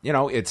just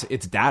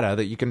it's data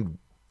that you can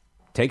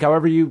take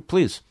however you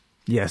please.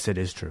 Yes, it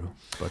is true.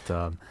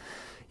 But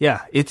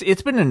yeah,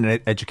 it's been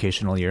an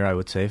educational year, I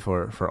would say,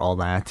 for all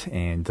that,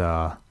 and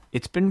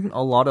it's been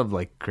a lot of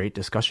like great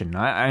discussion.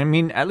 I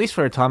mean, at least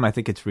for a time, I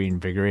think it's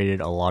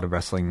reinvigorated a lot of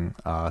wrestling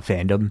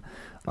fandom,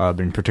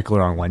 in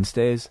particular on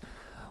Wednesdays.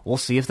 We'll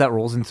see if that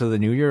rolls into the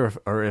new year,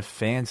 or if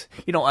fans,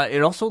 it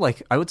also,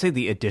 like, I would say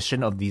the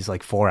addition of these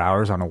like 4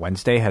 hours on a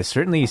Wednesday has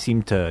certainly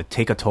seemed to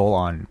take a toll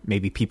on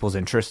maybe people's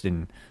interest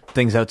in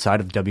things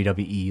outside of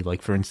WWE.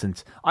 Like, for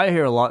instance, I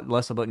hear a lot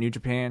less about New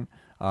Japan.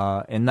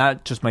 And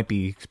that just might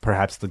be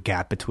perhaps the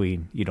gap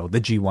between, the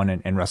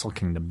G1 and Wrestle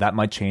Kingdom. That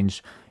might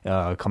change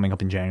coming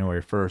up in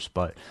January 1st.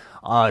 But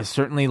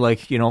certainly,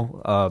 like,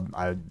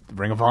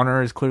 Ring of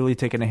Honor is clearly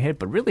taking a hit.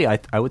 But really,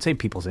 I would say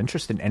people's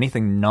interest in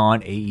anything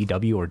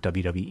non-AEW or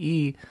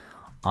WWE,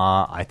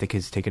 I think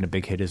has taken a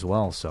big hit as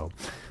well. So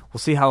we'll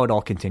see how it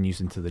all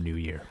continues into the new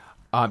year.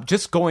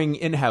 Just going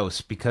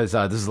in-house, because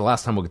this is the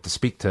last time we'll get to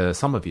speak to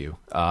some of you.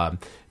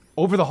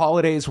 Over the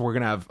holidays, we're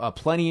going to have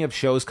plenty of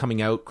shows coming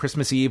out.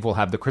 Christmas Eve, we'll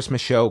have the Christmas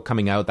show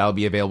coming out. That'll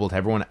be available to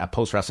everyone at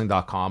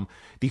postwrestling.com.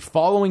 The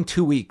following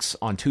 2 weeks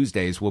on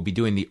Tuesdays, we'll be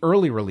doing the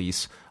early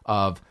release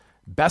of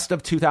Best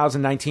of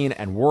 2019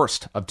 and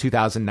Worst of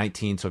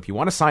 2019. So if you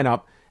want to sign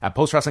up at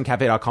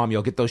postwrestlingcafe.com,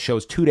 you'll get those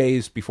shows 2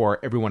 days before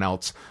everyone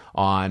else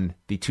on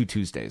the 2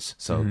 Tuesdays.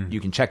 So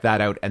you can check that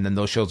out, and then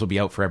those shows will be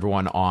out for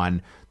everyone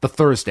on the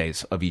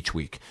Thursdays of each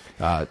week.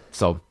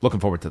 So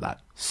looking forward to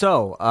that.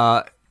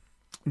 So,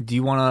 do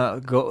you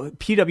want to go?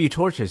 PW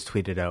Torch has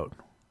tweeted out.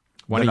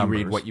 Why don't you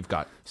read what you've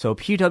got? So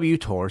PW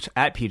Torch,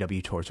 at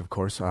PW Torch, of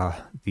course,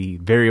 the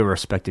very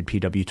respected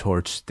PW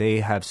Torch,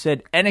 they have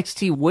said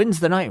NXT wins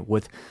the night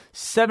with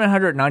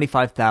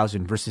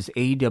 795,000 versus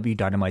AEW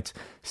Dynamite's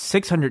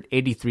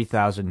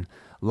 683,000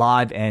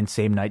 live and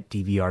same night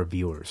DVR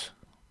viewers.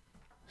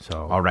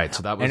 So all right,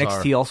 so that was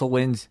NXT also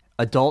wins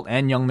adult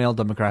and young male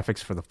demographics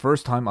for the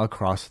first time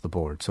across the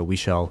board. So we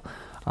shall,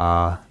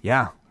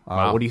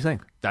 Wow. What do you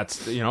think?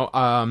 That's,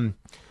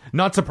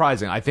 not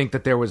surprising. I think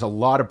that there was a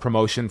lot of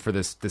promotion for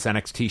this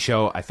NXT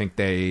show. I think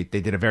they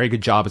did a very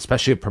good job,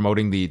 especially of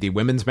promoting the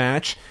women's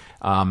match.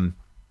 The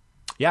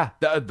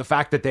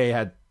fact that they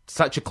had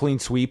such a clean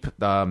sweep,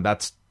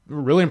 that's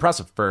really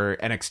impressive for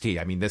NXT.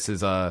 I mean, this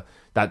is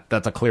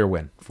that's a clear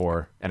win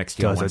for NXT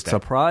on Wednesday. Does it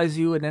surprise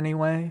you in any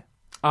way?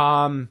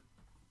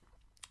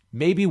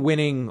 Maybe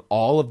winning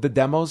all of the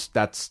demos,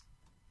 that's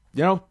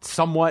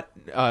somewhat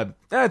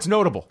it's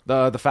notable,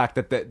 the fact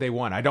that they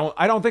won. I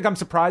don't think I'm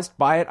surprised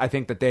by it. I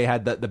think that they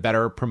had the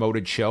better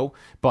promoted show,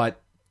 but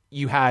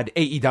you had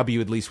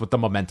AEW at least with the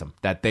momentum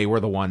that they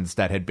were the ones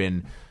that had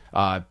been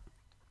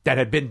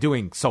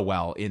doing so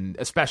well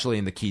especially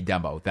in the key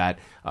demo, that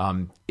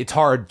it's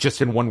hard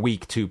just in 1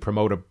 week to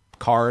promote a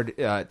card.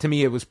 To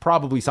me, it was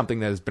probably something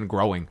that has been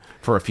growing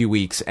for a few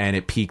weeks, and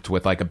it peaked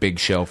with like a big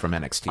show from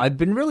NXT. I've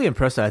been really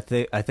impressed. I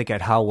think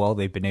at how well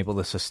they've been able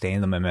to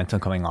sustain the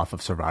momentum coming off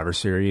of Survivor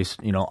Series.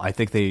 I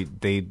think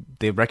they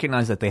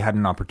recognize that they had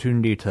an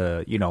opportunity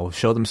to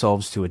show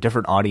themselves to a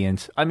different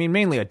audience. I mean,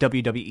 mainly a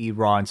WWE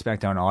Raw and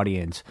SmackDown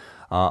audience.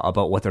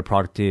 About what their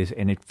product is,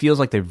 and it feels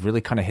like they've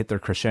really kind of hit their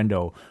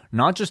crescendo,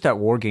 not just at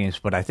War Games,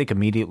 but I think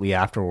immediately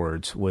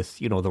afterwards with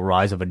the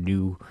rise of a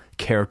new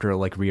character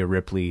like Rhea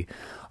Ripley.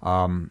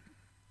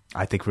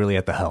 I think really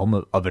at the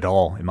helm of it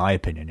all, in my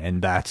opinion,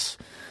 and that's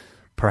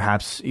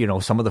perhaps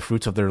some of the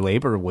fruits of their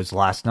labor was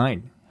last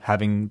night,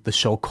 having the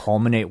show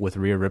culminate with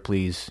Rhea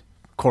Ripley's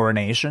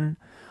coronation.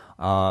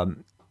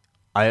 I'm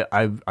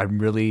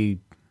really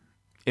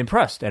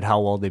impressed at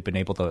how well they've been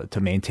able to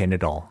maintain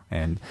it all.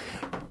 And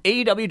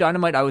AEW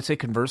Dynamite, I would say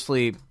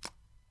conversely,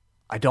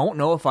 I don't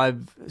know if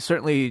I've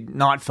certainly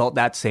not felt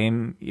that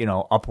same,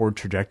 upward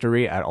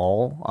trajectory at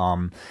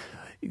all.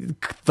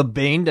 The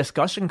main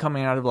discussion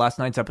coming out of last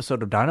night's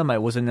episode of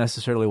Dynamite wasn't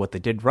necessarily what they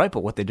did right,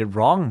 but what they did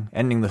wrong,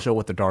 ending the show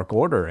with the Dark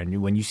Order.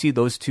 And when you see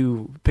those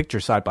two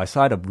pictures side by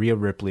side of Rhea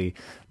Ripley,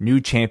 new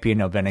champion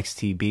of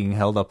NXT, being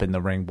held up in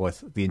the ring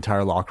with the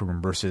entire locker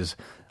room, versus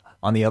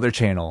on the other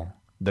channel,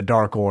 the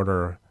Dark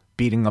Order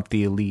beating up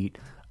the Elite,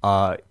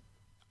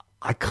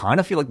 I kind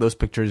of feel like those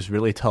pictures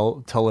really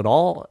tell it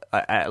all,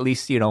 at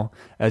least,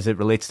 as it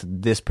relates to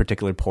this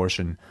particular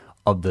portion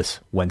of this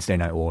Wednesday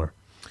Night War.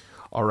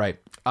 All right.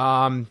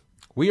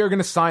 We are going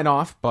to sign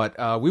off,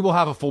 but we will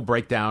have a full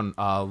breakdown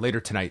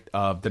later tonight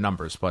of the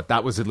numbers. But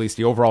that was at least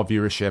the overall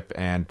viewership,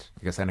 and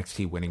I guess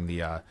NXT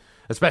winning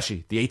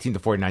especially the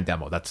 18-49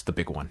 demo. That's the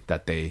big one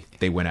that they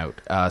win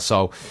out.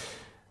 So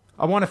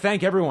I want to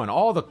thank everyone,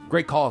 all the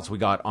great calls we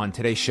got on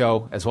today's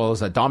show, as well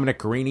as Dominic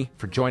Guarini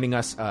for joining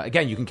us.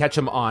 Again, you can catch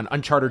him on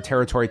Uncharted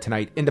Territory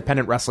tonight,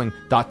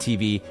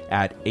 independentwrestling.tv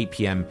at 8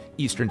 p.m.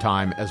 Eastern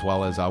Time, as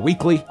well as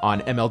weekly on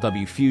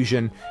MLW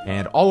Fusion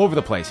and all over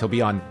the place. He'll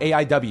be on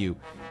AIW.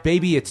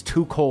 Baby, it's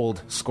too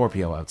cold,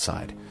 Scorpio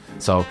outside.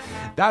 So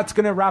that's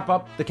going to wrap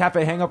up the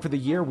Cafe Hangout for the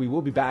year. We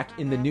will be back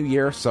in the new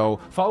year, so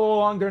follow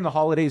along during the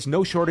holidays.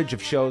 No shortage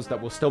of shows that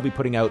we'll still be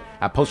putting out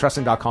at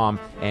postwrestling.com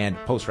and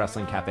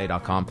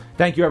postwrestlingcafe.com.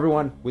 Thank you,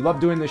 everyone. We love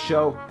doing this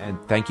show, and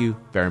thank you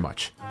very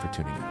much for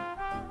tuning in.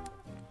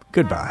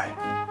 Goodbye.